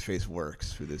 I I think his face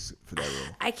works for that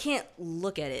role. I can't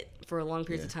look at it for a long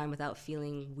period of time without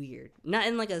feeling weird. Not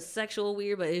in like a sexual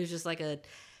weird, but it was just like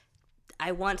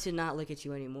I want to not look at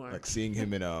you anymore. Like seeing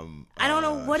him in I don't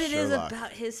know what it is Sherlock,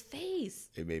 about his face.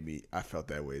 It made me. I felt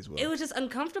that way as well. It was just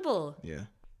uncomfortable. Yeah.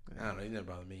 I don't know. It never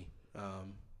bothered me.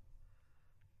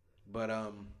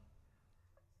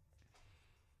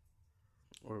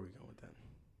 Where are we going with that?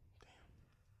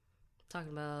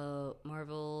 Talking about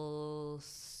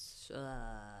Marvel's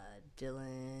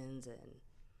villains and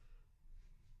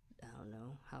I don't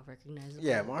know how recognizable.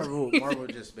 Yeah, Marvel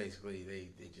just basically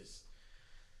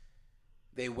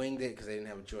they winged it because they didn't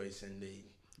have a choice and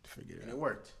it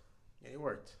worked. It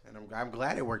worked, and I'm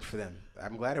glad it worked for them.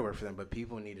 But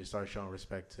people need to start showing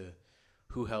respect to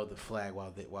who held the flag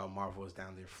while Marvel was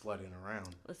down there flooding around.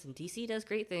 Listen, DC does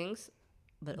great things,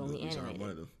 but only These aren't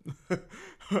animated.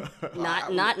 one of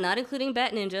them. Not including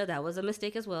Bat Ninja. That was a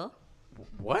mistake as well.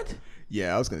 What?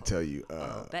 Yeah, I was gonna tell you.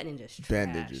 Bat Ninja's trash. Bad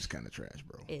Ninja's kind of trash,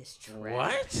 bro. It's trash.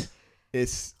 What?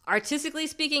 It's Artistically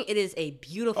speaking, it is a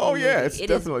beautiful Oh, yeah, movie. it's It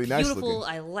is definitely nice beautiful.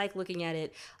 looking. I like looking at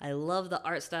it. I love the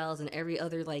art styles and every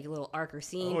other like little arc or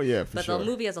scene. Oh, yeah, for but sure. the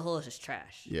movie as a whole is just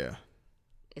trash. yeah,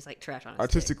 It's like trash on its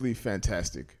artistically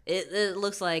fantastic, stick. It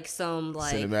looks like some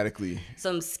cinematically.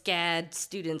 some SCAD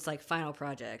students like final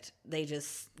project. They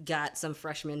just got some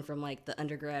freshmen from like the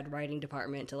undergrad writing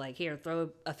department to like here throw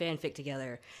a fanfic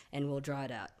together and we'll draw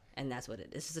it out. And that's what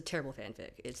it is. It's just a terrible fanfic.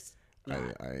 It's I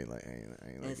not. ain't like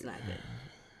It's it. not good.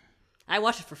 I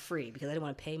watched it for free because I didn't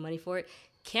want to pay money for it.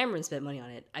 Cameron spent money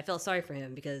on it. I felt sorry for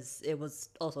him because it was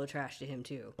also trash to him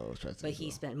too. Oh, it's trash But as he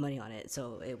well. spent money on it,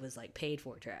 so it was like paid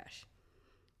for trash.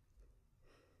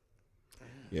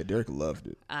 Yeah, Derek loved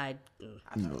it. I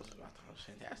I thought it was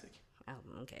fantastic.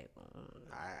 okay.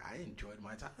 I enjoyed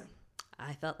my time.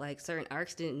 I felt like certain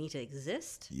arcs didn't need to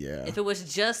exist. Yeah. If it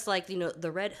was just like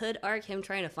the Red Hood arc, him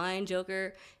trying to find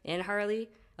Joker and Harley.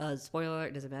 Spoiler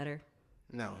alert, does it matter?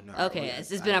 No. Okay, it's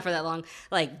been out for that long.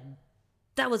 Like,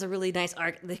 that was a really nice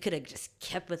arc. They could have just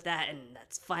kept with that, and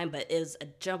that's fine. But it was a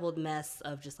jumbled mess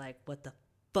of just like, what the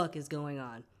fuck is going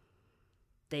on?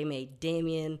 They made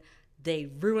Damien. They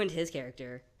ruined his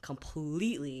character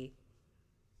completely,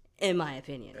 in my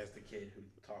opinion, That's the kid who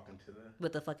talking to the.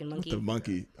 with the fucking monkey. The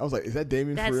monkey. I was like, is that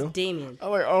Damien That's for real? Damien. I'm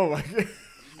like, oh my god.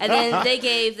 And then they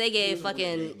gave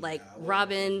fucking like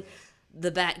Robin,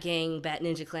 the Bat Gang, Bat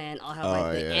Ninja Clan all have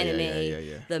like the anime,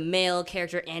 yeah. the male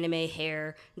character anime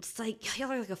hair. It's like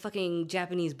y'all are like a fucking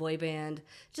Japanese boy band.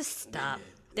 Just stop.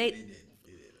 They did.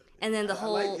 and then the I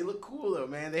whole like it. Looked cool though,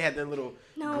 man. They had their little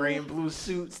No. gray and blue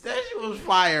suits. That shit was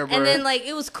fire, bro. and then like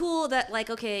it was cool that like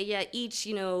okay yeah each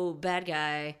bad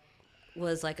guy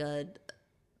was like a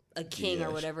king Yeah,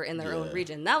 or whatever in their own yeah.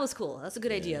 region. That was cool. That's a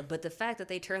good idea. But the fact that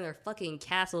they turn their fucking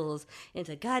castles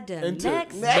into goddamn Into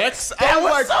mechs. mechs? that I'm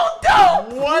was like, so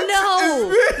dope. What? No, is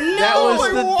this? no. That was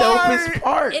Like, the why? dopest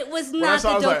part. It was When I not the saw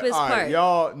it, I was like, dopest all right, part.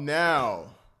 y'all, now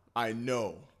I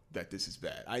know that this is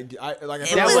bad. I like I It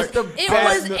felt was, like the it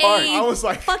best was part. a I was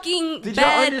like, fucking Did y'all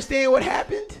bad. understand what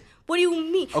happened? What do you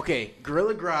mean? Okay,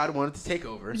 Gorilla Grodd wanted to take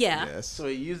over. Yeah. yes. So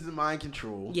he used the mind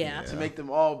control. Yeah. To make them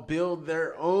all build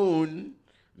their own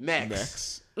mechs.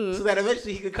 Mechs. So that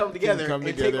eventually he could come together Come and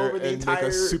together take over the and entire.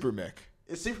 make a super mech.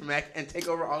 Super-Mech and take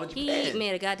over all of He Japan.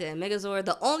 made a goddamn Megazord.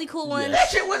 The only cool one. That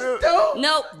shit was dope.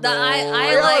 Nope.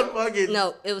 I Y'all like. bugging.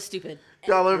 No, it was stupid.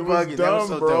 Y'all are It was bugging. That was so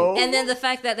dumb, bro. dope. And then the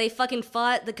fact that they fucking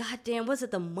fought the goddamn, was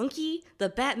it the monkey? The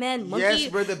Batman monkey?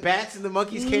 Yes, where the bats and the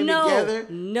monkeys came No, together.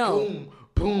 no. Boom,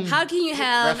 boom. How can you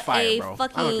have That's fire, a bro. I don't care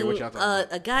fucking what y'all talking about.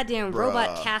 a goddamn Bruh.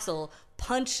 robot castle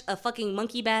punch a fucking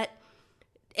monkey bat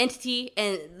entity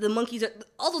and the monkeys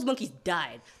all those monkeys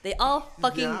died. They all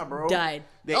fucking Nah, bro. died.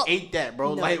 They Oh, ate that,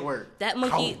 bro. no. Light work. That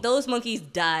monkey, Boom. those monkeys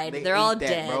died. They They're all ate that,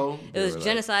 dead. bro. It was They were like-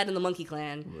 genocide in the Monkey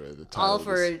Clan. Bruh, the title All of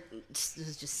for this- it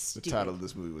was just The stupid. title of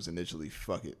this movie was initially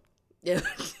 "Fuck It," Yeah.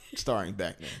 starring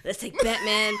Batman. Let's take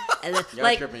Batman and then, Y'all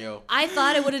like tripping, yo. I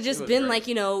thought it would have just was been great. like,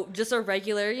 you know, just a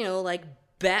regular, you know, like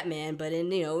Batman, but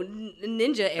in, you know,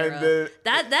 ninja era. then-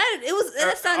 that it was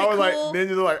that sounded I was like, cool.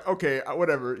 ninjas are like, okay,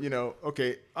 whatever, you know,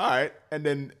 okay, all right, and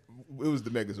then it was the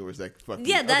Megazords that fucking.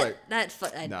 Yeah, I was that like, that fu-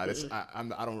 I- nah, this I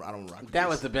don't rock. With That this.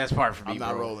 was the best part for me, I'm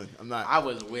not bro. rolling. I'm not. I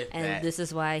was with and that. this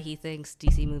is why he thinks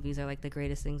DC movies are like the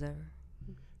greatest things ever.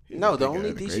 No, the think,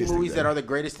 only the DC greatest movies thing that ever. are the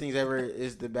greatest things ever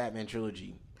is the Batman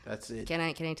trilogy. That's it. Can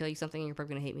I tell you something? You're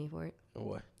probably gonna hate me for it.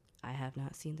 What? I have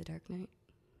not seen The Dark Knight.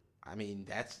 I mean,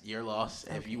 that's your loss.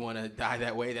 If you want to die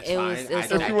that way, that's It fine. was- I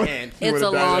it's a- can't. If you It's wanna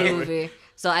a die long that way. movie,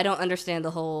 so I don't understand the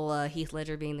whole Heath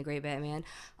Ledger being the great Batman.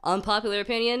 Unpopular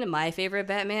opinion: my favorite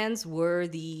Batmans were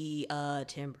the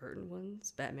Tim Burton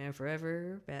ones, Batman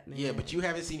Forever, Batman. Yeah, but you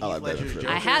haven't seen I Heath like Batman Ledger's Forever.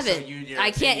 Joker. I haven't. So your I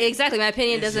can't opinion exactly. My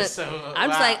opinion is doesn't. just so- I'm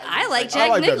just wow, like it's I like like- Jack I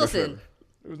like Batman Nicholson. Forever.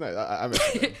 It was nice. I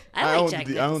mean, I like own Jack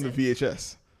the I own the Nicholson.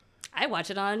 VHS. I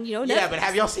watch it on Netflix. Yeah, but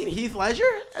have y'all seen Heath Ledger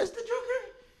as the Joker?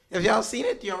 Have y'all seen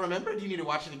it? Do y'all remember? Do you need to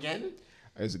watch it again?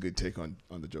 It was a good take on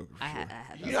the Joker. For I sure.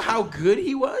 have. You know how good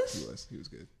he was? He was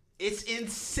good. It's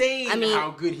insane I mean,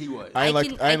 how good he was. I I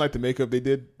didn't like the makeup they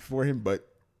did for him, but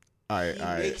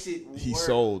makes it he work.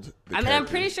 sold. The I mean, I'm character,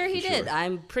 pretty sure he for did.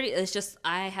 I'm pretty. It's just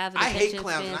I have. An I hate attention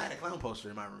clowns, span. and I had a clown poster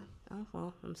in my room. Oh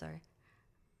well, I'm sorry.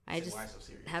 I said, just "Why so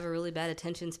serious?" have a really bad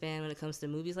attention span when it comes to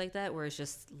movies like that, where it's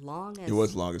just long as It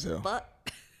was long as hell. fuck.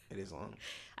 It is long.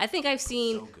 I think I've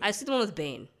seen. So good. I've seen the one with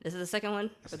Bane. Is it the second one?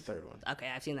 That's the third one. Okay,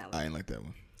 I've seen that I one. didn't like that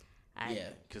one. Yeah,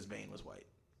 because Bane was white.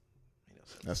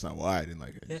 That's not why I didn't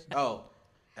like it. Oh,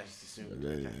 I just assumed.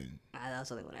 Okay. That was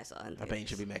something when I saw it. in Bane theaters.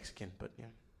 should be Mexican, but yeah.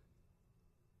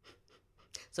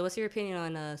 So, what's your opinion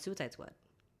on Suicide Squad?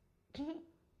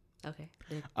 Okay.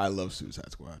 I love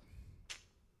Suicide Squad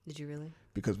Did you really?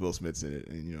 because Will Smith's in it,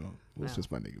 and you know, Will Wow.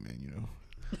 Smith's my nigga, man. You know.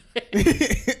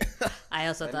 I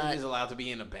also That thought nigga's allowed to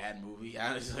be in a bad movie.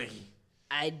 Honestly,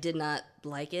 I did not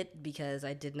like it because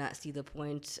I did not see the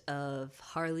point of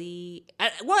Harley.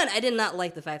 I did not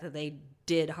like the fact that they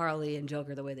did Harley and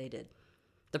Joker the way they did.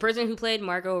 The person who played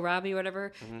Margot Robbie or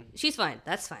whatever, she's fine.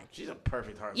 That's fine. she's a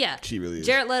perfect Harley. Yeah. She really is.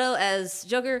 Jared Leto as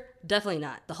Joker, definitely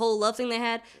not. The whole love thing they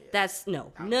had, that's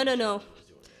no.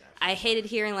 I hated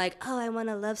hearing like, oh, I want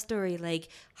a love story like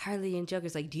Harley and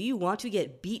Joker's like, do you want to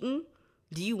get beaten?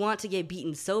 Do you want to get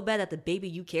beaten so bad that the baby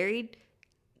you carried,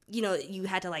 you know, you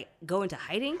had to like go into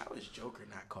hiding? How is Joker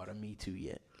not caught a Me Too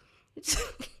yet?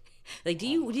 Like, do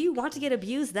you want to get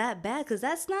abused that bad? Because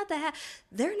that's not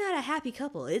they're not a happy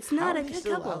couple. It's not How a are they good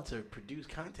still couple. allowed to produce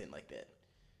content like that?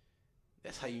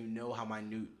 That's how you know how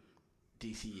minute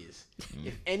DC is.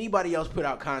 If anybody else put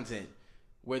out content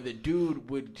where the dude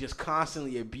would just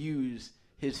constantly abuse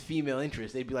his female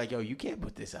interest, they'd be like, "Yo, you can't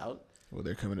put this out." Well,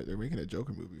 they're making a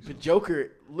Joker movie. But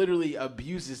Joker literally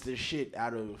abuses the shit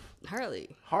out of Harley.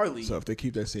 Harley. So if they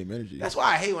keep that same energy, That's why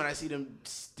I hate when I see them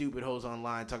stupid hoes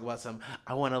online talk about some.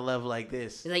 I want to love like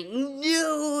this. It's like,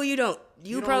 no, you don't.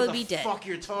 You know probably what be the dead. Fuck,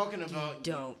 you're talking about.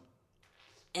 Don't.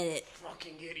 And it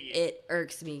Fucking idiot. it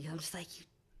irks me. I'm just like, you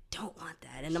don't want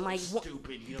that. And I'm like, what?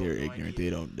 Stupid. You they're don't know ignorant.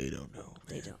 idea. They don't know.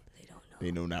 They man. don't know.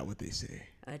 They know not what they say.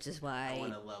 Which is I why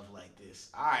want to love like this.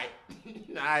 All right,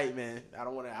 all right, man. I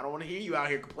don't want to hear you out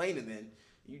here complaining. Then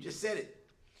you just said it.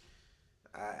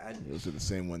 I Those are the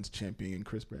same ones championing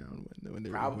Chris Brown when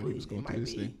probably he was going it through might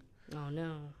this be. thing. oh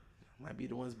no. Might be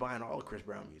the ones buying all of Chris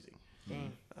Brown music.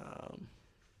 Dang.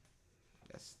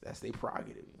 That's their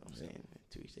prerogative. You know what I'm saying?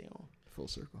 To each their own. Full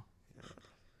circle.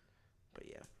 But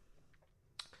yeah.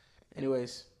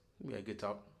 Anyways, we had a good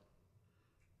talk.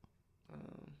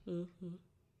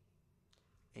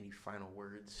 Any final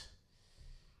words?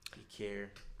 You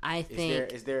care? I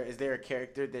think Is there a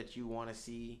character that you want to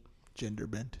see Gender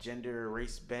bent. gender or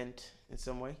race bent in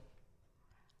some way?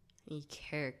 a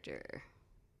character.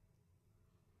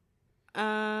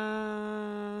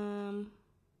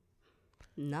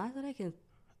 Not that I can.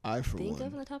 I, for Think of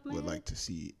one, on the top of my would head? like to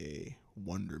see a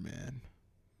Wonder Man.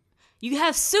 You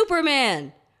have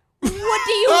Superman. What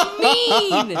do you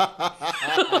mean?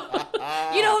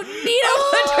 You don't need a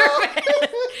Wonder Man.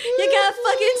 You got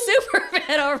fucking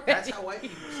Superman already. That's how white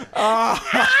people sound.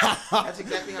 That's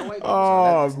exactly how white people sound.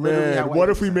 Oh That's literally how man, white what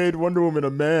if people we sound. made Wonder Woman a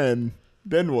man?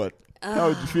 Then what? How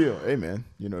would you feel? Hey man,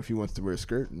 you know, if he wants to wear a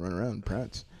skirt and run around and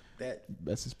prance,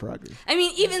 that's his prerogative. I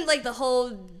mean, even like the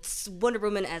whole Wonder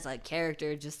Woman as a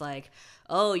character, just like,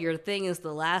 oh, your thing is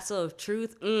the lasso of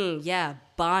truth. Yeah,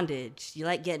 bondage. You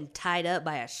like getting tied up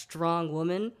by a strong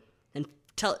woman and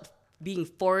being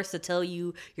forced to tell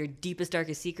you your deepest,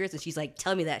 darkest secrets. And she's like,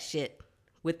 tell me that shit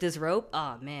with this rope.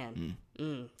 Oh man,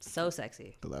 so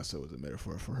sexy. The lasso was a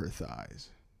metaphor for her thighs.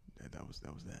 That was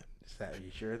that. Is that, are you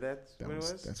sure that's what it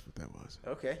was? That's what that was.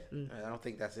 Okay. I don't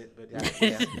think that's it, but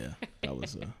yeah. Yeah, that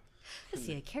was. Let's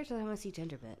see, a character that I want to see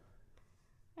gender bit.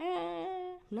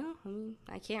 No, I mean,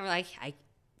 I can't really, I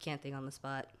can't think on the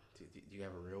spot. Do you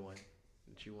have a real one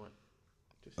that you want?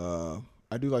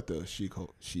 I do like the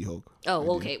She-Hulk. Oh, I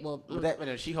do. okay, well,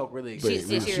 But She-Hulk really But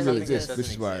exists. She she really really exists. doesn't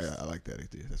This is why exist. I like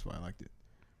that. That's why I liked it.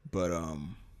 But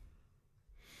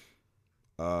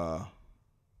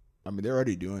I mean, they're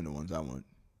already doing the ones I want.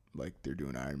 Like they're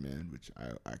doing Iron Man, which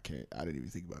I can't. I didn't even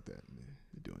think about that. They're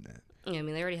doing that. yeah, I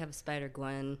mean, they already have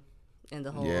Spider-Gwen and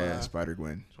the whole,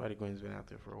 Spider-Gwen. Spider-Gwen's been out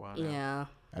there for a while now. yeah.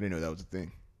 I didn't know that was a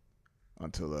thing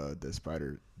until this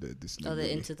new Oh, the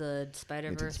movie. Into the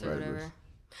Spider-Verse or Spider-Verse. whatever.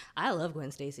 I love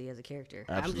Gwen Stacy as a character.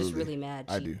 I'm just Absolutely. really mad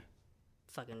she I do.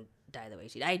 fucking died the way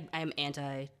she did. I'm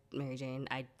anti Mary Jane.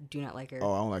 I do not like her.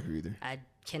 Oh, I don't like her either. I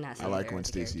cannot say I like her Gwen as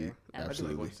a Stacy. character. I do like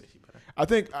Absolutely. Gwen Stacy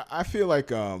better. I feel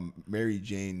like Mary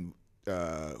Jane.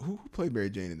 Who played Mary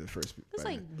Jane in the first? It's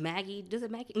Spider-Man? like Maggie. Does it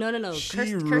Maggie? No. She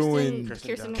Kirsten ruined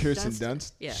Kirsten Kirsten Dunst.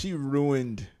 Dunst. Yeah. She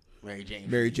ruined Mary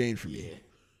Jane. Mary Jane for me. Yeah.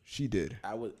 She did.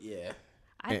 I would, yeah.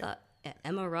 I thought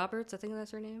Emma Roberts. I think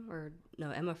that's her name. Or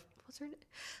no, Emma. What's her name?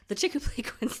 The chick who played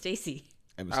Gwen Stacy.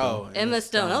 Emma Stone. Emma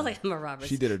Stone. I was like Emma Roberts.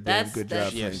 She did a damn good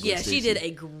job playing Gwen Yeah, she Stacy. did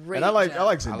a great. And I like job. I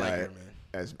like I Zendaya like her, man.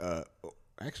 as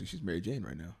actually she's Mary Jane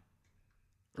right now.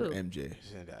 Or Who? MJ.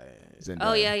 Zendaya. Zendaya.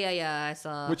 Oh yeah. I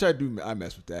saw. Which I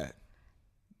mess with that.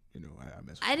 You know, I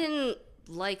mess with I didn't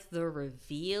like the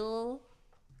reveal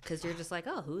because you're just like,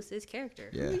 oh, who's this character?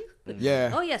 Who Yeah. are you?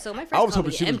 Yeah. Oh yeah. So my friends I was call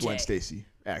hoping me she was MJ. Gwen Stacy,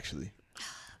 actually.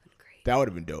 Great. That would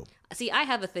have been dope. See, I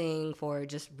have a thing for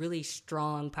just really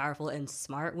strong, powerful, and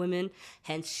smart women.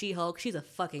 Hence, She-Hulk. She's a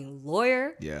fucking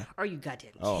lawyer. Yeah. Are you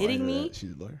goddamn Oh, I kidding didn't know me? that.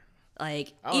 She's a lawyer.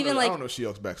 Like, I don't even know, I like don't know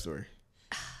She-Hulk's backstory.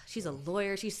 she's a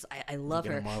lawyer. I love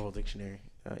Get her. a Marvel Dictionary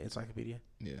encyclopedia.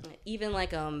 Yeah. Even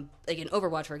like in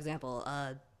Overwatch, for example.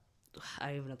 I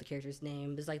don't even know the character's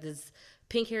name. There's like this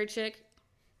pink-haired chick.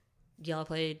 Y'all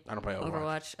played I don't play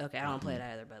Overwatch. Okay, I don't play it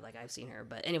either, but like I've seen her.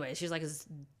 But anyway, she's like this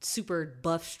super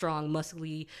buff, strong,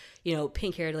 muscly,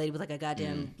 pink-haired lady with like a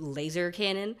goddamn laser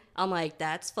cannon. I'm like,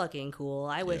 that's fucking cool.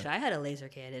 I wish I had a laser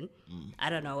cannon. I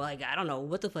don't know, I don't know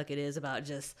what the fuck it is about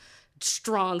just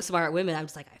strong, smart women. I'm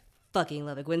just like, I fucking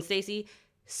love it. Gwen Stacy,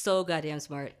 so goddamn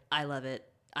smart. I love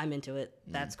it. I'm into it.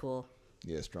 That's cool.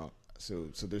 Yeah, strong.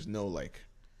 So there's no like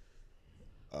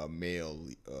male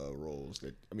roles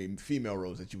female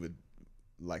roles that you would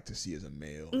like to see as a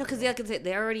male. No, because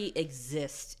they already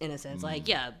exist in a sense. Like,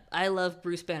 yeah, I love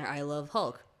Bruce Banner. I love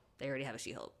Hulk. They already have a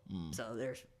She-Hulk. So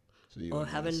there's, So you or would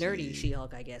have a wanna nerdy see,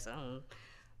 She-Hulk, I guess. I don't.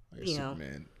 like you know.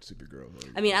 Superman, Supergirl.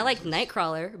 I mean, I like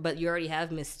Nightcrawler, but you already have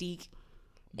Mystique,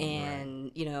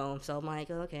 and so I'm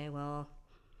like, okay, well,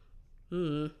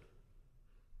 Trying to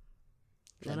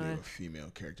I think don't of a female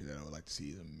character that I would like to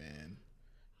see as a man,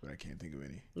 but I can't think of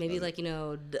any. maybe like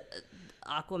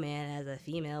Aquaman as a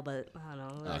female, but I don't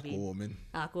know, that'd be Aquawoman.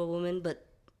 Aquawoman, but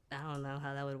I don't know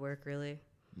how that would work really.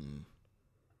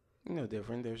 No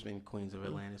different. There's been Queens of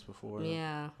Atlantis before.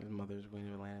 Yeah, His mother's Queen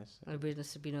of Atlantis. there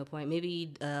would be no point.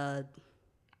 Maybe I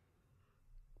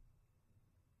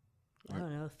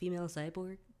don't know, female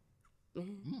cyborg.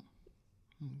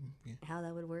 Yeah. How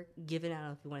that would work? Given, I don't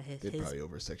know if you want to hit They'd his. probably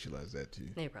over sexualize that too.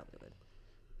 They probably would.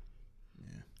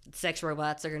 Sex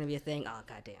robots are going to be a thing. Oh,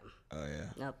 goddamn. Oh yeah.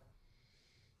 Nope.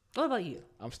 What about you?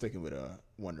 I'm sticking with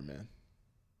Wonder Man.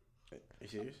 Are you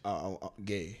serious?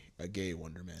 A gay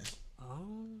Wonder Man.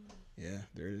 Oh. Yeah,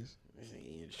 there it is.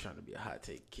 You're just trying to be a hot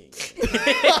take king.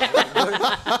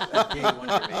 A gay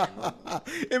Wonder Man.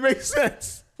 It makes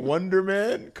sense. Wonder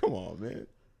Man? Come on, man.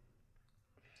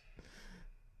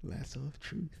 Lasso of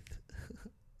Truth.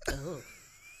 Oh.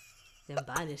 Them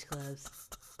bondage clubs.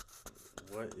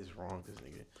 What is wrong with this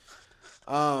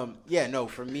nigga? Yeah, no,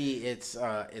 for me it's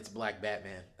Black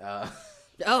Batman.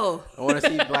 Oh. I want to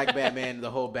see Black Batman, the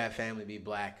whole Bat family be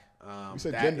black. You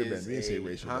said that gender is bend. We didn't say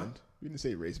racial huh? bend. We didn't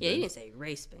say race Yeah, you bend. didn't say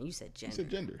race, man. You said You gender. said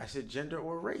gender. I said gender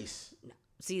or race.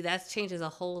 See, that changes a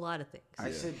whole lot of things.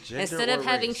 I said gender Instead or of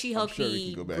having race. She-Hulk I'm sure we be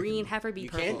can go back green, and- have her be You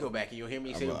purple. can go back and you'll hear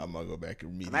me say. I'm gonna go back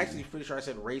and I'm actually pretty sure I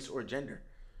said race or gender.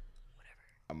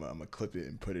 I'm gonna clip it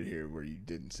and put it here where you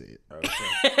didn't say it. Okay.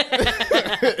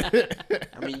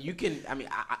 I mean, you can. I mean,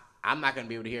 I'm not gonna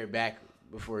be able to hear it back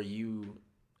before you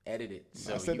edit it,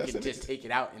 so said- you I can said just it. take it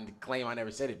out and claim I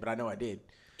never said it, but I know I did.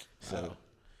 So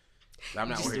I'm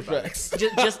not worried Just about it.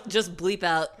 facts. just bleep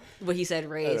out what he said,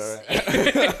 race.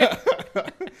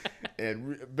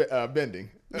 And bending.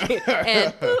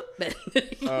 And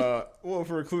Well,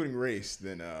 for including race,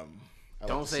 then I like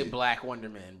Don't to say see- Black Wonder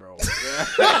Man, bro.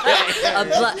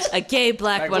 a gay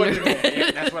black Black Wonder Wonder Man. Man.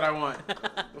 Yeah, that's what I want.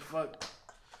 The fuck.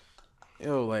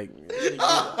 Yo, like, does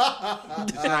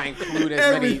not include as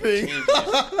Everything. many changes.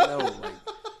 No, like,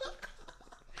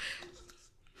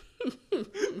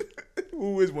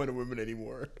 Who is Wonder Woman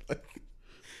anymore?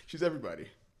 She's everybody.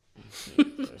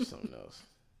 there's something else.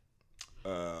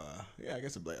 Yeah, I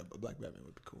guess a black Batman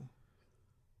would be cool.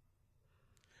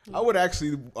 I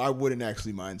wouldn't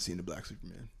actually mind seeing a black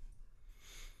Superman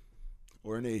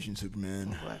or an Asian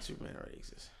Superman. Black Superman already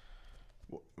exists.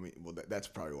 Well, I mean, that's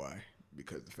probably why,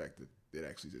 because the fact that it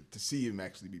actually to see him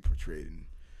actually be portrayed in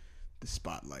the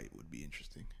spotlight would be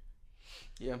interesting.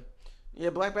 Yeah,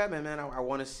 Black Batman, man. I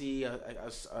want to see a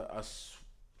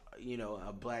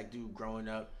black dude growing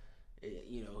up.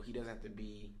 He doesn't have to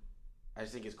be. I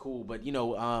just think it's cool, but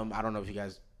I don't know if you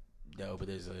guys know, but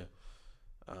there's a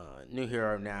new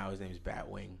hero now. His name is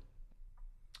Batwing.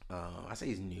 I say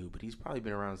he's new, but he's probably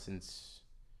been around since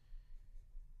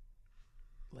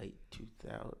late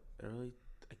 2000, early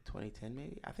like 2010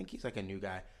 maybe. I think he's like a new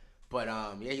guy, but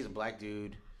he's a black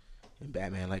dude, and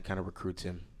Batman like kind of recruits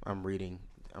him. I'm reading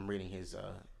his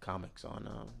comics on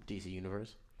DC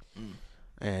Universe,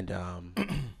 and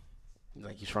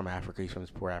like he's from Africa. He's from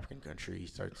this poor African country. He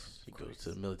goes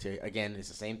to the military. Again, it's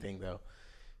the same thing though.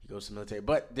 He goes to the military.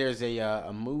 But there's a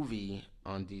movie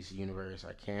on DC Universe.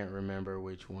 I can't remember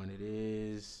which one it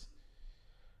is.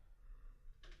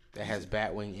 That has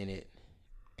Batwing in it,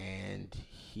 and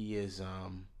he is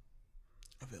A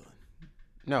villain.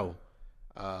 no,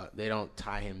 they don't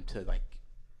tie him to like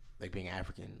being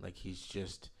African. Like he's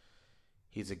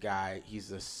a guy. He's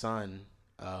the son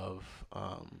of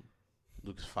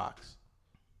Lucas Fox.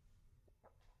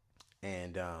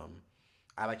 And I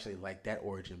actually like that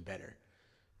origin better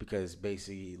because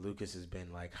basically Lucas has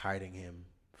been like hiding him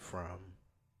from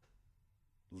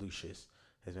Lucius,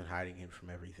 has been hiding him from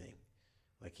everything.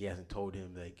 Like he hasn't told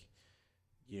him like,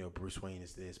 Bruce Wayne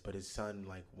is this, but his son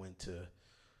like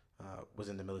was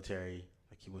in the military,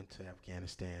 like he went to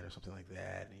Afghanistan or something like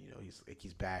that, and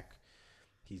he's back.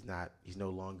 He's no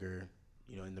longer,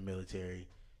 in the military.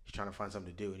 He's trying to find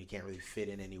something to do and he can't really fit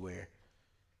in anywhere.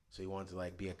 So he wanted to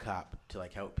like be a cop to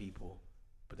like help people,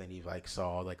 but then he like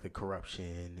saw like the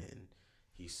corruption and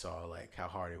he saw like how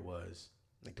hard it was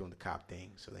like doing the cop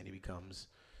thing. So then he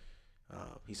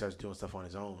starts doing stuff on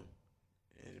his own,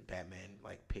 and Batman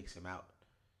like picks him out.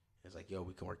 It's like, yo,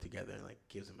 we can work together, and like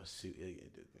gives him a suit.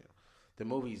 The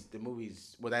movies.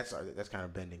 Well, that's kind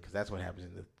of bending because that's what happens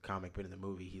in the comic, but in the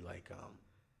movie, he like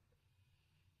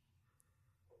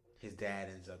his dad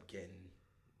ends up getting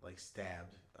like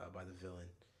stabbed by the villain.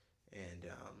 And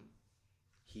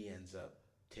he ends up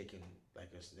taking like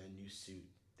a new suit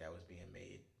that was being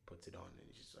made, puts it on, and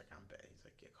he's just like, I'm Bat. He's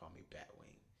like, yeah, call me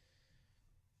Batwing.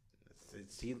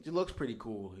 He looks pretty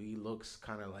cool. He looks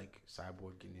kind of like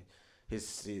Cyborg, and his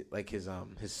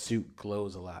suit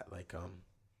glows a lot, like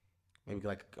maybe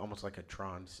like almost like a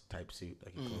Tron type suit.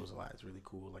 Like it glows a lot. It's really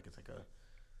cool. Like it's like a.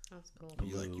 That's cool.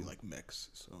 You like mechs,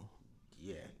 so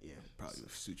Yeah. probably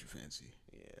suit your fancy.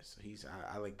 Yeah, so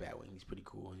I like Batwing. He's pretty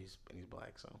cool, and he's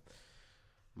black, so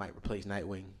might replace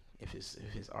Nightwing if his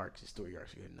story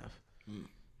arcs are good enough.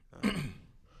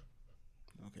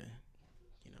 Okay.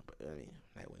 But I mean,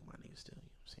 Nightwing, my nigga, still. You know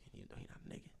what I'm saying? Even though he's not a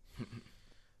nigga.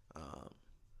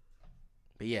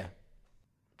 But yeah,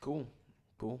 cool.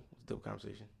 It's a dope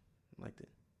conversation. I liked it.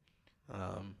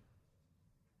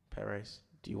 Pat Rice,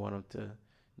 do you want him to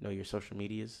know your social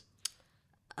medias?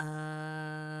 Yeah,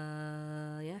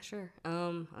 sure. I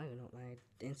don't even know what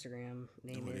my Instagram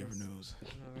name Nobody is. ever knows.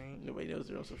 All right. Nobody knows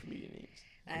their own social media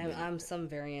names. I'm some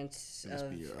variant must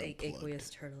of be your unplugged. Aqueous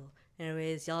Turtle.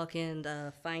 Anyways, y'all can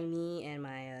find me and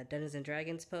my Dungeons and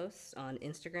Dragons posts on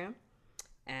Instagram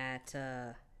at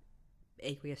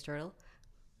Aqueous Turtle,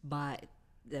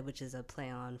 which is a play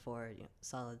on for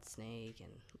Solid Snake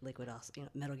and Liquid,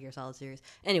 Metal Gear Solid series.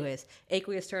 Anyways,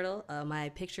 Aqueous Turtle. My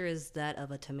picture is that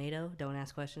of a tomato. Don't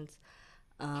ask questions.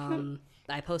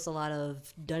 I post a lot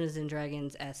of Dungeons and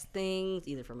Dragons-esque things,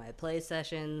 either for my play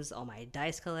sessions, or my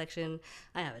dice collection.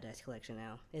 I have a dice collection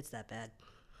now. It's that bad.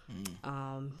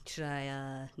 Should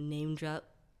I name drop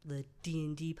the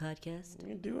D&D podcast? You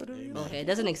can do it. Okay, it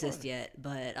doesn't exist yet,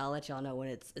 but I'll let y'all know when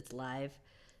it's live.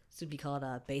 This would be called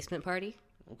Basement Party.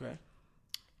 Okay.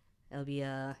 It'll be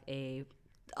a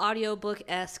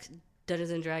audiobook-esque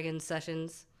Dungeons and Dragons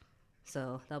sessions.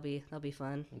 So that'll be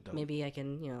fun. Dope. Maybe I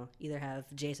can, either have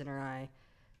Jason or I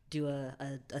do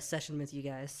a session with you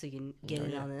guys so you can get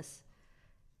in on this.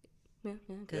 Yeah,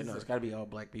 Yeah, no, it's got to be all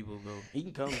black people though. He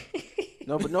can come.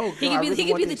 No, but no. he can be the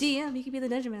DM. He can be the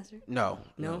dungeon master. No,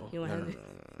 No? You want him to-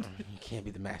 no. You can't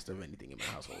be the master of anything in my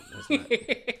household. That's not.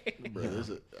 Bro, there's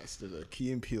a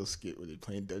Key and Peele skit where they're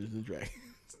playing Dungeons and Dragons.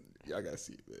 Y'all gotta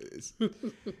see it.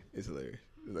 It's hilarious.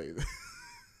 Like,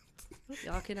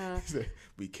 Y'all can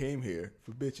we came here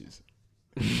for bitches.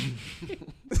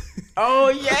 Oh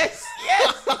yes.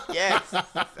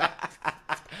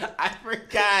 I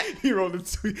forgot. He rolled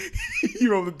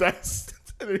the dice.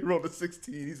 And then he rolled a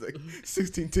 16. He's like,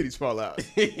 16 titties fall out.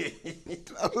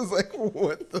 I was like,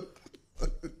 what the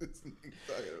fuck is this nigga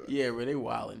talking about? Yeah, bro, they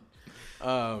wildin'.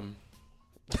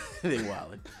 They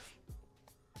wildin'.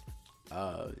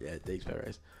 Yeah, thanks,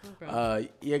 Perez.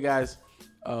 Yeah, guys.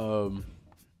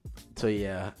 So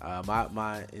yeah,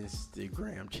 my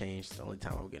Instagram changed. The only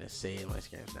time I'm gonna say it, my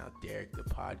Instagram's now Derek the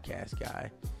Podcast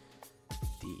Guy.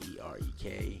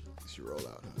 DEREK. It's your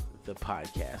rollout, huh? The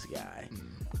Podcast Guy.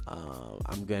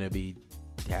 I'm gonna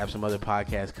have some other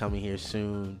podcasts coming here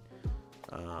soon.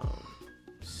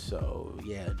 So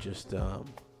yeah, just look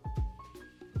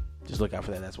out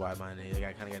for that. That's why my name.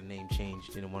 I kind of got a name change.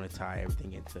 Didn't want to tie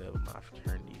everything into my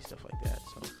fraternity stuff like that.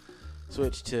 So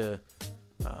switch to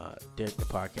Derek the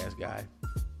Podcast Guy.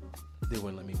 They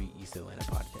wouldn't let me be East Atlanta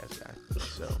Podcast Guy.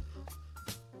 So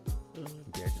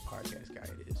Derek the Podcast Guy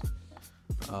it is.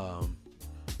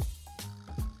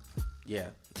 Yeah,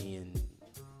 Ian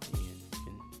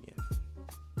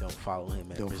don't follow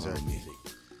him at Don't Preserve follow me. Music.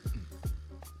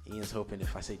 Ian's hoping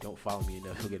if I say don't follow me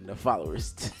enough, he'll get enough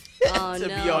followers to be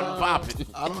on popping.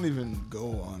 I don't even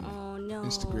go on Oh no.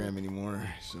 Instagram anymore,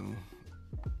 so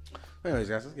Anyways,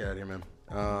 guys, let's get out of here, man.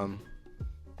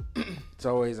 As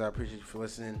always, I appreciate you for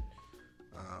listening.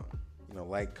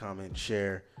 Like, comment,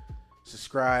 share,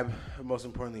 subscribe, and most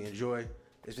importantly, enjoy.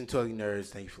 It's been Totally Nerds.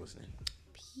 Thank you for listening.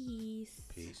 Peace.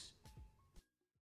 Peace.